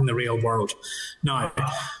happen in the real world. Now,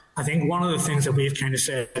 I think one of the things that we've kind of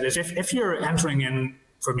said is if you're entering in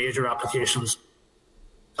for major applications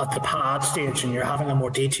at the PAD stage and you're having a more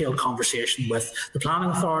detailed conversation with the planning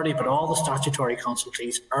authority, but all the statutory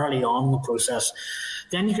consultees early on in the process,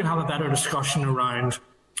 then you can have a better discussion around,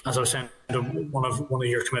 as I was saying to one of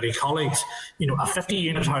your committee colleagues, a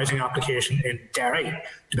 50-unit housing application in Derry,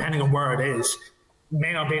 depending on where it is,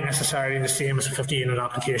 may not be necessarily the same as a 50-unit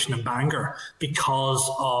application in Bangor because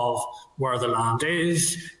of where the land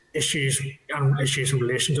is, issues in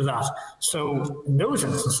relation to that. So in those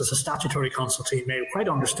instances, a statutory consultee may quite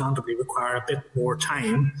understandably require a bit more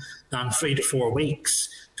time than 3 to 4 weeks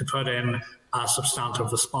to put in a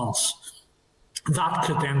substantive response. That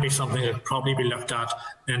could then be something that could probably be looked at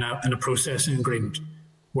in a processing agreement,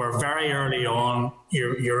 where very early on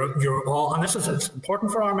you're all, and it's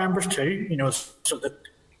important for our members too, so that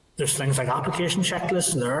there's things like application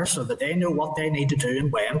checklists there so that they know what they need to do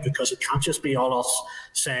and when, because it can't just be all us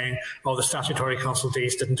saying, oh, the statutory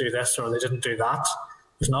consultees didn't do this or they didn't do that.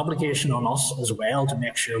 There's an obligation on us as well to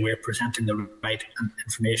make sure we're presenting the right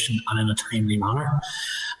information and in a timely manner.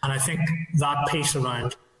 And I think that piece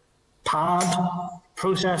around PAD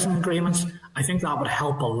processing agreements, I think that would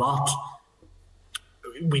help a lot.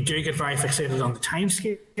 We do get very fixated on the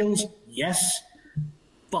timescales, yes,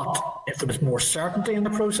 but if there was more certainty in the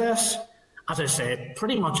process, as I say,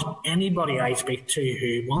 pretty much anybody I speak to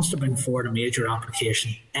who wants to bring forward a major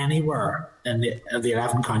application anywhere in the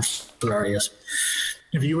 11 council areas,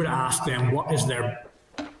 if you were to ask them what is their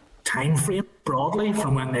time frame broadly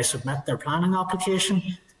from when they submit their planning application,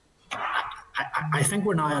 I think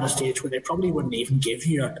we're now at a stage where they probably wouldn't even give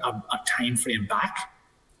you a time frame back.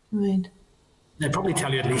 Right. They'd probably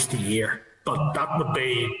tell you at least a year, but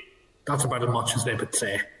that's about as much as they would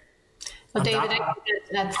say. Well, David,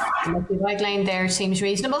 what you've outlined there seems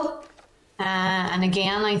reasonable. And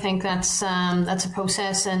again, I think that's a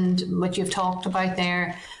process, and what you've talked about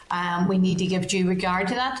there, we need to give due regard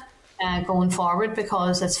to that going forward,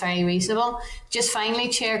 because it's very reasonable. Just finally,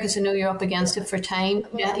 Chair, because I know you're up against it for time,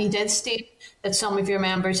 you did state that some of your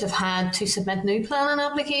members have had to submit new planning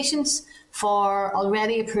applications for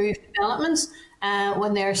already approved developments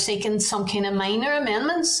when they're seeking some kind of minor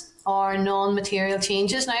amendments or non-material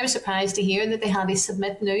changes. And I was surprised to hear that they had to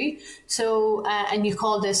submit new. So, and you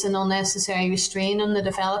called this an unnecessary restraint on the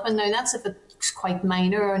development. Now, that's if it's quite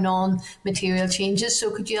minor or non-material changes.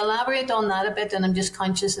 So could you elaborate on that a bit? And I'm just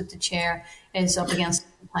conscious that the Chair is up against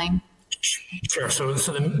time. Sure. So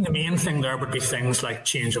the main thing there would be things like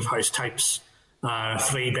change of house types.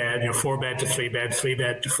 3 bed, 4 bed to 3 bed, 3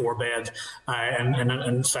 bed to 4 bed,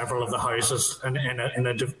 in several of the houses in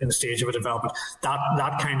a stage of a development.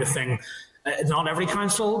 That kind of thing. Not every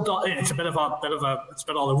council. It's a bit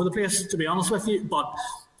all over the place, to be honest with you. But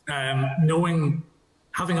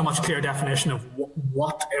having a much clearer definition of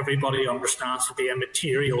what everybody understands to be a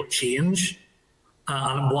material change,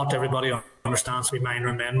 and what everybody understands to be minor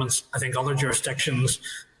amendments. I think other jurisdictions,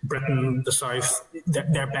 Britain, the South,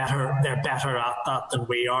 they're better at that than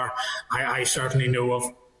we are. I certainly know of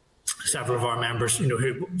several of our members,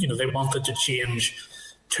 who they wanted to change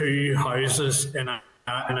 2 houses in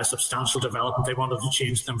a substantial development. They wanted to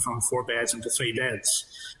change them from 4 beds into 3 beds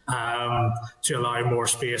to allow more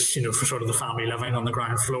space, for sort of the family living on the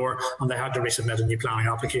ground floor, and they had to resubmit a new planning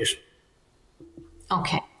application.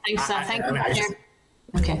 Okay, thanks. Thank you.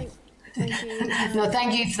 Okay. Thank you. No,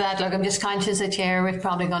 thank you for that. Look, I'm just conscious that, Chair, we've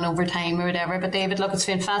probably gone over time or whatever. But David, look, it's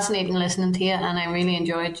been fascinating listening to you, and I really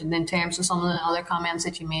enjoyed in terms of some of the other comments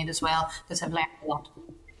that you made as well, because I've learned a lot.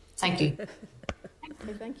 Thank you.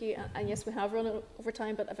 Okay, thank you. And yes, we have run over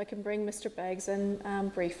time, but if I can bring Mr. Beggs in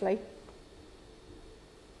briefly.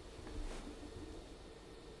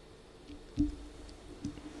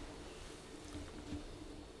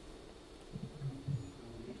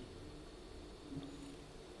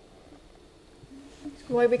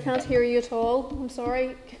 Why we can't hear you at all? I'm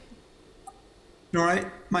sorry. All right,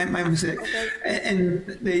 my mistake. Okay.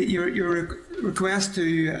 And your request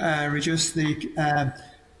to reduce the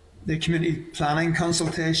community planning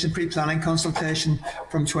consultation, pre-planning consultation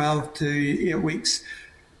from 12 to 8 weeks.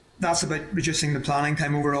 That's about reducing the planning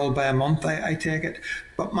time overall by a month, I take it.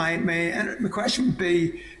 But my question would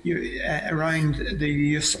be around the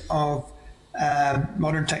use of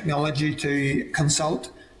modern technology to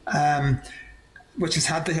consult, which has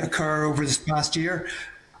had to occur over this past year.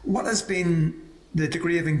 What has been the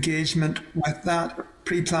degree of engagement with that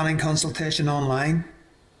pre-planning consultation online?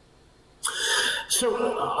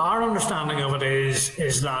 So our understanding of it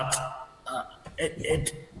is that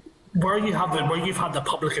where you've had the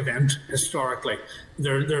public event historically,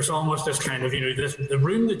 there's almost this kind of, the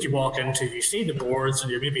room that you walk into, you see the boards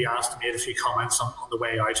and you're maybe asked to make a few comments on the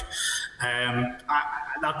way out.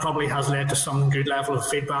 That probably has led to some good level of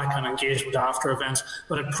feedback and engagement after events,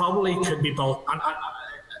 but it probably could be both.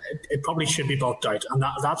 It probably should be bulked out, and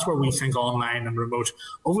that's where we think online and remote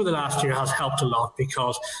over the last year has helped a lot,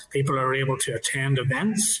 because people are able to attend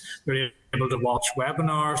events, they're able to watch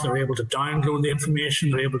webinars, they're able to download the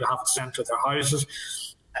information, they're able to have it sent to their houses.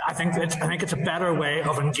 I think it's a better way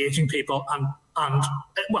of engaging people, and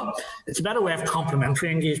it's a better way of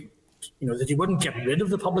complementary engagement. That you wouldn't get rid of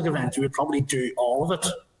the public event, you would probably do all of it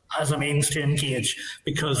as a means to engage,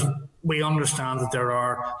 because we understand that there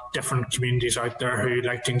are different communities out there who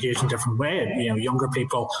like to engage in different ways, younger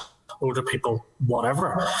people, older people,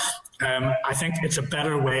 whatever. I think it's a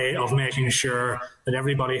better way of making sure that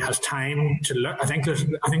everybody has time to look. I think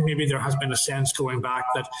maybe there has been a sense going back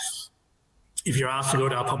that if you're asked to go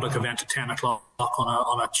to a public event at 10 o'clock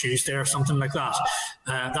on a Tuesday or something like that,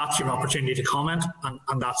 that's your opportunity to comment,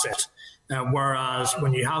 and that's it. Whereas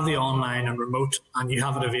when you have the online and remote and you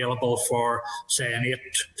have it available for, say, an 8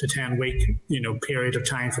 to 10 week period of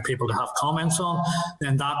time for people to have comments on,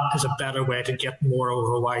 then that is a better way to get more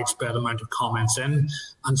of a widespread amount of comments in.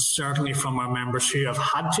 And certainly from our members who have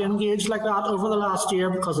had to engage like that over the last year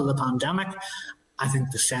because of the pandemic, I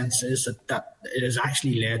think the sense is that it has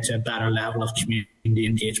actually led to a better level of community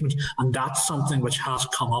engagement. And that's something which has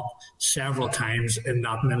come up several times in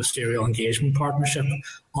that ministerial engagement partnership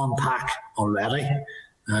on PAC already.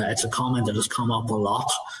 It's a comment that has come up a lot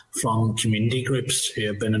from community groups who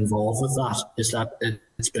have been involved with that, is that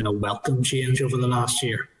it's been a welcome change over the last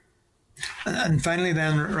year. And finally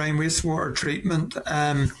then, around wastewater treatment,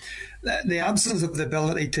 the absence of the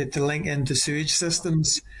ability to link into sewage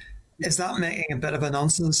systems, is that making a bit of a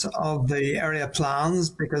nonsense of the area plans?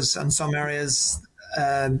 Because in some areas,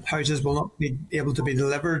 houses will not be able to be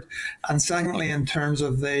delivered. And secondly, in terms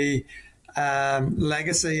of the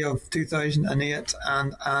legacy of 2008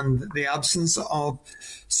 and the absence of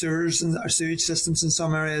sewers or sewage systems in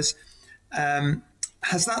some areas,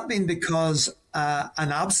 has that been because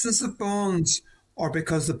an absence of bonds, or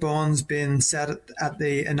because the bonds being set at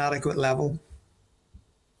the inadequate level?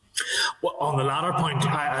 Well, on the latter point,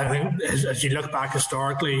 I think as you look back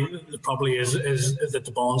historically, it probably is that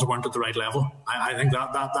the bonds weren't at the right level. I think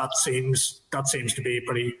that seems to be a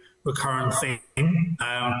pretty recurrent theme.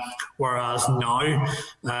 Whereas now,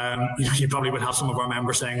 you probably would have some of our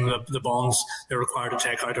members saying that the bonds they're required to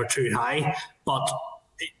take out are too high, but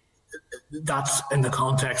that's in the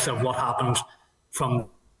context of what happened from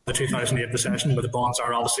the 2008 recession, where the bonds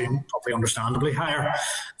are obviously probably understandably higher.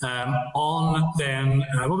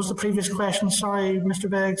 What was the previous question? Sorry, Mr.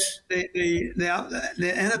 Beggs.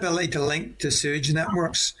 The inability to link to sewage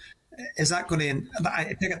networks, is that going to?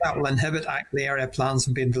 I think that will inhibit actually area plans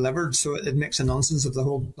from being delivered. So it makes a nonsense of the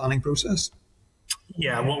whole planning process.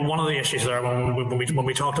 Yeah, well, one of the issues there when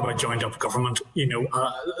we talked about joined up government,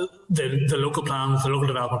 the local plans, the local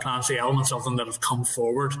development plans, the elements of them that have come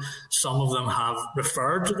forward, some of them have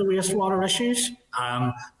referred to the wastewater issues,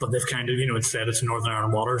 but they've kind of, it said it's a Northern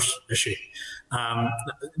Ireland Waters issue.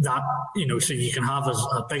 So you can have as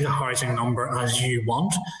big a housing number as you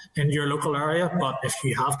want in your local area, but if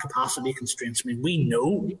you have capacity constraints, we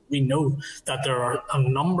know that there are a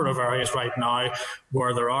number of areas right now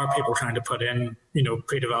where there are people trying to put in,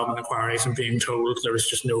 pre-development inquiries and being told there is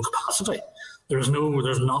just no capacity. There's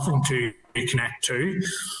nothing to connect to.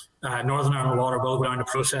 Northern Ireland Water will go down the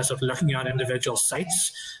process of looking at individual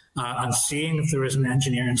sites and seeing if there is an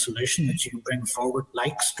engineering solution that you can bring forward,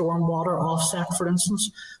 like stormwater offset, for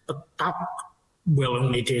instance. But that will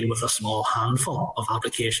only deal with a small handful of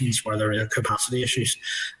applications where there are capacity issues.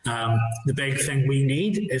 The big thing we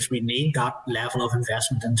need is that level of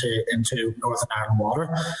investment into Northern Ireland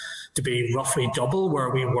Water. to be roughly double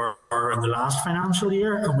where we were in the last financial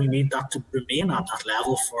year, and we need that to remain at that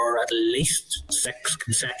level for at least 6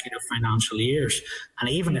 consecutive financial years. And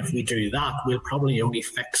even if we do that, we'll probably only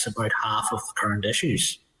fix about half of the current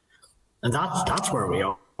issues. And that's where we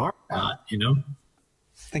are, you know.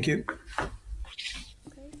 Thank you.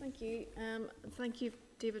 Okay, thank you. Thank you,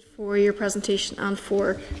 David, for your presentation and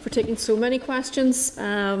for taking so many questions.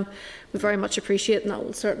 We very much appreciate, and that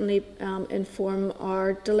will certainly inform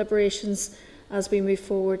our deliberations as we move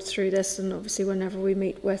forward through this, and obviously whenever we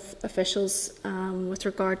meet with officials with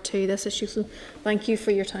regard to this issue. So thank you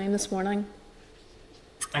for your time this morning.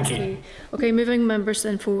 Thank you. Okay, moving members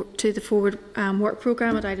then to the forward work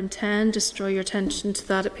programme at item 10. Just draw your attention to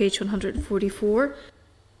that at page 144.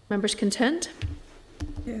 Members content?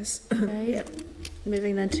 Yes. Okay. Yep.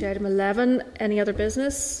 Moving then to item 11. Any other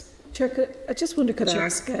business? Chair, I just wonder, could I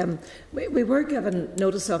ask, we were given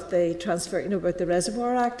notice of the transfer, about the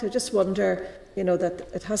Reservoir Act. I just wonder, that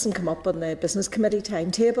it hasn't come up on the Business Committee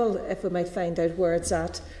timetable, if we might find out where it's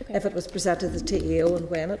at, if it was presented to the TEO and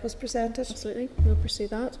when it was presented. Absolutely, we'll pursue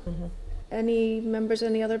that. Any members,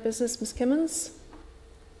 any other business? Ms Kimmins?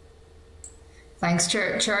 Thanks,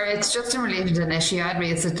 Chair. It's just in relation to an issue. I'd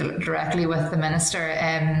raised it directly with the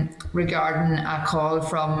Minister regarding a call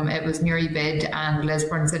from, it was Newry Bid and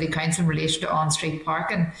Lisburn City Council in relation to on-street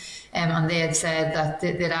parking. And they had said that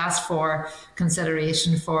they'd asked for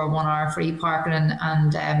consideration for 1 hour free parking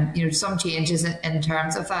and some changes in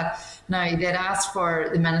terms of that. Now, they'd asked for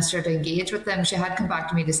the Minister to engage with them. She had come back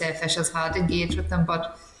to me to say officials had engaged with them,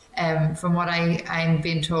 but from what I'm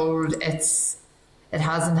being told, it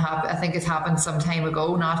hasn't happened. I think it's happened some time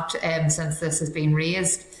ago, not since this has been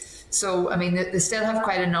raised. So, I mean, they still have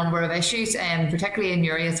quite a number of issues, particularly in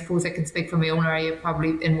Newry. I suppose I can speak from my own area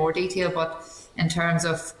probably in more detail, but in terms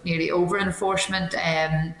of nearly over-enforcement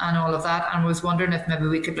and all of that. And I was wondering if maybe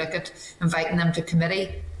we could look at inviting them to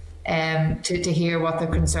committee to hear what their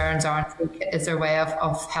concerns are. Is there a way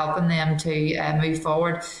of helping them to move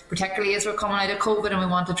forward, particularly as we're coming out of COVID and we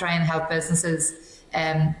want to try and help businesses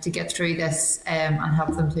to get through this and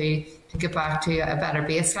help them to get back to a better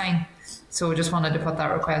baseline. So we just wanted to put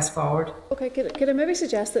that request forward. Okay, could I maybe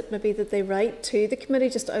suggest that they write to the committee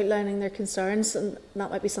just outlining their concerns, and that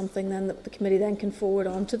might be something then that the committee then can forward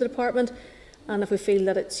on to the department, and if we feel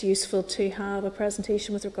that it's useful to have a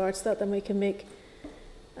presentation with regards to that, then we can make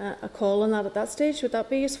a call on that at that stage. Would that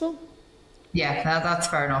be useful? Yeah, that's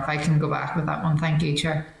fair enough. I can go back with that one. Thank you,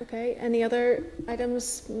 Chair. Okay, any other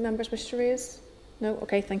items members wish to raise? No?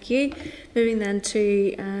 Okay, thank you. Moving then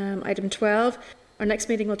to item 12. Our next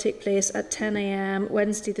meeting will take place at 10 a.m.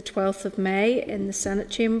 Wednesday the 12th of May in the Senate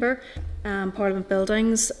Chamber, Parliament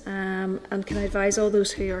Buildings. And can I advise all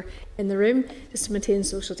those who are in the room just to maintain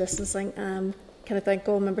social distancing. Can I thank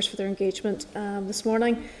all members for their engagement this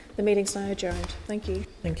morning. The meeting's now adjourned. Thank you.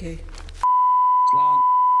 Thank you.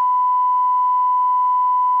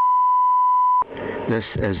 This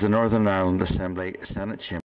is the Northern Ireland Assembly Senate Chamber.